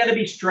peaks... Why they gotta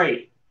be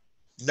straight?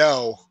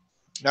 No,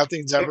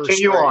 nothing's ever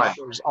Continue straight. on.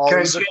 There's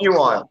always Continue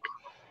on.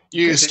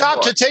 You Continue stop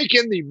on. to take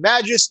in the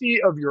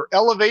majesty of your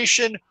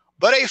elevation,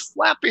 but a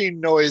flapping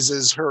noise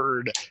is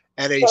heard,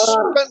 and a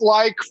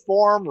serpent-like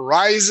form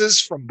rises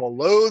from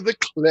below the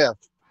cliff.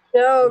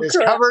 No, It is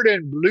covered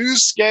in blue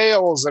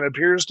scales and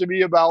appears to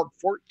be about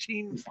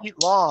 14 feet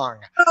long.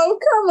 Oh,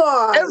 come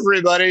on.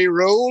 Everybody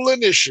roll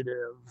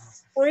initiative.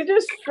 We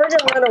just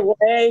friggin' run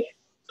away.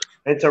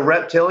 It's a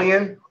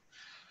reptilian.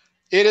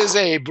 It is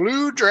a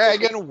blue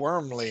dragon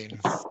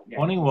wormling.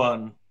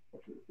 21.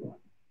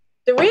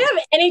 Do we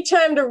have any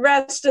time to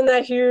rest in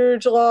that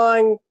huge,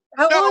 long...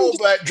 How No, long?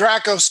 but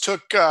Dracos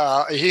took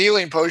a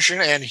healing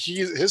potion, and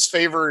his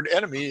favored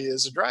enemy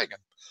is a dragon.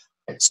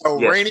 So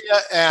Yes.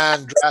 Rainia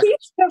and Dracos.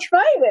 He's to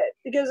fight it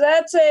because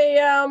that's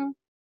a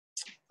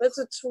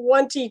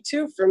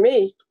 22 for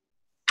me.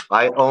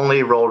 I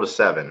only rolled a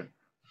 7.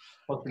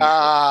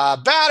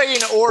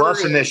 Batting order.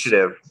 Plus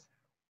initiative.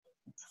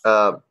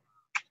 10.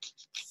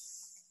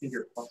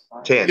 You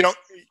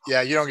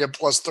don't get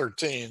plus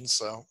 13.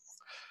 So,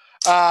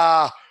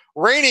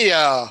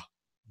 Rainia,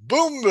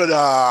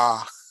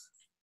 Boombada,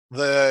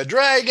 the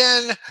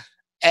dragon,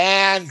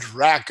 and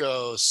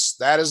Dracos.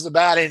 That is the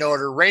batting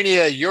order.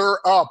 Rainia, you're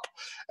up.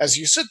 As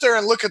you sit there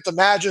and look at the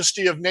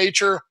majesty of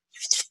nature,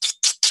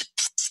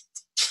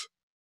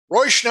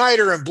 Roy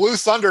Schneider and Blue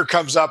Thunder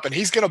comes up, and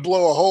he's going to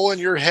blow a hole in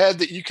your head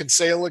that you can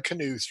sail a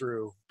canoe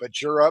through.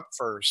 But you're up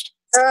first.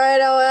 All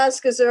right, I'll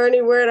ask, is there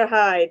anywhere to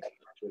hide?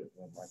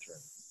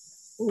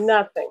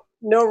 Nothing.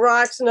 No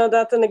rocks, no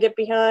nothing to get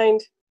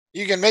behind.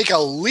 You can make a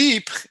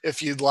leap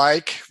if you'd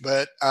like,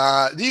 but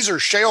these are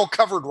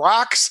shale-covered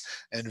rocks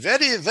and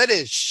very,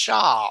 very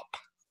sharp.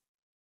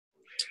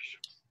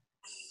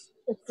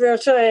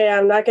 Unfortunately,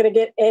 I'm not going to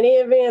get any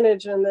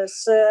advantage on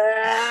this.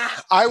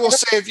 I will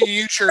say if you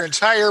use your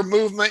entire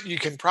movement, you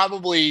can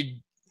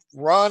probably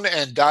run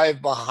and dive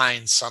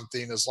behind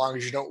something as long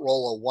as you don't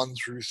roll a 1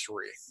 through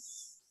 3.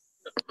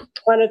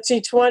 On a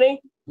T20?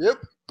 Yep.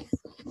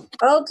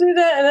 I'll do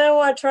that, and then I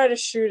want to try to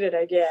shoot it,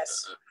 I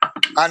guess.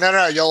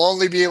 No. You'll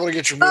only be able to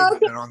get your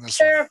movement in on this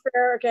one.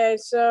 Fair. Okay,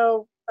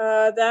 so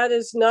that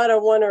is not a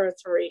 1 or a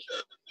 3.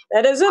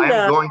 That is I'm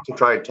enough. going to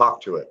try to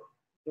talk to it.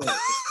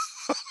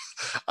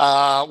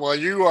 Well,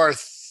 you're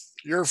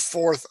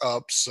fourth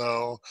up,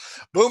 so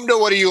Boomda,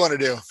 what do you want to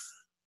do?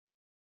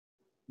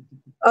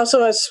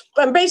 Also,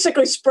 I'm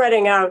basically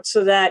spreading out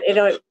so that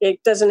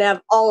it doesn't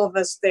have all of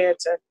us there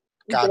to.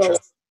 Gotcha.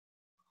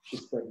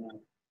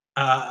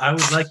 I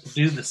would like to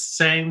do the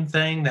same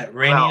thing that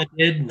Rainia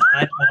did and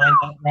hide behind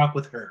that rock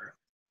with her.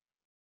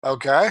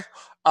 Okay.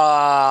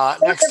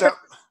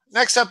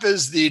 Next up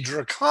is the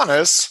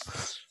Draconis.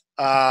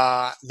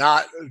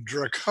 Not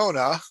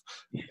Dracona.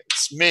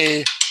 It's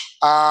me.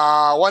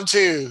 1,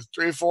 2,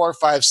 3, 4,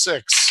 5,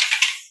 6.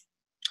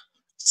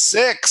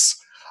 6.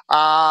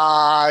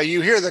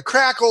 You hear the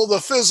crackle, the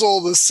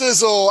fizzle, the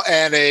sizzle,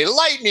 and a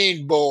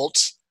lightning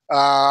bolt.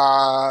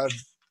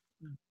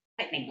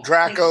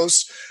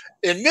 Dracos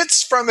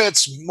emits from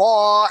its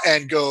maw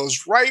and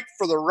goes right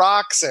for the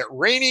rocks at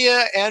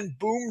Rainia and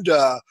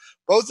Boomda.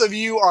 Both of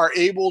you are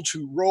able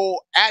to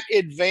roll at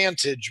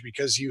advantage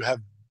because you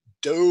have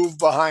dove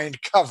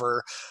behind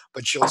cover,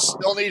 but you'll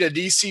still need a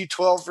DC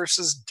 12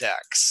 versus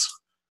Dex,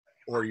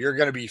 or you're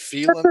going to be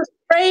feeling.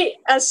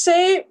 A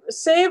save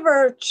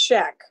or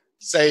check?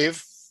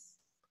 Save.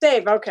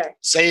 Save, okay.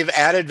 Save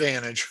at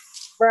advantage.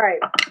 Right.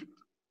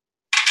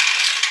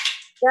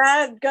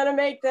 I'm going to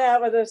make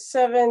that with a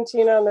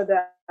 17 on the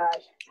die.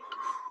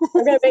 I'm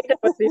going to make that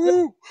with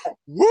the.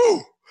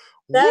 Woo!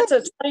 That's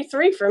a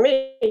 23 for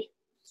me.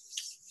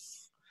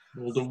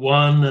 Rolled a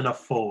 1 and a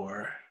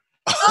 4.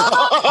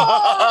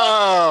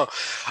 Oh!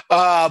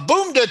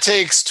 Boomda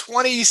takes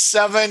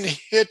 27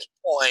 hit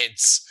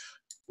points.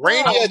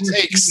 Rainia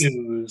takes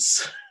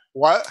Refuse.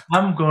 what?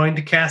 I'm going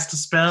to cast a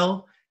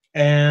spell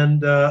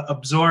and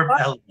absorb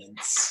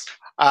elements.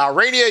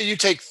 Rainia, you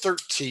take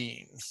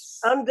 13.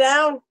 I'm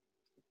down.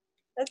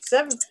 That's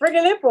 7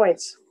 friggin' hit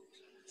points.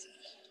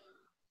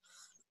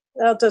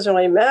 Well, it doesn't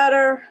really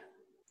matter.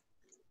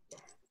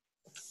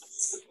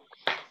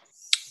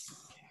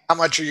 How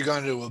much are you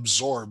going to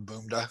absorb,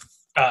 Boomda?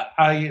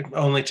 I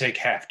only take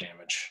half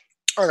damage.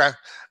 Okay.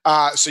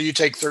 So you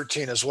take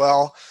 13 as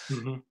well.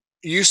 Mm-hmm.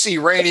 You see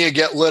Rainia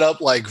get lit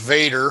up like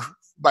Vader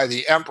by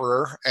the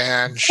Emperor,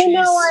 and Even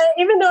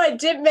though I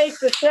did make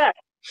the check.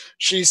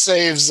 she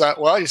saves.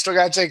 Well, you still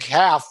got to take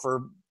half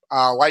for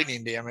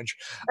lightning damage.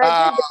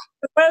 I did.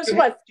 That was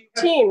what,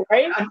 15,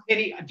 right?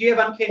 Uncanny, do you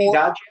have uncanny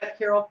dodge yet,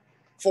 Carol?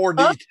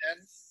 4d10.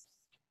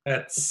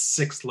 That's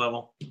 6th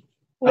level.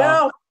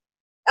 No.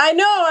 I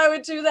know I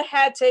would do the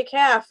take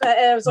half. And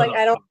I was like,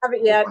 I don't have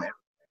it yet.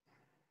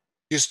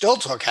 You still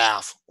took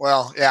half.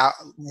 Well, yeah,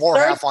 more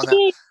half on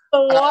that. A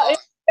lot.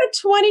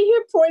 It's got 20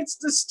 hit points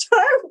to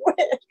start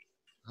with.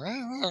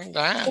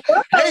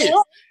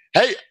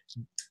 Hey,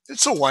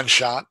 it's a one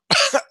shot.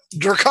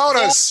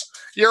 Draconis,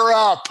 you're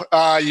up.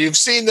 You've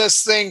seen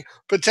this thing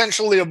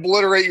potentially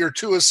obliterate your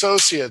 2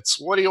 associates.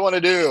 What do you want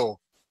to do?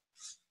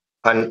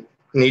 I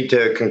need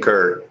to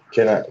concur.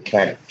 Can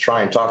I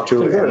try and talk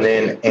to it and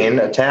then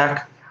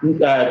attack?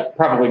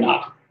 Probably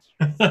not.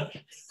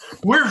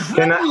 We're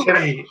Can I-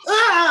 friendly.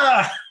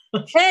 Ah!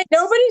 Hey,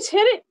 nobody's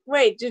hit it.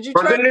 Wait, did you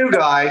For try? the new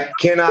guy,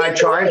 can I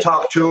try and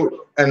talk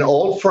to an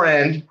old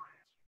friend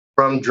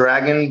from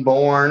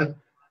Dragonborn?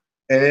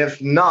 And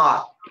if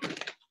not,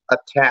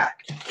 attack.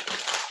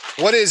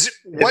 What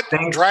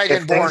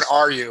Dragonborn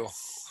are you?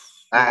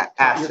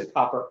 Acid.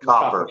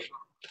 Copper.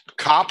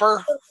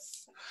 Copper?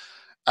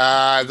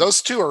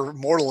 Those 2 are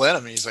mortal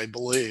enemies, I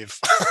believe.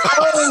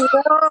 Oh,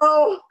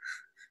 no.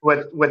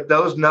 With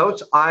those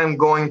notes, I'm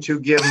going to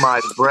give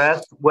my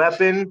breath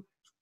weapon,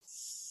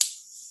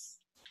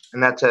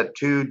 and that's a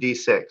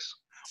 2d6.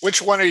 Which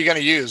one are you going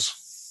to use?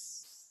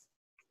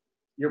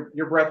 Your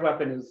breath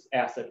weapon is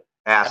acid.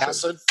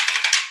 Acid?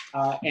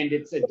 And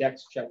it's a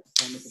dex check.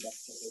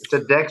 It's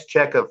a dex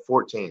check of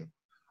 14.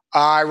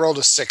 I rolled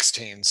a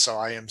 16, so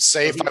I am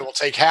safe. I will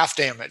take half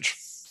damage.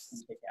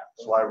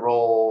 So I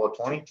roll a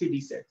 20.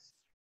 2d6.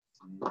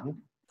 Mhm.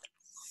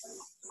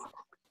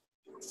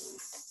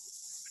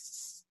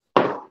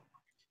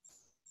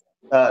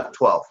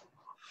 12.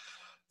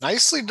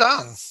 Nicely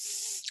done.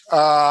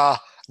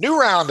 New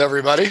round,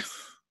 everybody.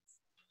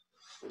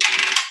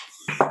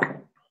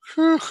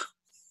 Whew.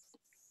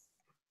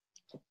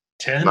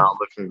 10. Not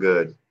looking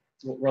good.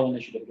 Roll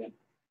initiative again.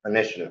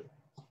 Initiative.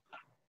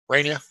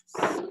 Rainia?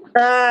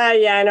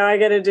 Yeah, I know. I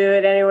got to do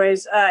it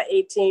anyways.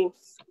 18.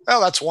 Oh,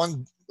 that's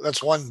one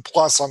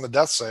plus on the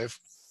death save.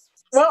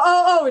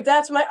 Well,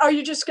 that's my. Are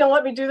you just gonna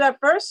let me do that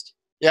first?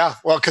 Yeah,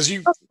 well, because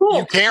you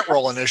Cool. can't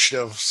roll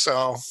initiative,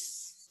 so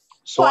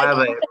So I have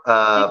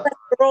a.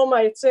 Roll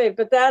my save,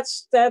 but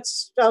that's.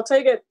 I'll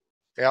take it.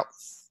 yep.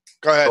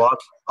 Go ahead. So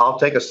I'll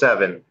take a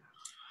 7.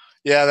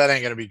 Yeah, that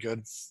ain't gonna be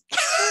good.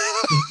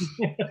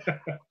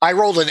 I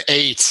rolled an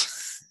 8.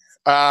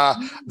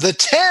 The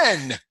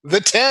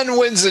 10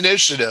 wins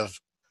initiative.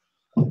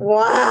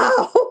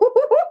 Wow.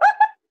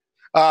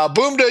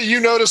 Boomda, you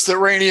notice that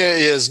Rainia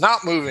is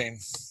not moving.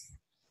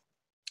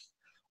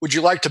 Would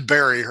you like to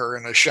bury her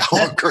in a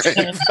shallow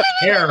grave?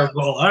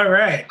 Terrible. All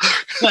right.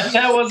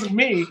 That wasn't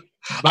me.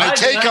 I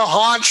take a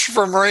haunch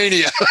from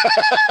Rainia.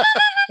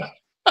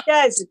 You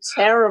guys are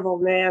terrible,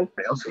 man.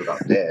 I also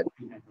got dead.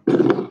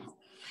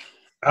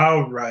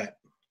 All right.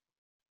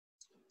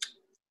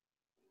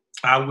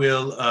 I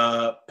will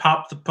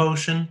pop the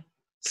potion,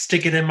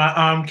 stick it in my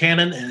arm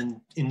cannon, and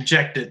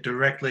inject it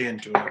directly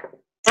into her.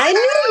 I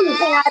knew you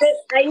had it.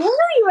 I knew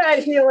you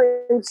had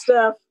healing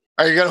stuff.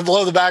 Are you going to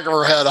blow the back of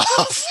her head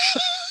off?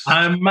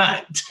 I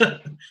might.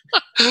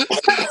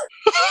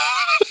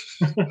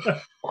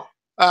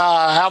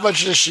 How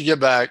much does she get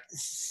back?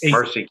 8.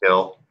 Mercy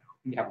kill.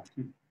 Yeah.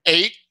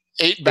 8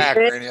 back,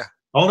 Rainia.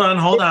 Hold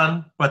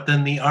on. But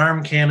then the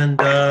arm cannon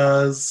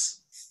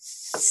does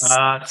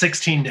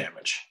 16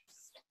 damage.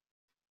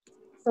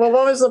 Well,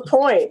 what was the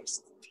point?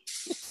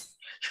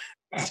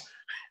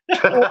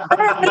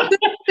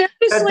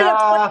 Seriously,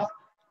 Ta-da!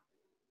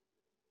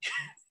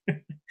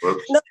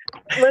 Whoops.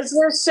 was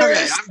there Okay,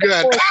 serious? I'm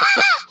good.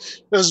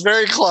 It was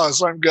very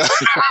close. I'm good.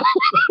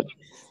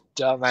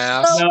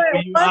 Dumbass. No,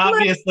 wait, you what?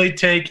 obviously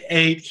take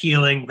 8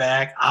 healing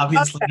back.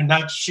 Obviously, I'm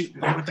not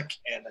shooting you with a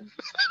cannon.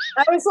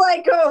 I was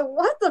like, oh,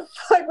 what the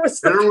fuck was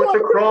the Hit her with the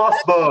point?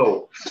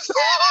 crossbow.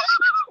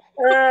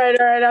 All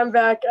right, I'm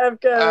back. I'm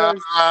good.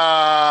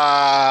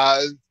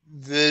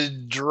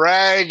 The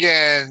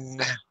dragon.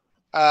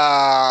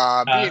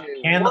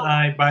 Can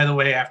I, by the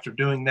way, after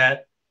doing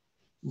that,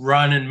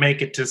 run and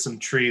make it to some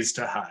trees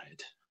to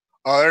hide?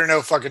 Oh, there are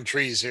no fucking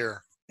trees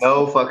here.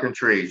 No fucking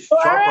trees.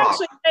 Well, Sharp I'm rock.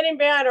 actually getting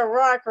behind a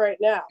rock right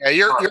now. Yeah,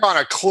 you're on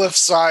a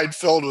cliffside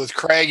filled with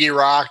craggy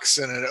rocks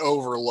and an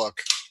overlook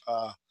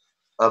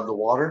Of the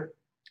water.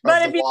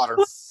 But of if the you water.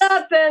 pull it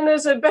out, then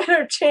there's a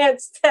better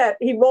chance that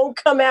he won't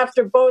come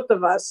after both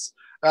of us.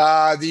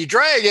 The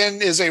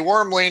dragon is a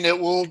wormling. It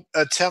will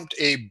attempt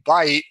a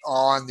bite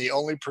on the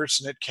only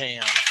person it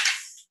can.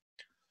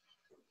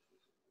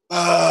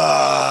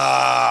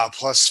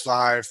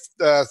 +5.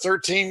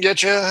 13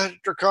 get you,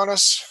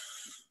 Draconis?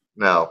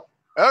 No.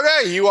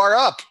 Okay, you are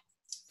up.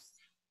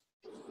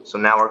 So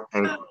now we're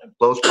in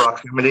close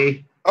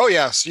proximity. Oh,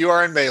 yes, you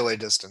are in melee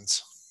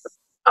distance.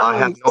 I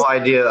have no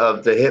idea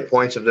of the hit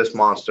points of this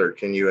monster.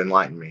 Can you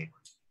enlighten me?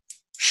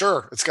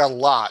 Sure, it's got a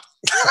lot.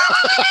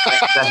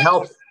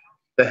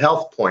 The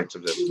health points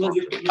of this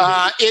monster.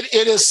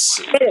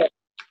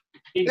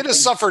 It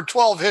has suffered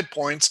 12 hit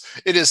points.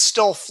 It is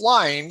still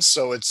flying,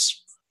 so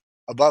it's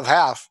above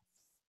half.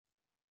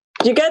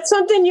 You got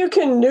something you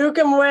can nuke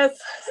him with?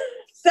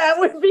 That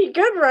would be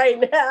good right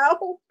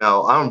now.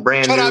 No, I'm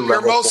brand Shut new. up,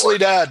 you're mostly 4.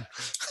 dead.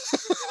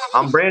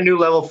 I'm brand new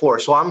level 4,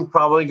 so I'm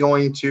probably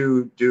going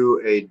to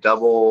do a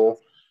double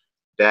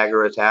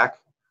dagger attack.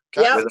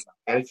 Yep. With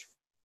advantage.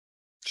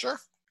 Sure,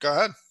 go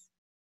ahead.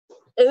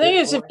 The thing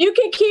is, if you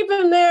can keep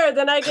him there,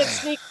 then I get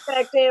sneak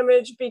attack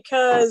damage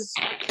because...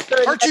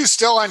 Aren't you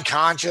still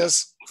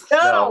unconscious?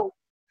 No.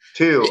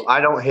 2. I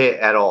don't hit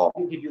at all.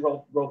 Did you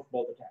roll both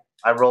attacks?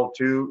 I rolled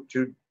two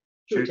 20s.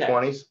 2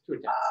 attacks.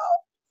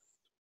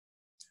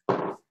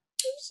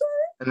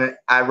 And then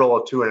I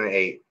roll a 2 and an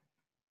 8.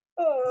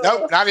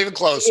 Nope, not even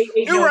close. Eight,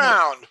 New no.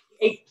 round.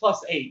 8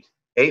 plus 8.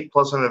 8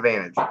 plus an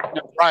advantage.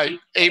 No, Right.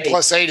 8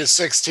 plus 8 is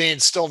 16.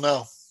 Still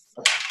no.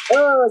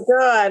 Oh,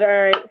 God. All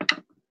right.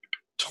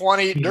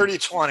 20, dirty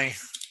 20.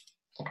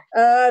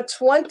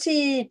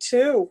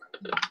 22.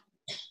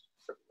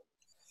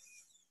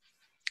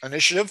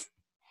 Initiative.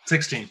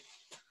 16.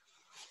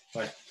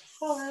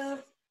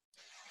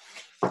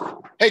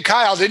 Hey,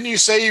 Kyle, didn't you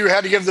say you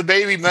had to give the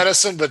baby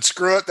medicine, but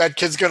screw it, that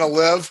kid's going to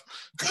live?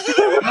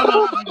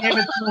 No, I gave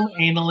it to him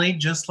anally,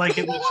 just like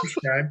it was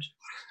prescribed.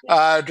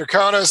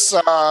 Draconis,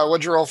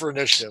 what'd you roll for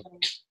initiative?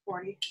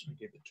 40. I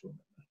gave it to him.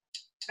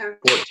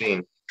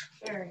 14.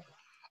 Very.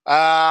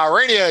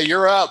 Rainia,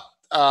 you're up.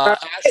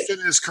 Ashton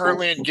is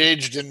currently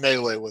engaged in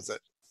melee with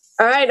it.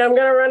 All right, I'm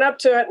going to run up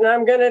to it, and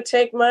I'm going to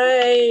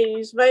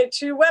use my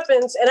 2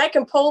 weapons, and I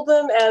can pull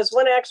them as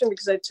one action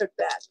because I took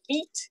that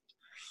feat.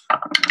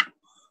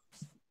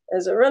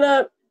 As I run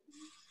up,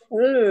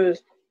 a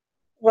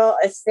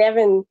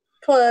 7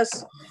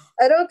 plus.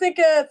 I don't think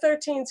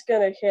 13's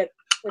going to hit,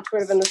 which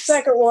would have been the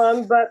second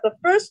one, but the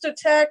first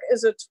attack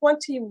is a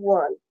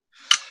 21.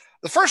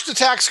 The first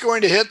attack's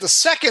going to hit. The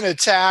second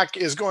attack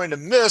is going to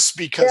miss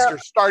because you're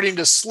starting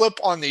to slip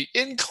on the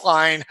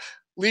incline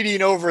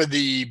leading over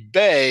the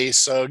bay.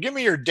 So give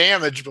me your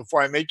damage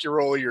before I make you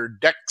roll your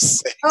dex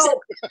save.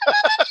 Oh,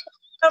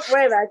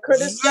 wait, I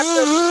could have stepped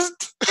up.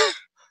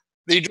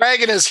 The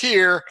dragon is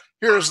here.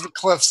 Here's the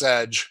cliff's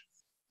edge.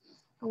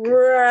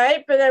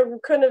 Right, but I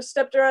couldn't have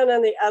stepped around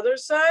on the other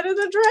side of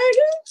the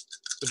dragon?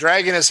 The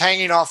dragon is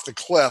hanging off the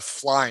cliff,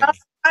 flying.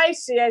 I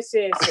see.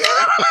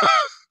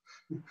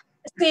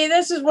 See,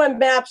 this is when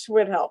maps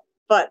would help,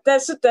 but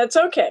that's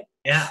okay.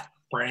 Yeah,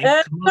 Frank.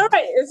 It's all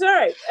right. It's all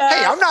right.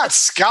 Hey, I'm not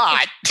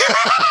Scott.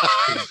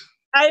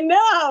 I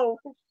know.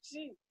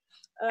 Gee.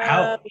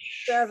 Ouch.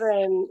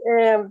 7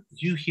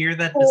 Did you hear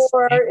that?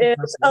 4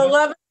 is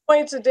 11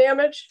 points of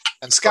damage.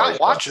 And Scott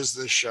watches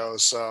this show,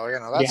 so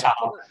that's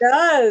important. It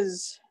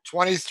does.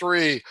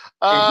 23. Ego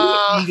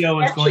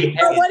is going.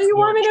 So what do you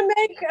want me to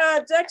make?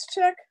 Dex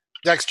check?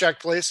 Dex check,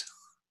 please.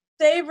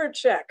 Save or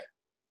check?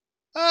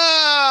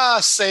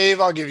 Save.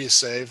 I'll give you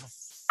save.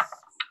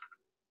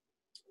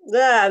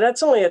 Yeah,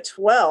 that's only a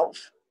 12.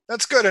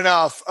 That's good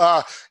enough.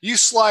 You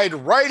slide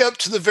right up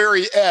to the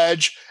very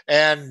edge,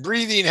 and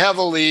breathing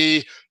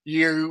heavily,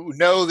 you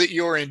know that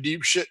you're in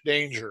deep shit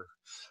danger.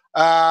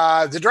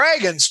 The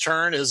dragon's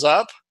turn is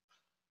up.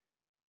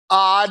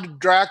 Odd,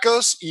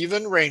 Dracos,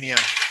 even Rainia.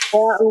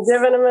 Yeah, I'm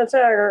giving him a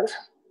target.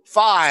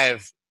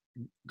 5.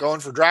 Going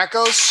for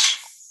Dracos.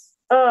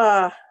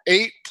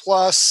 8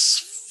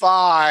 plus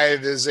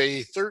 5 is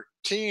a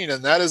 13,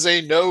 and that is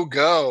a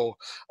no-go.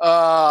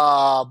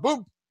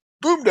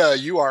 Boomda,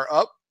 you are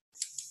up.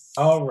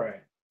 All right.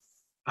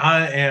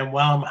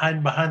 While I'm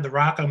hiding behind the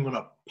rock, I'm going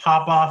to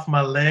pop off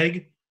my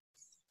leg,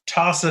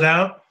 toss it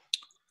out,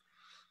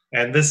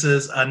 and this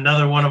is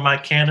another one of my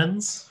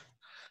cannons.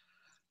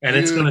 And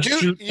it's going to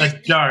shoot a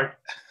dart.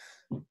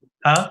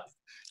 Huh?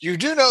 You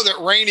do know that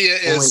Rainia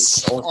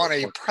is on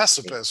a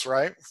precipice,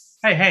 right?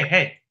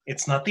 Hey.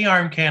 It's not the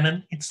arm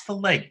cannon. It's the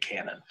leg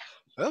cannon.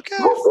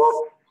 Okay.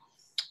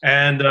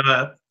 And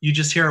you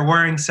just hear a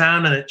whirring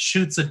sound, and it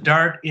shoots a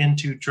dart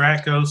into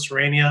Dracos,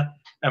 Rainia,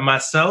 and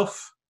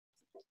myself.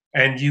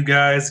 And you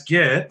guys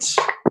get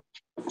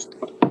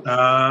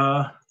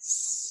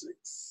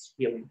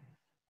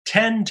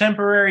 10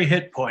 temporary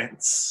hit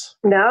points.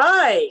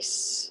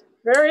 Nice.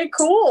 Very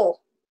cool.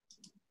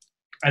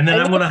 And then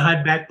I'm going to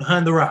hide back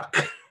behind the rock.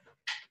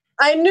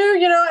 I knew,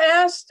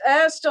 I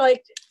asked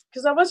like,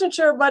 because I wasn't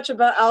sure much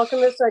about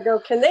alchemists. I go,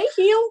 can they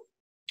heal?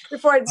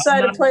 Before I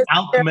decided to play.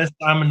 Alchemist,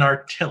 I'm an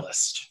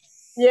artillist.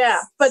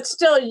 Yeah, but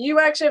still, you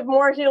actually have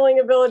more healing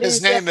abilities.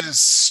 His name is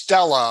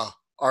Stella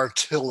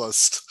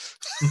Artillist.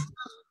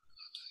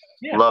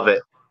 Yeah. Love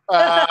it.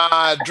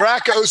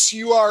 Dracos,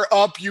 you are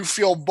up. You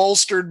feel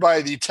bolstered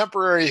by the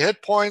temporary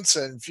hit points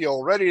and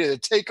feel ready to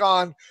take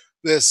on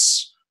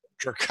this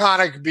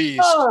draconic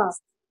beast. Oh,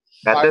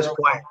 At this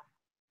point,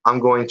 I'm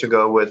going to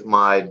go with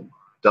my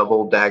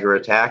double dagger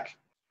attack.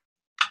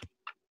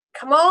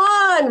 come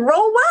on,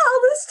 roll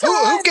well this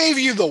time. Who gave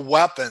you the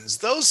weapons?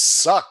 Those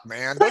suck,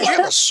 man. Don't you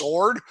have a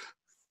sword?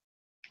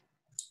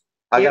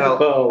 I He has a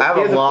bow. have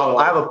He a has a bow.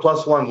 I have a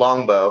 +1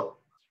 longbow.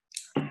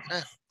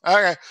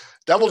 Okay,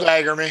 double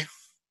dagger me.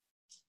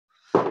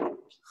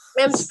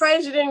 I'm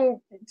surprised you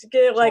didn't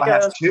get like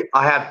I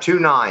have two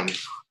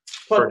 9s.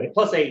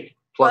 Plus 8.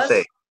 Plus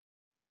 8.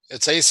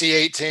 It's AC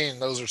 18.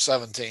 Those are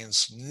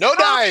 17s. No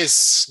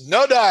dice.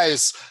 No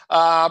dice.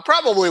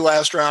 Probably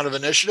last round of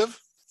initiative.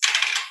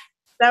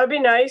 that would be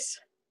nice.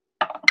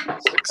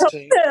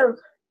 16.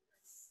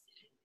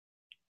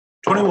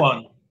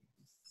 21.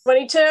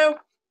 22.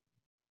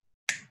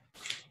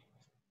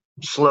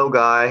 Slow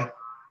guy.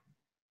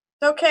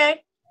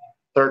 Okay.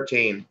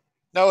 13.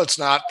 No, it's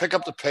not. Pick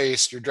up the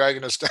pace. You're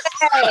dragging us down.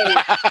 Hey.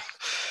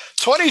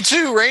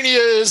 22.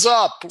 Rainia is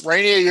up.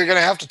 Rainia, you're going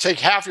to have to take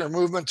half your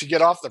movement to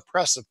get off the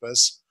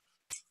precipice.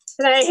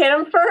 Can I hit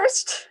him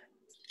first?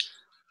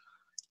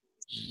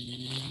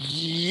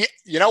 You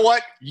know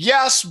what?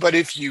 Yes, but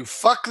if you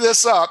fuck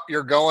this up,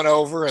 you're going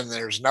over, and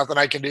there's nothing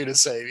I can do to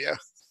save you.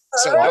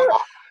 So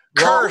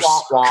curse,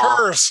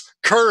 curse,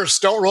 curse.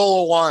 Don't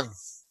roll a 1.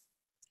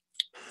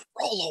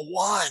 Roll a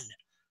 1.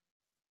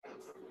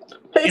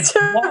 It's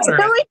water.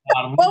 Really?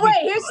 Well, wait,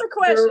 here's the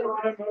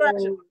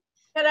question.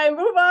 Can I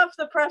move off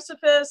the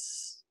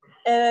precipice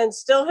and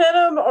still hit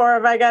him, or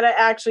have I got to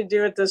actually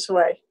do it this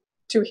way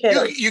to hit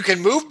him? You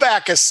can move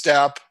back a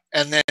step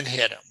and then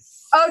hit him.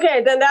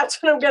 Okay, then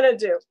that's what I'm going to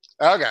do.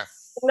 Okay.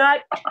 Not,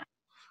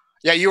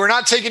 Yeah, you are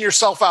not taking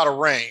yourself out of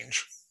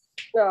range.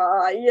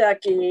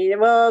 yucky.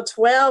 Well,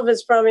 12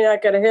 is probably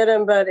not going to hit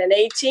him, but an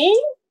 18?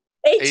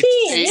 18,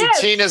 18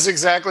 yes. is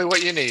exactly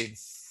what you need.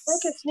 I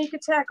can sneak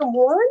attack him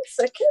once.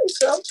 I can,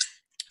 so.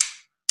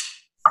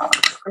 I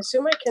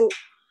assume I can.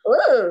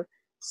 Oh,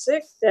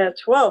 6,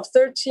 12,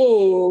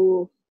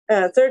 13.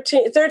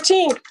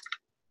 13.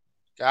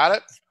 Got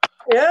it?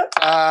 Yep.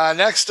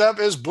 Next up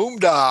is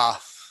Boomda.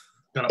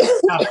 Gonna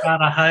pop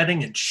out of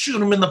hiding and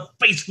shoot him in the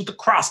face with the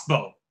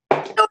crossbow.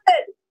 Do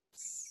it.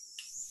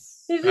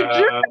 He's a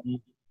jerk.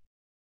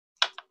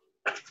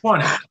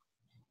 20.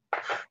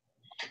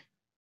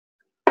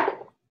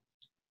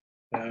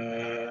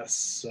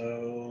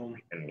 So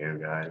And you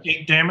guys.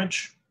 8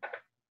 damage.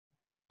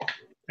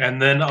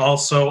 And then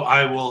also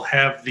I will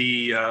have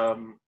the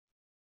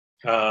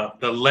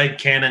leg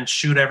cannon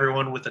shoot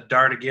everyone with a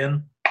dart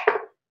again.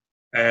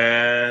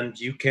 And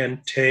you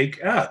can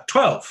take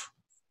 12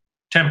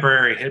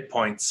 temporary hit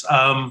points.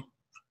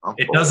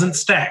 It doesn't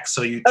stack,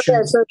 so you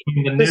choose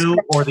between the new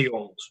or the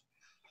old.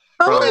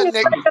 How long is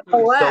Nick. that gonna So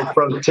last?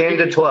 from 10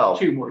 to 12.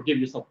 2 more. Give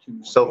yourself 2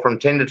 more. So from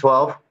 10 to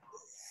 12.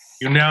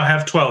 You now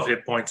have 12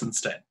 hit points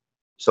instead.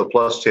 So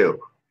 +2.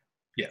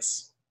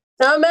 Yes.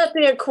 I'm at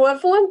the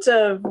equivalent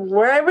of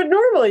where I would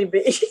normally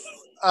be.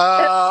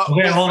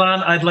 Okay, hold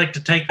on. I'd like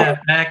to take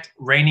that back.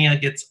 Rainia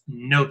gets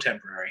no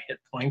temporary hit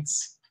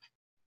points.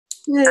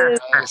 Too late.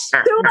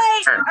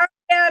 I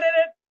added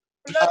it.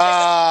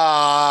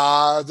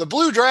 The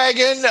blue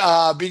dragon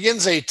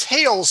begins a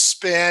tail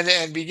spin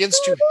and begins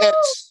to head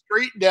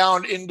straight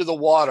down into the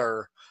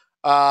water.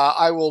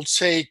 I will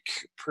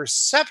take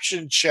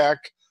perception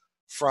check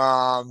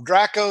from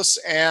Dracos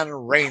and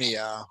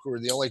Rainia, who are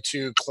the only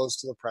two close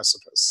to the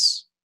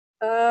precipice.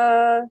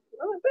 Not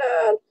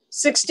bad.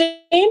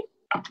 16.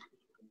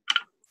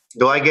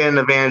 Do I get an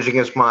advantage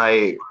against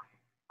my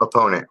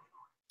opponent?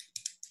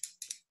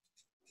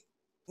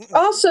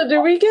 Also,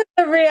 do we get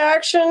a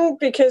reaction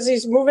because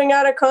he's moving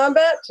out of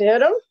combat to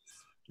hit him?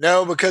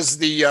 No, because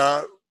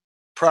the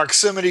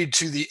proximity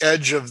to the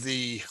edge of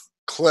the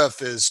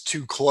cliff is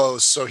too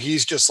close, so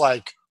he's just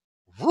like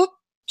whoop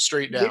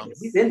straight down.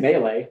 He's in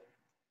melee.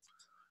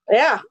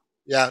 Yeah.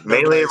 Yeah,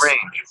 no Melee dice.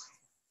 range.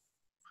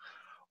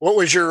 What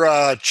was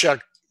your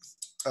check?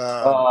 15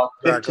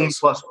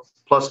 Dracos?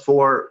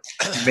 +4,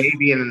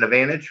 maybe an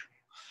advantage.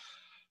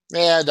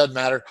 Yeah, it doesn't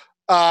matter.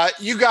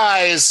 You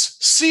guys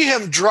see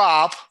him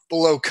drop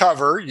below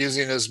cover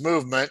using his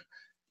movement.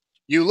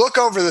 You look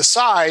over the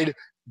side,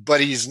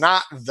 but he's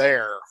not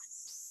there.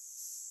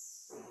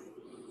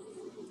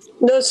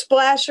 No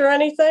splash or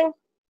anything?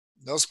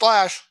 No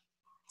splash.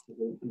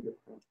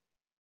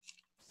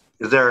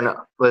 Was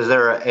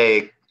there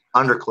a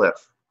undercliff?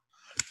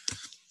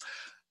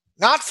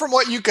 Not from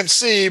what you can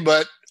see,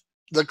 but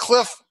the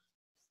cliff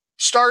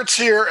starts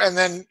here and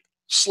then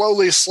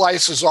slowly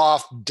slices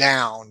off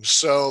down.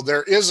 So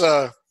there is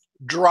a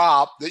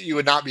drop that you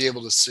would not be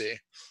able to see.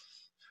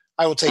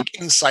 I will take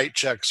insight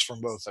checks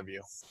from both of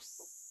you.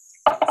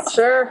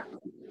 Sure.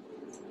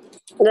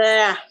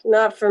 Nah,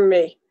 not for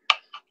me.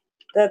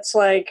 That's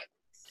like,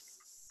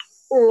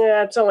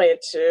 yeah, it's only a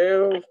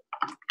 2. Yeah,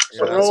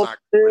 that's Roll not,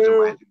 Where's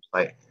 2.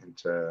 my insight?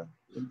 into.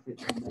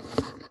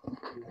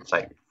 It's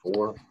like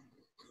 4.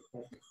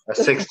 A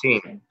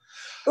 16.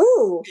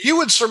 Ooh. You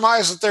would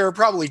surmise that there are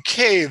probably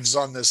caves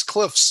on this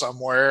cliff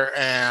somewhere,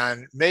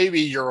 and maybe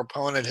your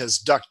opponent has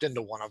ducked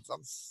into one of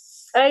them.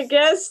 I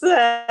guess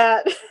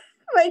that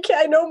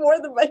I know more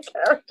than my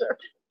character.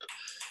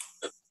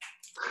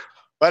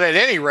 But at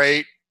any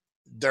rate,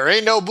 there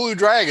ain't no blue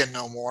dragon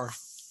no more.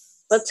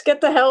 Let's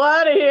get the hell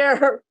out of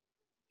here.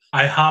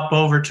 I hop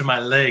over to my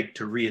leg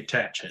to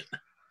reattach it.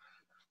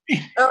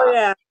 Oh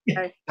yeah.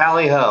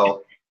 Tally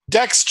ho.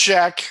 Dex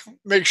check.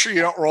 Make sure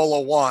you don't roll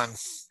a 1.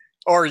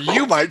 Or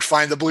you might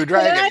find the blue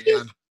dragon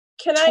again.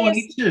 Can I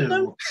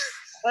 22.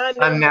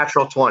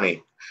 Unnatural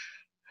 20.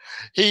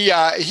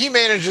 He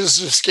manages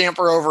to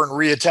scamper over and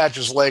reattach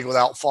his leg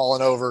without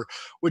falling over.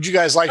 Would you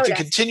guys like to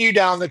continue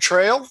down the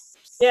trail?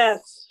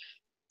 Yes.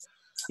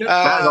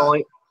 That's the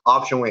only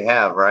option we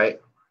have, right?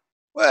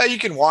 Well, you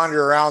can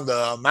wander around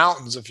the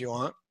mountains if you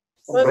want.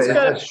 Let's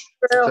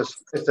go.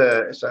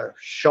 It's a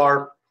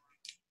sharp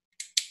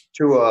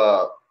to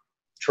a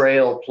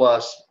trail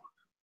plus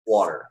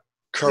water.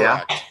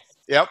 Correct.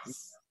 Yep.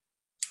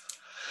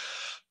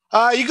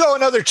 You go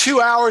another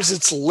 2 hours.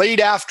 It's late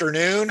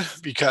afternoon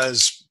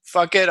because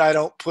fuck it, I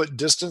don't put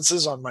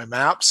distances on my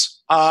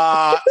maps.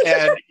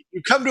 And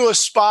you come to a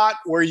spot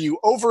where you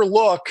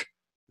overlook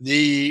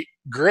the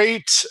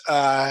great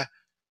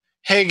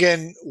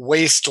Hagen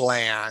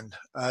wasteland.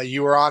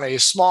 You are on a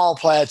small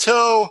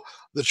plateau.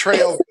 The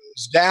trail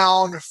goes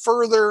down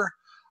further,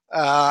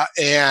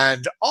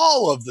 and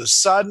all of the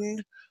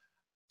sudden,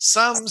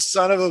 some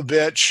son of a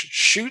bitch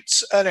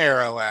shoots an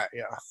arrow at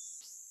you.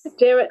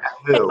 Damn it.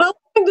 Hey, Who? how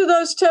long do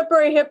those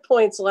temporary hit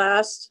points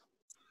last?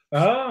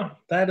 Oh,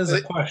 that is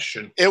a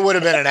question. It would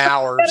have been an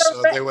hour,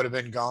 so they would have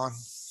been gone.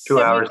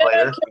 2 hours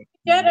later. Can we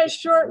get a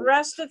short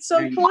rest at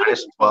some point?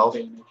 Minus 12.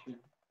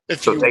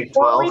 If So you take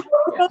Before 12.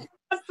 we go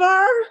that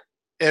far?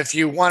 if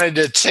you wanted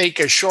to take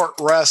a short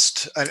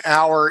rest an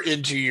hour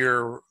into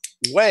your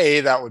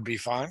way, that would be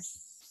fine.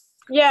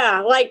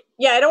 Yeah,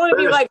 I don't want to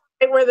be like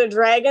right where the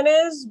dragon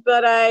is,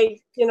 but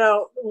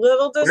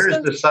little Where's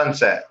distance. the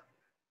sunset?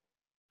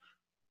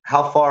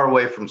 How far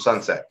away from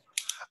sunset?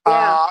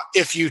 Yeah.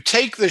 If you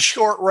take the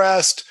short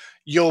rest,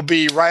 you'll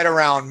be right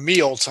around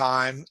meal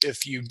time.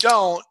 If you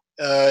don't,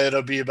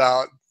 it'll be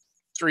about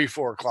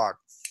 3-4 o'clock.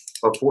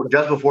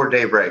 Just before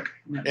daybreak.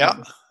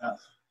 Yeah.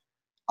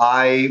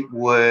 I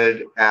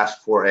would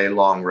ask for a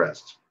long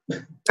rest. As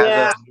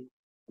a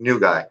new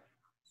guy.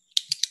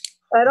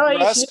 I don't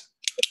Rest.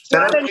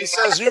 He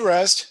says new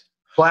rest.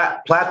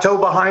 Plateau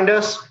behind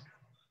us.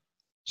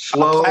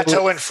 Slow.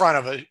 Plateau in front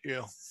of it.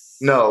 You.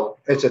 No,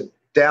 it's a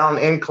down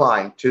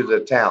incline to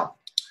the town.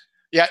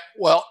 Yeah.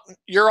 Well,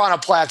 you're on a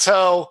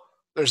plateau.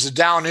 There's a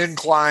down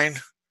incline,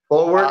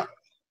 Forward,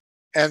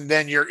 and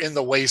then you're in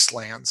the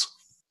wastelands.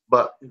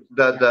 but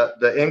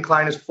the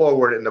incline is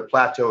forward and the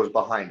plateau is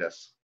behind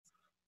us.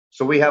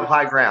 So we have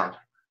high ground.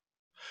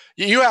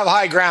 You have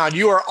high ground.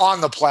 You are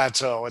on the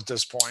plateau at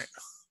this point.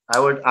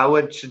 I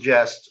would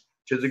suggest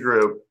to the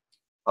group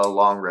a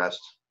long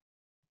rest.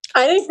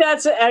 I think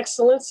that's an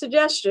excellent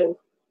suggestion.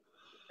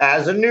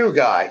 As a new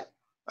guy,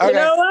 Okay. You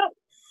know what?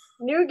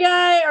 New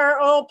guy or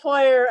old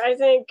player, I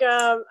think,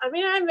 I'm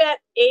at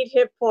 8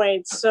 hit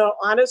points. So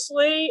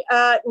honestly,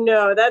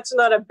 no, that's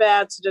not a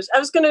bad suggestion. I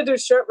was going to do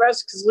short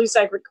rest because at least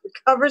I could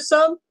recover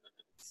some.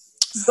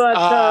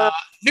 But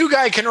new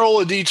guy can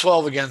roll a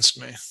d12 against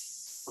me.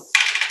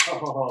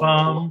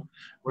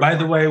 By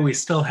the way, we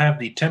still have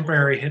the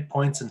temporary hit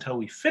points until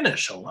we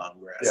finish a long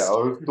rest.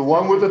 yeah, the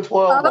one with the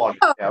 12 on.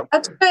 Yeah.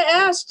 that's what I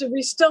asked. Do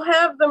we still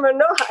have them or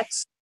not?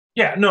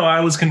 Yeah, no,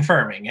 I was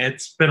confirming.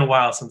 It's been a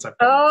while since I've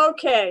done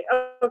Okay.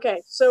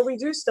 So we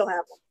do still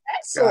have them.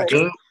 Excellent.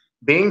 Gotcha.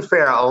 Being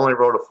fair, I only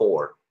wrote a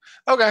 4.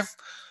 Okay.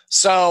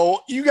 So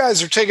you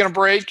guys are taking a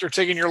break. You're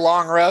taking your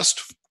long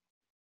rest.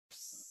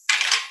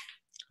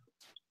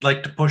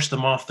 like to push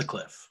them off the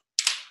cliff.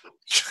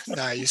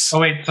 Nice. Oh,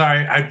 wait,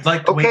 sorry. I'd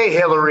like to Okay, wait.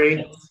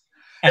 Hillary.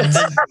 And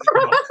then,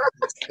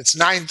 It's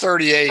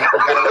 9:38. You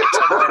gotta wait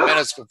 10 more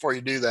minutes before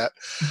you do that.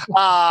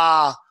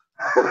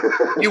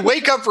 You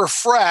wake up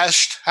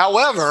refreshed.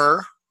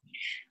 However,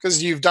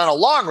 because you've done a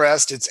long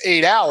rest, it's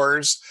 8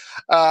 hours.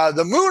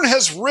 The moon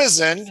has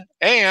risen,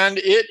 and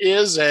it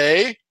is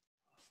a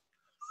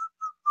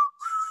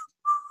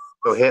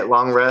So hit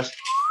long rest.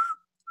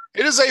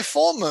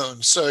 full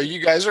moon. So you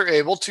guys are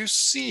able to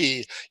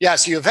see.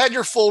 Yes, you have had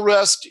your full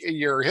rest.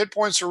 Your hit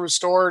points are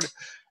restored,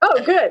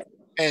 Oh, good.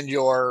 and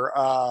your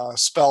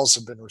spells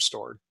have been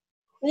restored.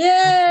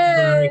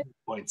 Yay!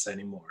 points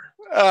anymore.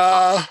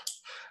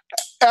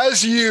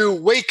 As you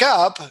wake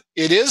up,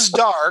 it is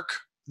dark.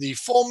 The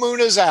full moon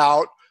is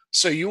out,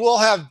 so you will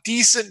have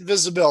decent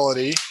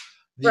visibility.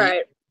 The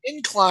Right.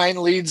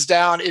 incline leads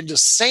down into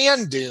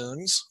sand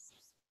dunes.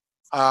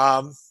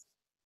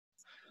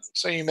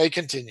 So you may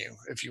continue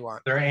if you want.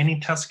 Are there any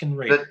Tuscan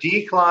Raiders? The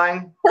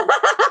decline.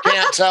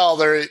 Can't tell.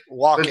 They're The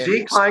walking.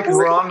 decline, because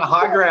we're on the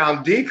high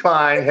ground.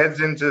 Decline heads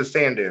into the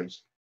sand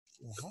dunes.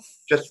 Mhm.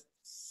 Just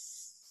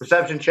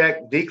perception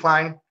check.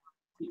 Decline.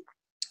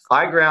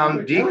 High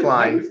ground,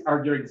 decline.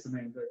 Arguing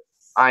semantics.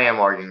 I am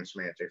arguing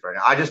semantics right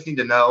now. I just need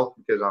to know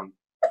because I'm.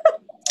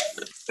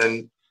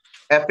 Then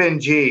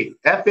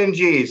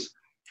FNGs.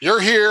 You're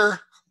here.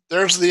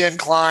 There's the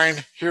incline.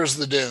 Here's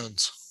the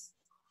dunes.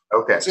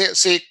 Okay.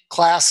 See,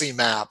 classy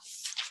map.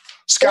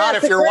 Scott,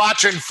 if you're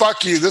watching,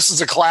 fuck you. This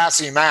is a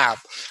classy map.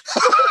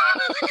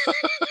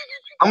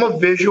 I'm a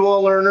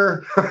visual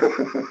learner.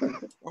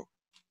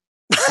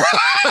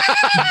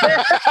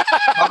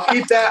 I'll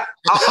keep that.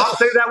 I'll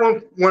say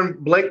that when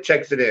Blake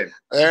checks it in.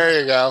 There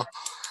you go.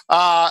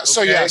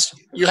 So yes,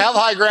 you have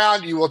high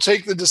ground. You will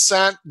take the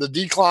descent, the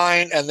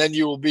decline, and then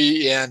you will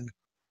be in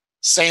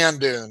sand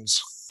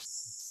dunes.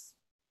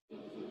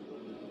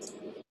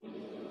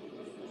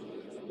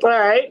 All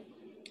right.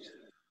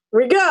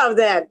 We go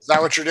then. Is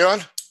that what you're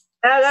doing?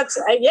 That's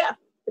yeah.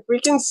 If we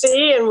can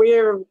see and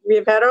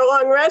we've had our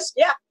long rest,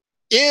 yeah.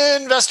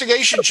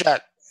 Investigation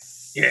check.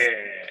 Yeah.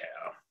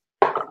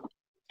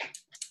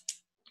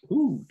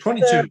 Ooh,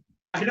 22.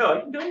 I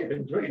know you're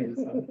enjoying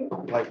this.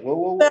 Like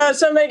whoa. So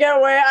somebody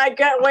got way. I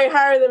got way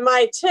higher than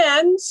my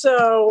 10.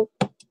 So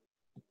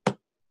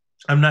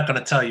I'm not going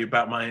to tell you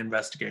about my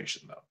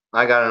investigation, though.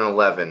 I got an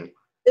 11.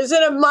 is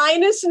it a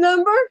minus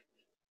number?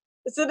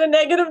 Is it a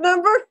negative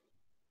number?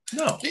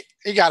 No.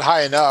 He got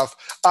high enough.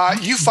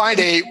 You find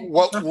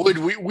what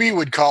we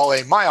would call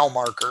a mile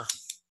marker,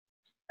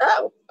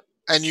 Oh,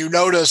 and you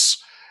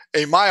notice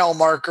a mile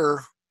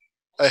marker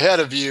ahead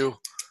of you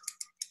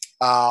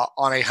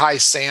on a high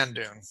sand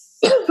dune.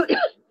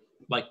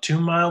 Like 2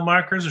 mile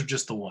markers or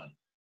just the one?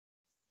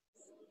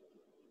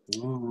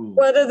 Ooh.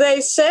 what do they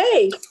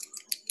say?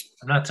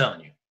 I'm not telling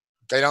you.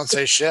 They don't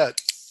say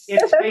shit.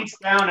 It's face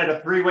down at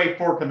a 3-way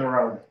fork in the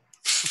road.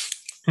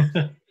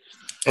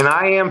 And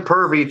I am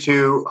pervy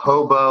to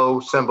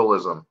hobo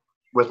symbolism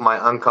with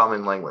my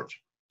uncommon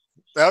language.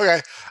 Okay.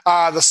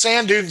 The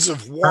sand dunes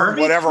have worn Pervy?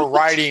 whatever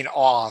writing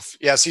off.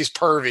 Yes, he's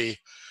pervy.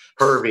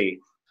 Pervy.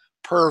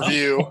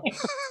 Purview.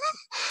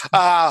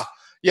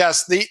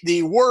 Yes,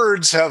 the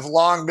words have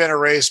long been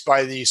erased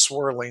by the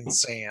swirling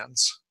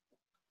sands,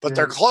 but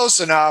they're close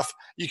enough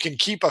you can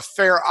keep a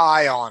fair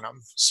eye on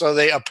them. So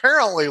they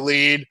apparently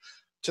lead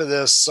to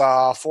this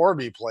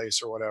Forby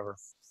place or whatever.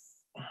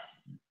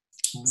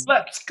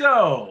 Let's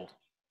go.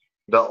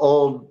 The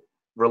old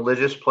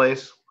religious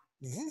place.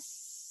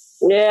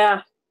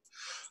 Yeah.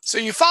 So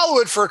you follow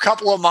it for a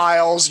couple of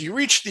miles. You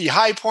reach the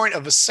high point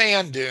of a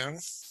sand dune.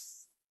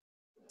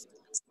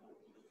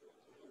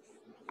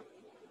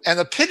 And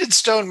the pitted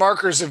stone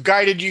markers have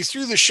guided you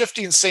through the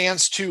shifting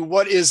sands to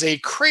what is a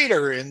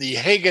crater in the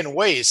Hagen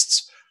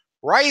Wastes.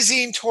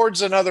 Rising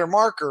towards another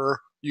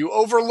marker, you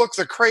overlook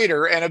the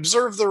crater and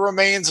observe the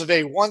remains of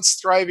a once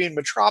thriving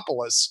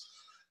metropolis.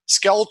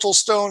 Skeletal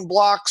stone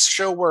blocks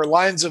show where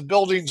lines of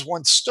buildings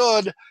once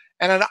stood,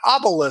 and an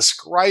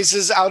obelisk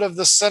rises out of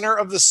the center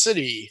of the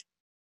city.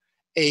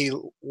 A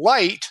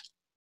light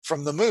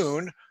from the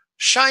moon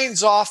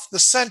shines off the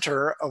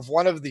center of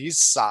one of these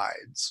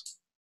sides.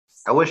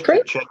 I wish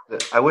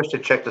to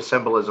check the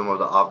symbolism of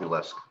the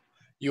obelisk.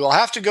 You will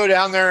have to go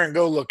down there and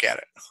go look at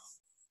it.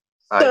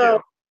 I So-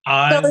 do.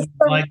 I So would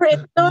like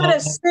it's to not a look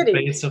at city. the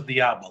base of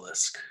the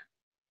obelisk.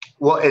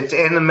 Well, it's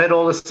in the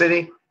middle of the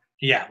city.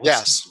 Yeah.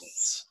 Yes. do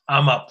this.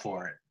 I'm up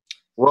for it.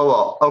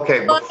 Whoa.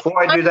 Okay,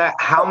 before I do that,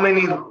 how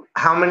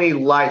many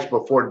lights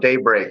before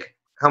daybreak?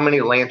 How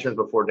many lanterns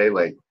before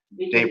daylight?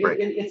 Daybreak.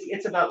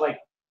 It's about like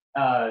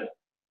 4,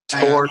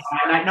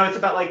 no, it's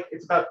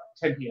about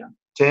 10 p.m.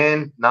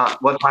 10, not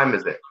what time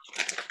is it?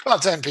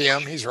 About 10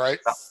 p.m. He's right.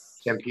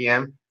 10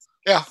 p.m.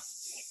 Yeah.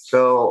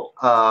 So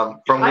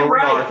from where I'm we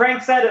right. are,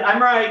 Frank said it. I'm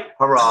right.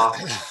 hurrah!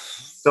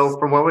 So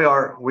from where we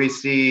are, we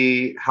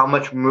see how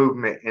much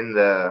movement in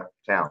the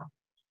town.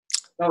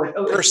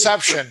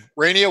 Perception.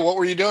 Rainia, what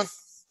were you doing?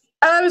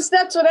 That's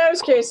what I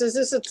was curious. Is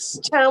this a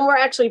town where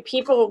actually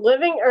people are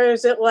living, or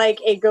is it like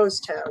a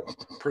ghost town?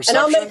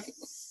 Perception.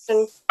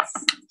 16.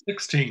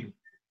 16.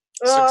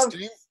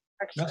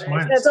 That's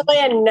mine. That's only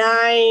a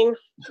 9.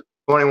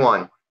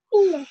 21.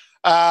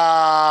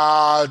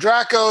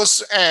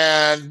 Dracos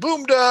and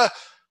Boomda,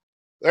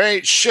 there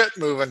ain't shit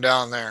moving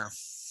down there.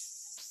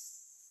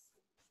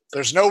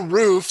 There's no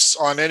roofs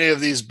on any of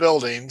these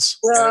buildings.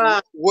 And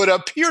it would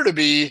appear to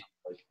be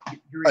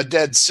a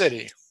dead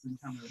city,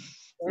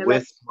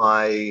 With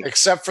my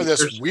except for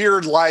this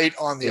weird light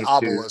on the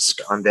obelisk.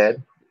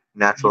 undead,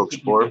 natural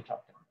explorer,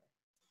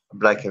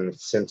 but I can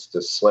sense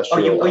the celestial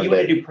You want to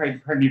undead. do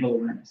primeval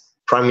awareness.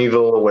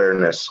 Primeval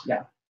awareness.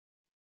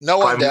 No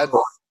undead.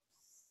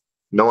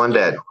 No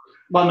undead.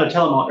 Well, no,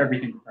 tell them all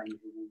everything.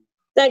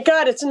 Thank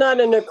God it's not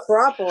a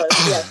necropolis.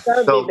 Yes, that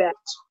would So- be bad.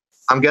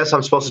 I guess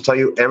I'm supposed to tell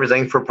you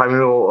everything for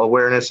primeval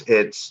awareness.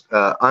 It's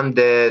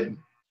undead.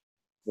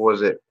 What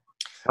was it?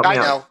 Help me I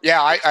out. know.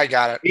 Yeah, I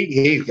got it.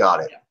 He's got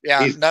it.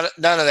 Yeah, He's- none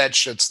of that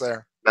shit's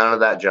there. None of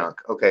that junk.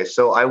 Okay,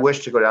 so I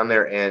wish to go down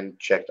there and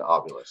check the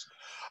obelisk.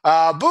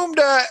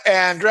 Boomda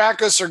and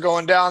Dracus are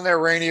going down there.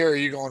 Rainier, are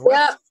you going with?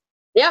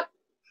 Yep.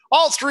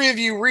 All three of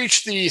you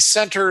reach the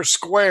center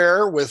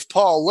square with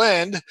Paul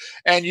Lind,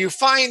 and you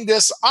find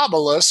this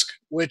obelisk,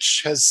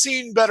 which has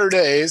seen better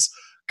days,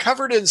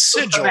 covered in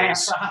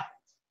sigils.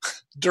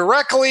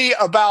 Directly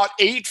about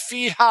 8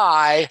 feet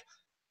high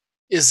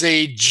is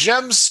a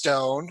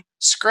gemstone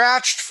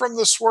scratched from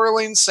the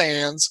swirling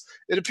sands.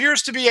 It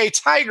appears to be a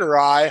tiger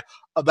eye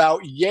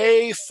about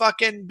yay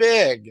fucking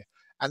big.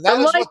 And that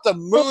is what the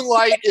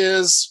moonlight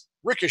is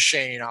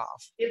ricocheting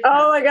off.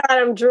 Oh my God,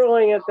 I'm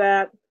drooling at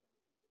that.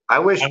 I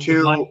wish I would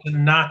to, like to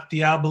knock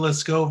the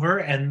obelisk over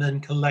and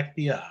then collect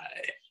the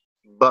eye.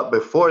 but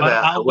before But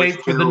that, I'll I wish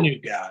wait for the new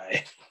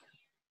guy.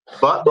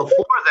 But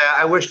before that,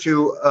 I wish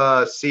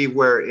to see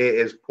where it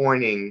is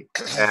pointing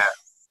at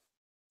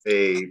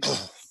a.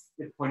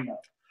 It's pointing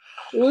up.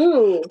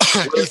 Ooh.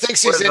 He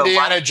thinks he's Where the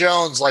Indiana light-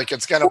 Jones, like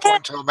it's going to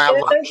point to a map.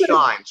 Yeah. Light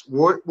shines.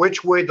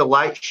 Which way the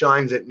light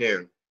shines at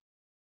noon?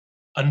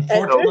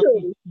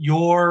 Unfortunately,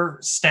 your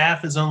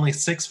staff is only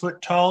 6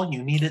 foot tall.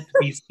 You need it to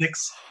be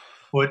 6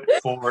 foot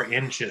 4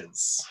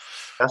 inches.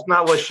 That's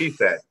not what she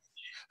said.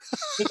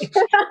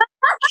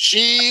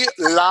 She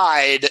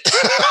lied.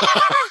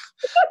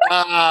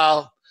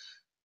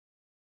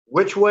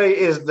 Which way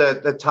is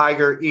the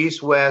tiger?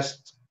 East,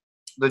 west,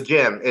 the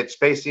gem? It's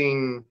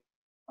facing.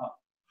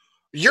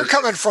 You're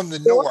coming from the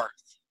north.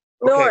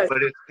 Okay, North. but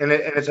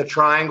it's a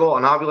triangle.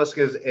 An obelisk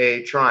is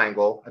a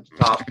triangle at the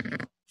top.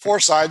 4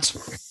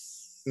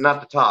 sides. Not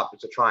the top.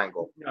 It's a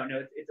triangle. No,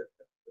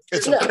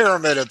 It's a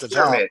pyramid at the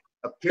top. Pyramid.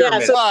 A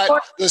pyramid. so-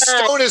 But the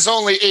stone is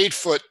only 8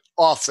 foot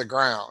off the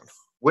ground.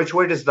 Which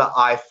way does the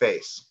eye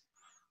face?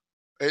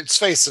 It's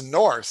facing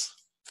north,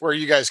 where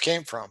you guys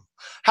came from.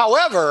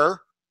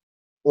 However,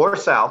 Or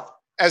south?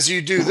 as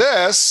you do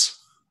this,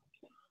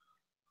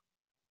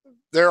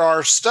 there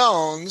are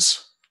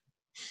stones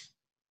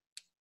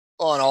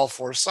on all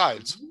 4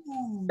 sides.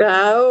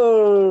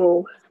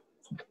 Oh.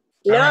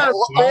 Yeah.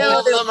 All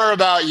of them are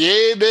about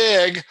yay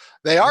big.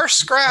 They are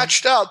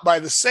scratched up by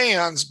the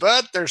sands,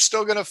 but they're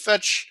still going to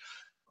fetch.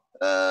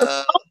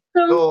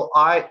 So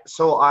I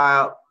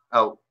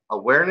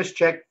awareness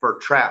check for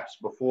traps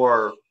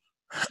before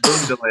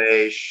Boom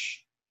Delay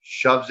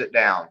shoves it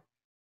down.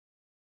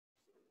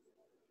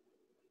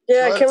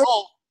 Yeah.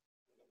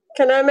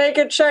 Can I make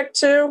a check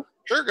too?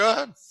 Sure, go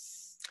ahead.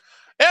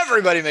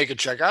 Everybody make a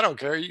check. I don't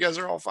care. You guys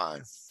are all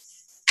fine.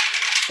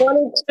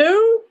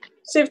 22.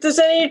 See if there's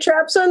any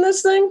traps on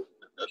this thing.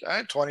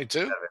 Okay,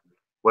 22.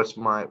 What's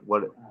my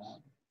what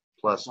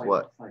plus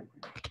what?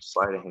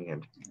 Sleight of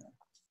hand.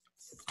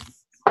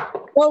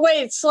 Well,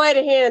 wait, sleight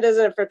of hand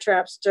isn't it for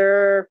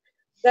trapster?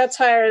 That's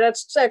higher.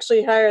 That's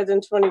actually higher than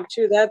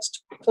 22.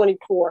 That's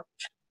 24.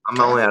 I'm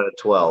only at a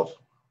 12.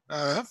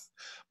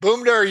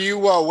 Boomda, are you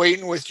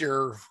waiting with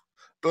your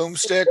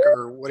boomstick,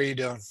 or what are you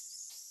doing?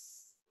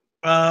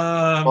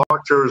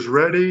 Archer's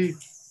ready.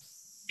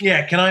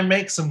 Yeah, can I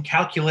make some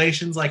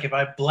calculations? Like if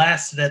I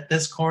blast it at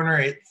this corner,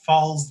 it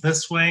falls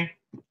this way?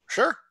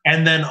 Sure.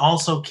 And then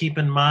also keep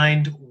in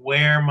mind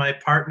where my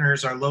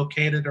partners are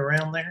located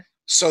around there?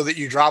 So that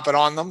you drop it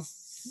on them?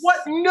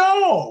 What?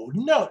 No.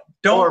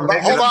 Don't. Or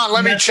maybe Hold on,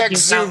 let me check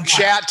messages Zoom out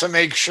chat to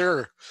make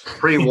sure.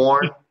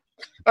 pre-warn.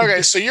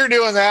 Okay, so you're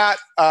doing that.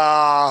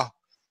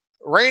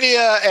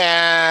 Rainia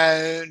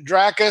and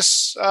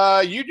Dracus,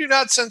 you do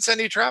not sense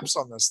any traps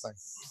on this thing.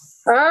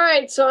 All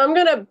right, so I'm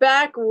gonna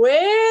back way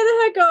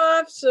the heck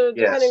off. So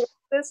depending Yes. on if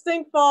this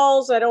thing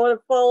falls, I don't want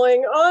it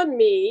falling on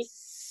me.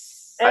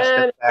 I And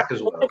step back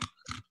as well.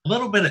 A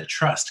little bit of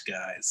trust,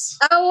 guys.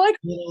 I like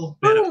A little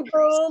bit boom of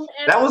trust. boom.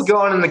 And That was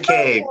going in the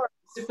cave.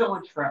 Just don't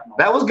want shrapnel.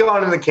 That was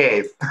going in the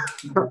cave.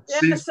 Yeah,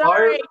 See,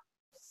 sorry.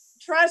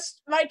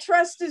 My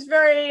trust is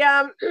very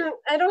I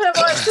don't have a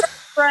lot of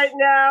trust right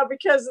now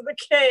because of the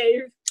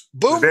cave.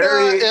 Boom,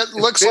 Very, it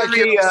looks like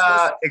very it's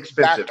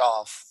expensive. backed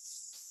off.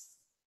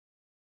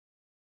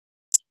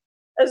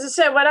 As I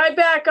said, when I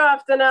back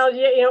off, then I'll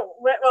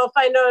well, if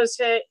I notice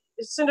it,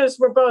 as soon as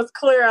we're both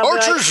clear, I'll be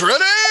like, Archer's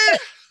ready.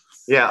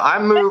 Yeah, I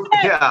move.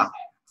 Yeah,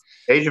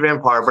 Age of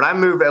Empire, but I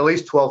move at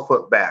least 12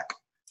 foot back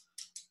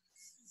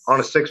on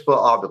a 6 foot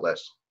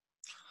obelisk.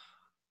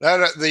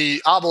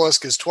 The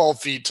obelisk is 12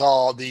 feet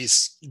tall.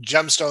 These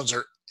gemstones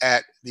are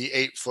at the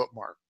 8 foot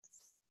mark.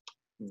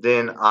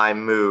 Then I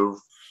move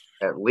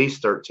at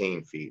least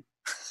 13 feet.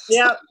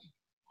 Yep.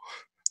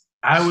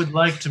 I would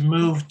like to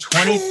move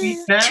 20 feet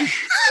back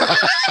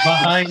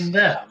behind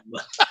them.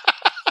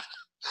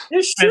 You're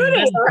And shooting.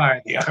 then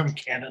fire the arm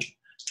cannon.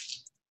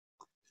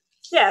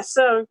 Yeah,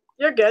 so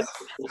you're good.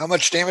 How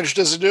much damage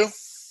does it do?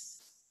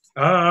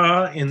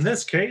 In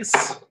this case,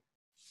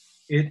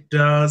 it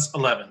does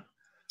 11.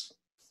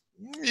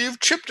 You've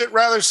chipped it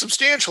rather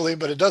substantially,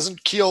 but it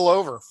doesn't keel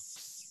over.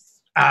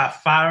 I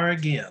fire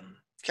again.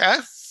 Okay.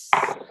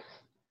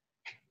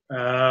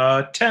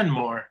 10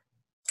 more.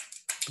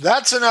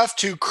 That's enough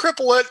to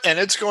cripple it, and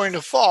it's going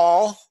to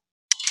fall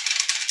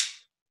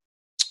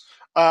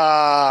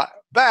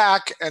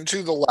back and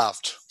to the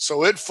left.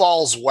 So it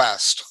falls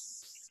west.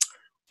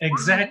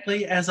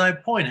 Exactly as I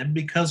pointed,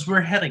 because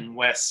we're heading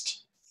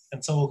west.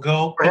 And so we'll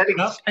go We're heading-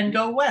 up and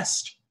go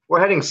west. We're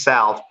heading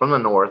south from the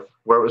north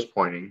where it was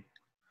pointing.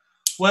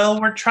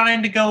 Well, we're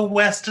trying to go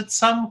west at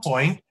some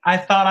point. I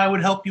thought I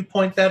would help you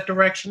point that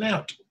direction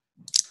out.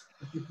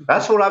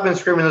 That's what I've been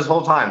screaming this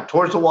whole time.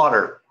 Towards the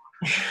water.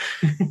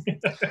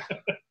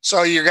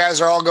 So you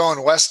guys are all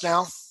going west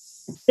now?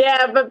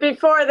 Yeah, but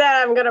before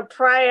that, I'm gonna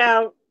pry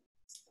out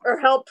or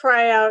help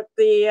pry out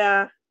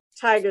the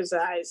tiger's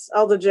eyes,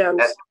 all the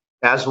gems.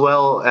 As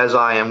well as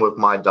I am with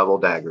my double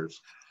daggers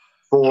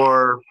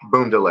for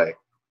boom delay.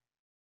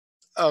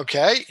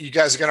 Okay, you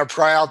guys are going to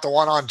pry out the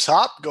one on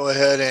top. Go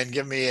ahead and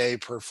give me a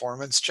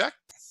performance check.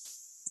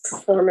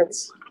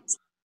 Performance.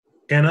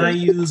 Can I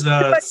use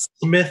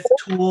smith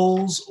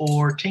tools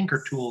or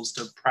tinker tools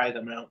to pry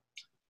them out?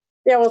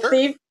 Yeah, well, Sure.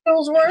 thief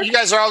tools work. You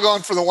guys are all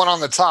going for the one on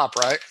the top,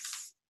 right?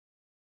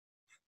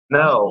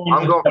 No,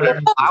 I'm going for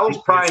the.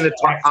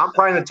 I'm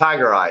prying the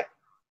tiger eye.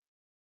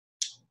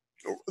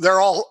 They're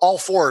all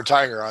four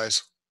tiger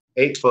eyes.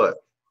 8 foot.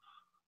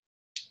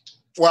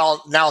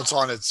 Well, now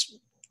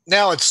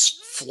it's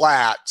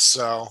flat.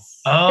 So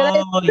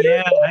Oh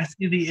yeah, I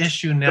see the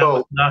issue now So-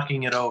 with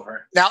knocking it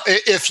over. now,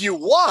 if you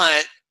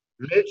want,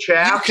 Mid you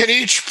shaft. can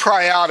each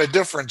pry out a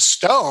different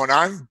stone.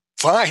 I'm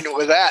fine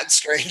with that.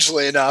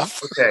 Strangely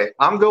enough. Okay,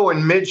 I'm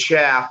going mid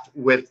shaft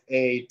with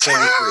a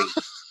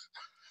 23.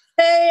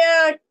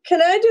 Hey, can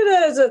I do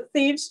that as a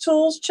thieves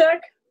tools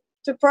check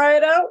to pry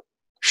it out?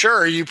 Sure.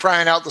 Are you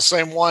prying out the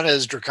same one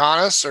as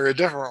Draconis or a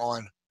different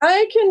one?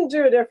 I can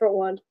do a different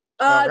one.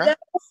 Okay. That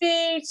would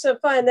be so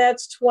fine.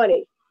 That's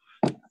 20.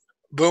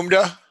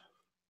 Boomda.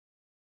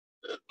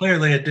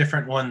 Clearly a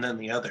different one than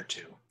the other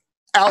two.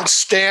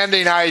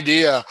 Outstanding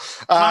idea.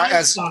 I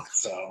As thought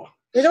so.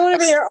 We don't want to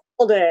be here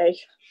all day.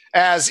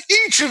 as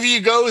each of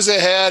you goes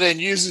ahead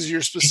and uses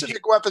your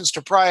specific weapons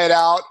to pry it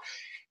out,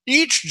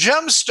 each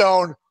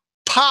gemstone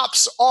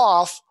pops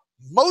off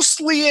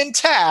mostly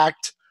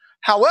intact.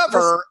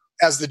 However,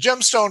 as the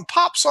gemstone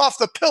pops off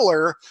the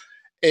pillar,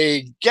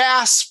 a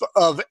gasp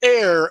of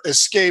air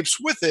escapes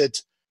with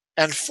it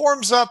and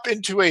forms up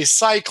into a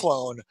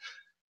cyclone.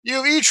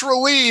 You've each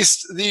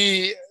released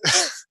the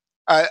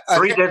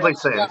 3 deadly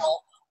sins.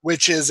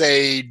 which is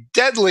a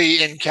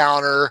deadly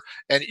encounter,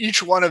 and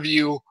each one of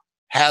you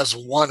has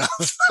one of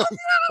them.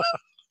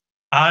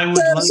 I would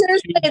So like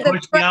seriously, to the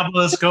push the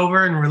obelisk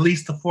over and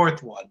release the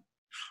fourth one.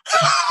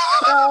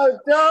 No,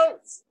 don't.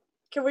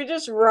 Can we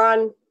just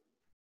run?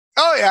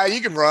 Oh yeah,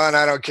 you can run.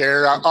 I don't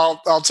care.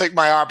 I'll take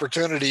my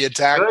opportunity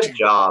attack Good to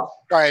job.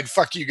 try and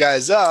fuck you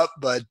guys up.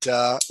 But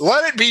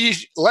let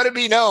it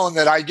be known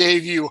that I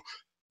gave you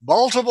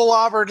multiple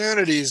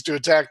opportunities to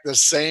attack the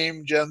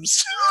same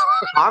gems.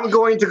 I'm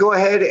going to go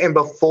ahead and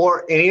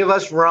before any of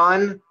us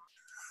run,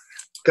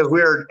 because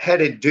we're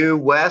headed due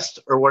west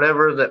or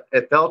whatever that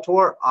it fell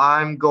toward,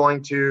 I'm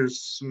going to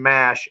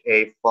smash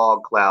a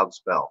fog cloud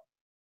spell,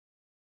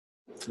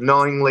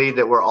 knowingly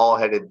that we're all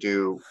headed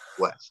due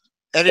west.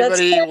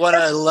 Anybody That's- want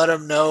to let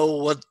them know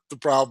what the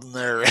problem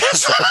there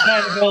is? What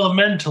kind of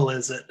elemental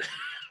is it?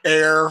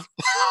 Air.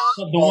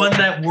 The one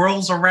that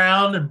whirls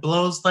around and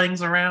blows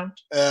things around?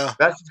 Yeah.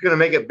 That's just going to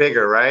make it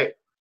bigger, right?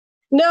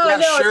 No, Yeah,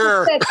 no.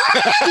 sure.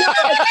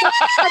 Basically,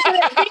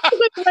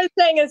 what I'm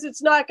saying is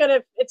it's not gonna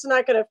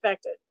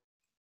affect it,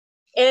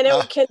 and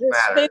it can just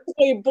matter.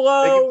 basically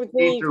blow They can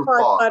see the through fog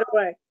fog. cloud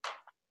away.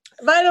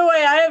 By the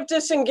way, I have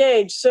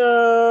disengaged,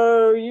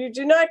 so you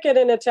do not get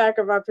an attack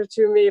of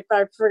opportunity if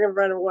I friggin'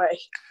 run away.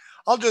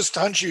 I'll just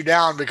hunt you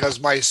down because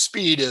my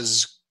speed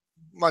is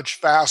much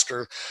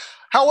faster.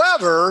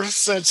 However,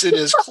 since it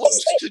is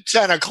close to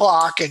 10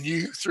 o'clock and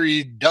you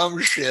three dumb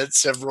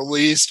shits have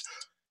released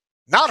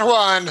not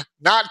one,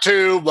 not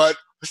two, but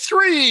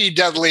 3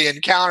 deadly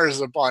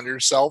encounters upon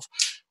yourself,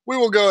 we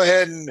will go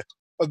ahead and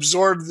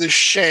absorb the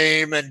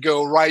shame and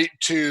go right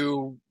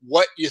to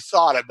what you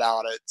thought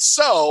about it.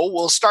 So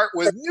we'll start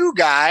with new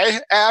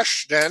guy,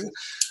 Ashton.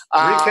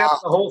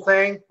 Recap the whole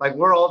thing. Like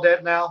we're all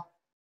dead now.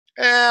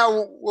 Yeah,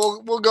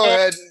 we'll go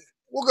ahead.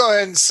 We'll go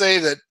ahead and say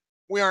that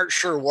we aren't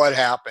sure what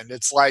happened.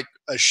 It's like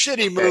a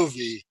shitty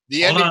movie.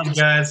 The Hold ending on,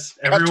 guys.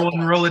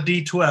 Everyone roll a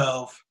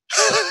d12.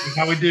 See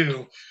how we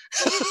do.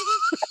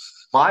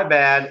 My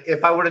bad.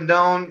 If I would have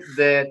known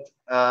that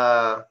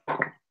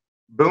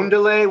Boom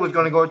Delay was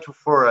going to go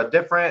for a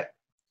different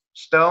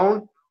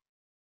stone,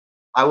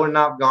 I would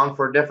not have gone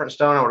for a different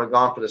stone. I would have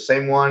gone for the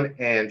same one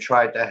and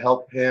tried to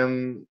help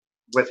him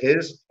with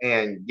his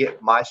and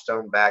get my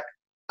stone back.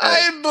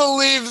 I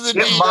believe the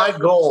Get DM my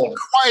gold.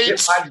 quite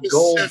Get my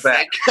gold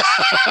specific.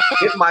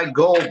 Get my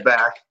gold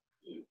back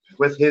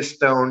with his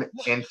stone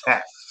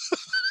intact.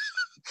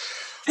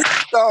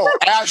 So,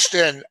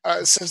 Ashton,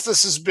 since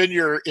this has been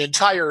your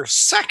entire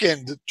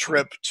second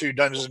trip to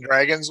Dungeons and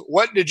Dragons,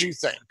 what did you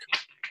think?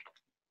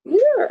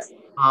 Yeah.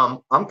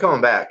 I'm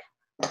coming back.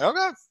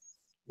 Okay,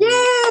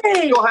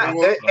 Yay! You'll have,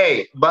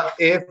 hey, but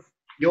if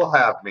you'll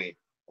have me,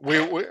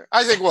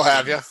 I think we'll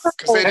have you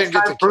because they didn't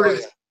get to kill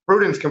you.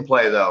 Prudence can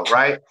play though,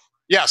 right?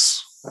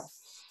 Yes,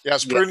 Yeah,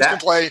 Prudence can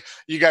play.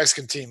 You guys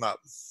can team up.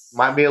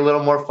 Might be a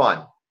little more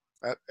fun.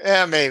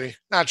 Yeah, maybe.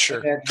 Not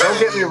sure. And don't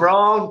get me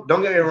wrong.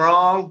 Don't get me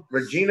wrong.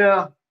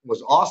 Regina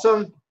was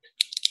awesome.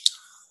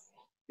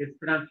 It's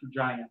pronounced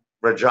vagina.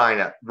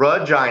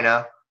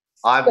 Regina.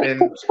 I've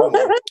been schooled,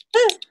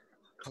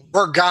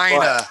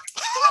 Virginia.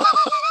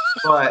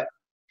 but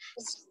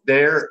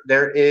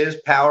there is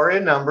power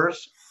in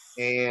numbers,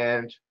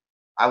 and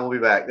I will be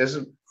back. This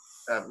is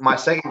my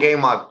second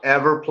game I've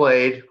ever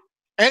played.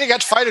 And you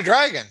got to fight a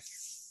dragon.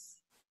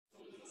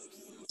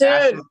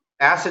 Dude,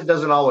 Acid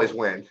doesn't always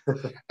win.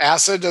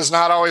 Acid does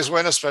not always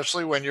win,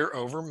 especially when you're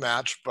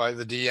overmatched by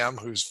the DM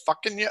who's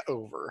fucking you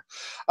over.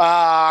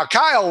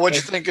 Kyle, what'd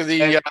you think of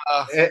the?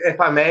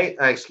 If I may,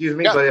 excuse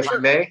me, Yeah, but if sure. I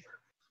may,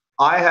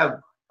 I have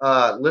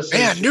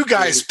listened. Man, new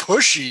guy's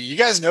pushy. You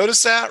guys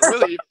notice that?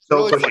 Really, so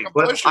really pushy. fucking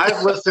But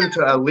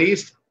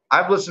pushy.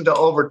 I've listened to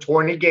over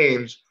 20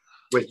 games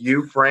with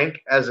you, Frank,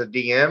 as a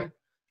DM,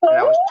 and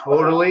I was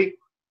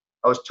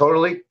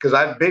totally because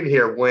I've been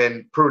here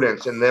when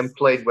Prudence and them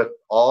played with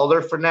all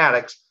their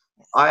fanatics.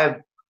 I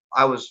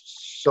was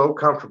so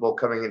comfortable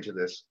coming into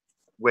this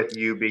with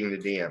you being the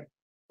DM.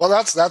 Well,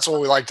 that's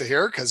what we like to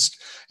hear because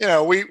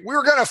we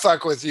were gonna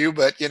fuck with you,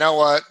 but you know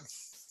what?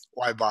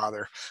 Why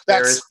bother?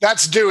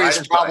 That's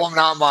Dewey's problem,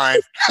 not mine.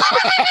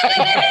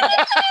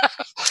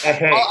 And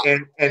hey,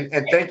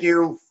 and thank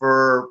you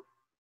for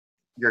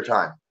your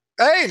time.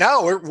 Hey,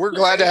 no, we're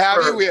glad to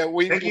have you.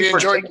 We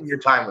enjoyed taking your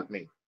time with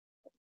me.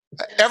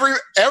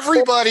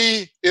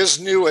 Everybody is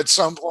new at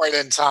some point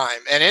in time,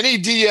 and any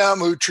DM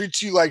who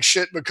treats you like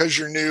shit because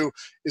you're new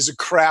is a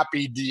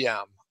crappy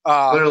DM.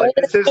 Literally,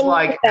 this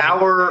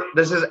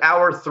is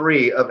hour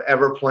 3 of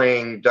ever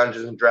playing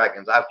Dungeons and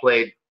Dragons. I've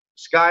played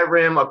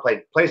Skyrim, I've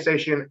played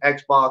PlayStation,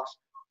 Xbox,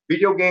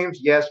 video games,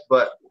 yes,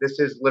 but this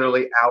is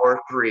literally hour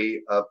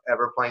 3 of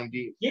ever playing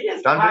D. Get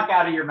his cock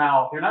out of your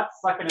mouth. You're not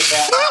sucking it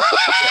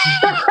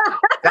that.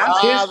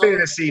 That's his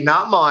fantasy,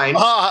 not mine. The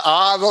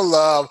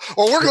love.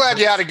 Well, we're glad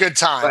you had a good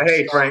time. But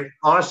hey, Frank,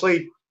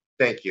 honestly,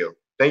 thank you.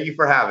 Thank you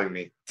for having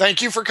me.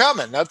 Thank you for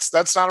coming. That's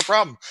not a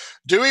problem.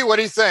 Dewey, what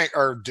do you think?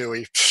 Or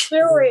Dewey.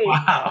 Dewey.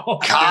 Wow.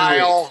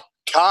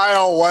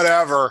 Kyle,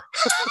 whatever.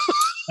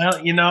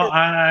 Well,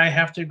 I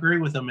have to agree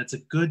with him. It's a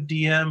good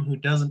DM who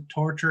doesn't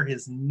torture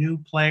his new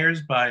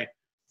players by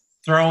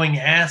throwing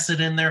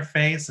acid in their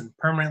face and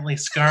permanently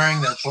scarring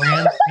their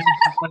brand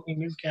into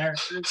new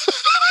characters.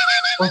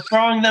 Or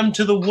throwing them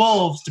to the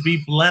wolves to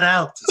be bled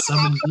out to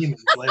summon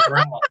demons later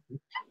on.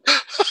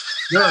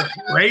 You're a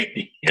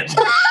great DM.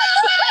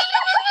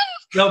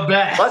 Go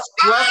back. Let's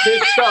fluff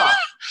his stuff.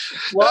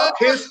 Fluff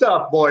his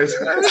stuff, boys.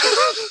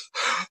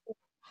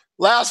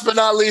 Last but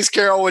not least,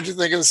 Carol, what'd you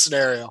think of the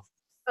scenario?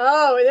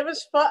 Oh, it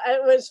was fun.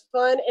 It was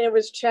fun and it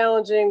was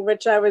challenging,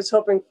 which I was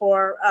hoping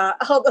for.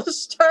 Although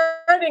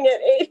starting at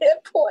 8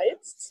 hit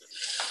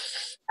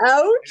points.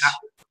 Ouch.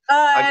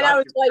 And I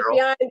was like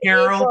behind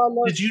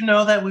Carol, did you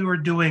know that we were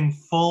doing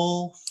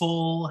full,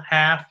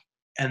 half,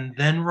 and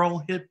then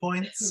roll hit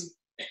points?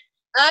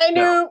 I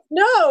knew.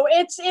 No,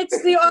 it's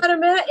the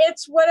automatic.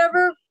 It's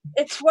whatever.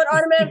 It's what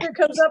automatically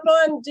comes up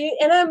on.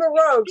 And I'm a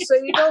rogue, so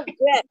you don't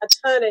get a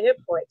ton of hit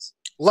points.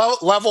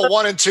 Level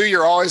 1 and 2,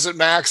 you're always at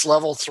max.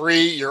 Level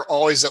 3, you're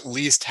always at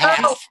least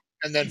half.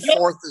 And then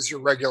 4th is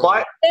your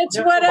regular. It's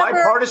whatever.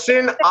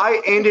 Bipartisan,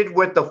 I ended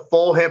with the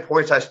full hit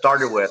points I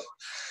started with.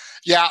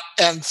 Yeah,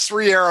 and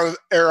 3 air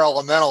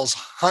elementals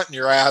hunting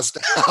your ass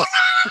down.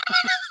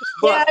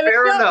 But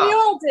fair enough. We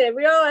all did.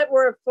 We all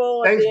were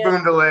full. Thanks,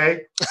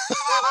 Boondelay.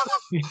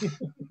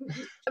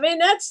 I mean,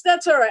 that's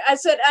all right. I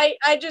said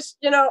I just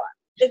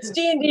it's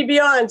D&D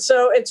Beyond,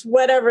 so it's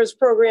whatever's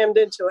programmed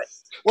into it.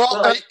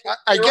 Well,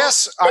 I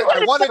guess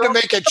I wanted to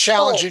make it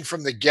challenging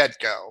from the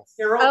get-go.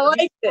 I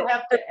liked it.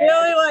 I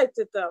really liked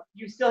it, though.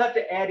 You still have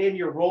to add in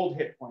your rolled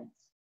hit points.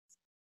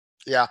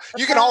 Yeah,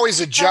 you can always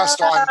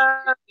adjust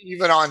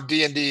even on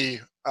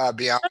D&D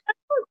Beyond.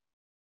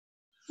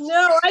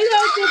 No,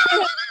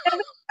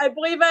 I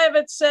believe I have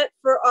it set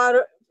for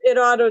auto. It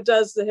auto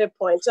does the hit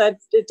points.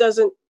 It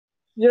doesn't.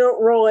 You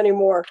don't roll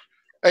anymore.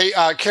 Hey,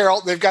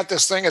 Carol, they've got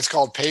this thing. It's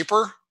called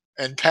paper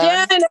and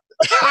pen.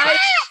 Yeah,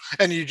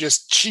 and you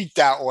just cheat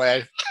that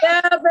way.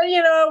 Yeah, but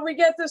we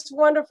get this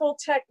wonderful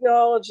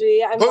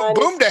technology.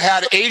 Boomda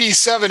had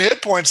 87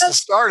 hit points to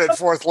start at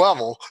 4th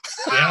level.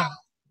 Yeah.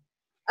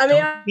 I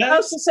mean, I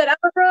also said I'm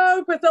a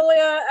rogue with only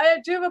I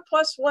do have a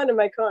 +1 in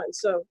my con.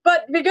 So,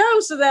 but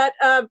because of that,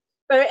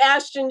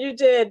 Ashton, you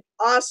did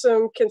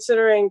awesome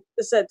considering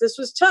this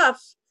was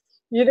tough.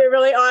 You did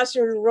really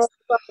awesome. You rolled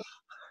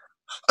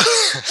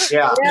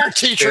Yeah, your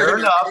teacher fair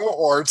enough.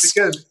 Cohorts.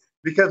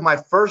 Because my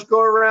first go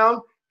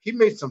around, he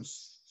made some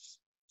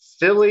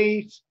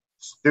silly,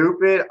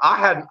 stupid.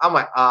 I'm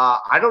like,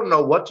 I don't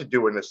know what to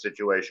do in this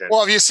situation.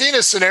 Well, have you seen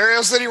his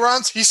scenarios that he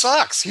runs? He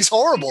sucks. He's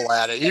horrible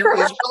at it. He's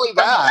really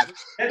bad.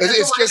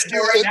 It's just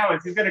right now.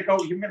 He's gonna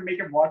go. You're gonna make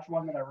him watch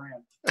one that I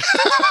ran.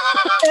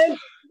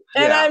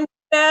 and I'm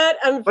bad.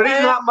 But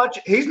he's not much.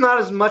 He's not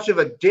as much of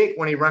a dick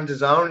when he runs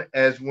his own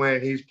as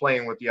when he's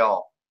playing with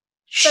y'all.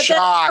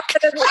 Shock.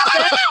 That's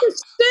the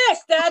stick.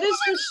 That is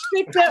the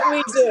stick that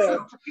we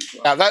do.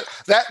 Yeah,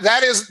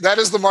 that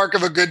is the mark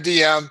of a good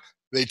DM.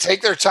 They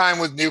take their time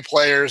with new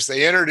players.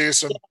 They introduce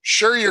them.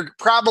 Sure, you're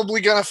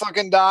probably gonna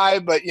fucking die,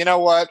 but you know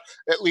what?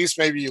 At least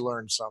maybe you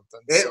learned something.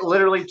 It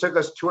literally took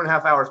us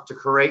 2.5 hours to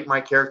create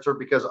my character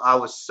because I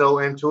was so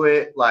into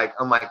it. Like,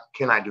 I'm like,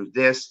 can I do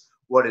this?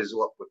 What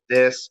with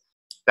this?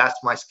 That's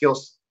my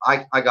skills.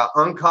 I got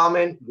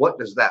uncommon. What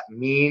does that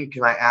mean?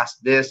 Can I ask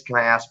this? Can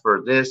I ask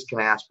for this? Can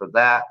I ask for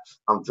that?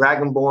 I'm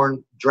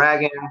Dragonborn,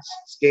 dragons,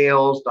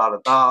 scales, da da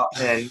da.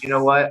 And you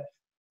know what?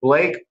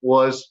 Blake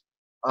was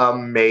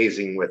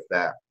amazing with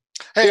that.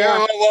 Hey,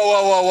 Yeah.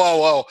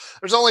 whoa.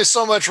 There's only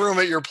so much room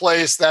at your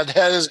place. That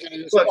head is going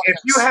to just. Look, if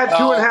you had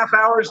 2.5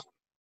 hours,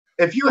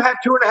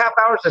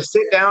 to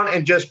sit down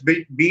and just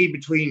be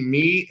between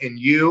me and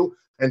you,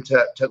 and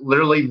to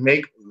literally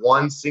make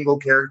one single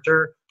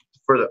character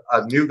for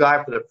a new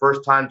guy for the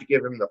first time to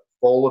give him the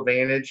full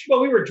advantage.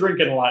 Well, we were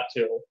drinking a lot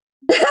too.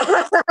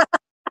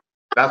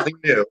 Nothing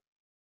new.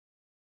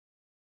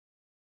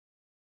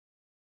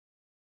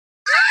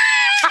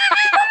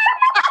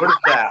 What is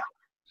that?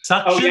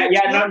 Oh yeah.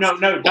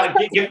 No.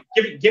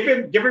 Give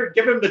him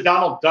the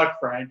Donald Duck,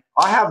 Frank.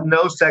 I have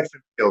no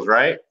section skills,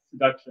 right?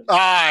 Production.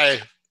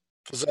 I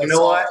possess You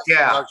know what? all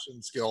Yeah.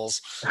 production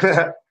skills.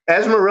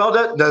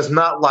 Esmeralda does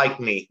not like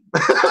me.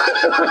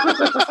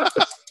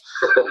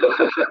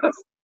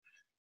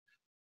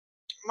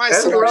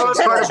 Esmeralda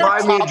tried to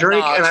buy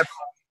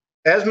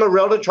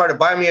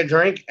me a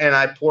drink, and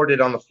I poured it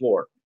on the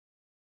floor.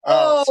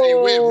 Oh, see,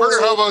 murder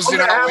hobos do I'm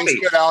not happy.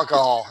 waste good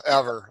alcohol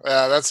ever.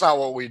 That's not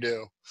what we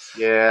do.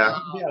 Yeah.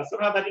 Yeah,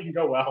 somehow that didn't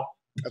go well.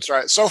 That's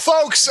right. So,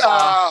 folks,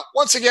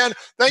 once again,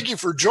 thank you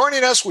for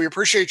joining us. We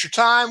appreciate your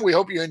time. We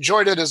hope you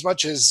enjoyed it as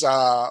much as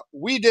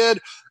we did.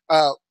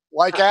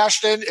 Like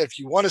Ashton, if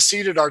you want a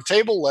seat at our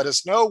table, let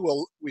us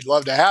know. We'd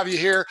love to have you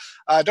here.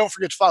 Don't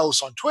forget to follow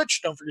us on Twitch.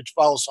 Don't forget to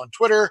follow us on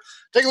Twitter.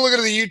 Take a look at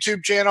the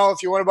YouTube channel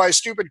if you want to buy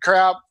stupid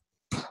crap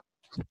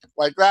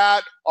like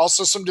that.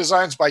 Also, some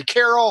designs by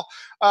Carol.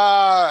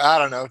 I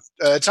don't know.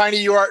 Tiny,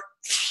 you are.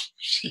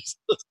 Jesus.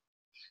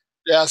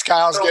 Yes,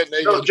 Kyle's getting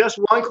naked. So just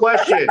one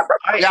question.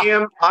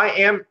 I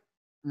am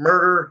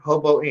Murder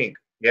Hobo Inc.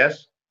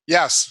 Yes?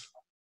 Yes.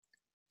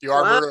 You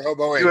are Murder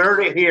Hobo Inc. You heard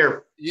it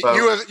here.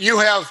 You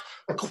have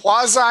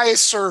quasi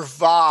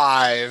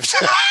survived.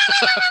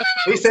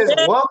 He says,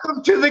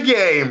 "Welcome to the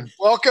game."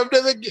 Welcome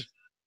to the.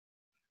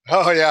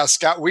 Oh yeah,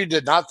 Scott. We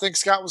did not think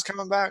Scott was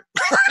coming back.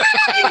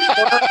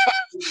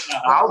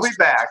 I'll be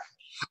back.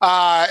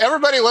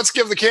 Everybody, let's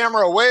give the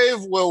camera a wave.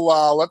 We'll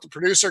let the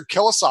producer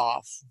kill us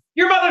off.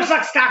 Your mother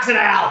sucks cocks in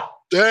hell.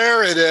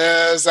 There it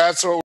is.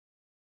 That's what.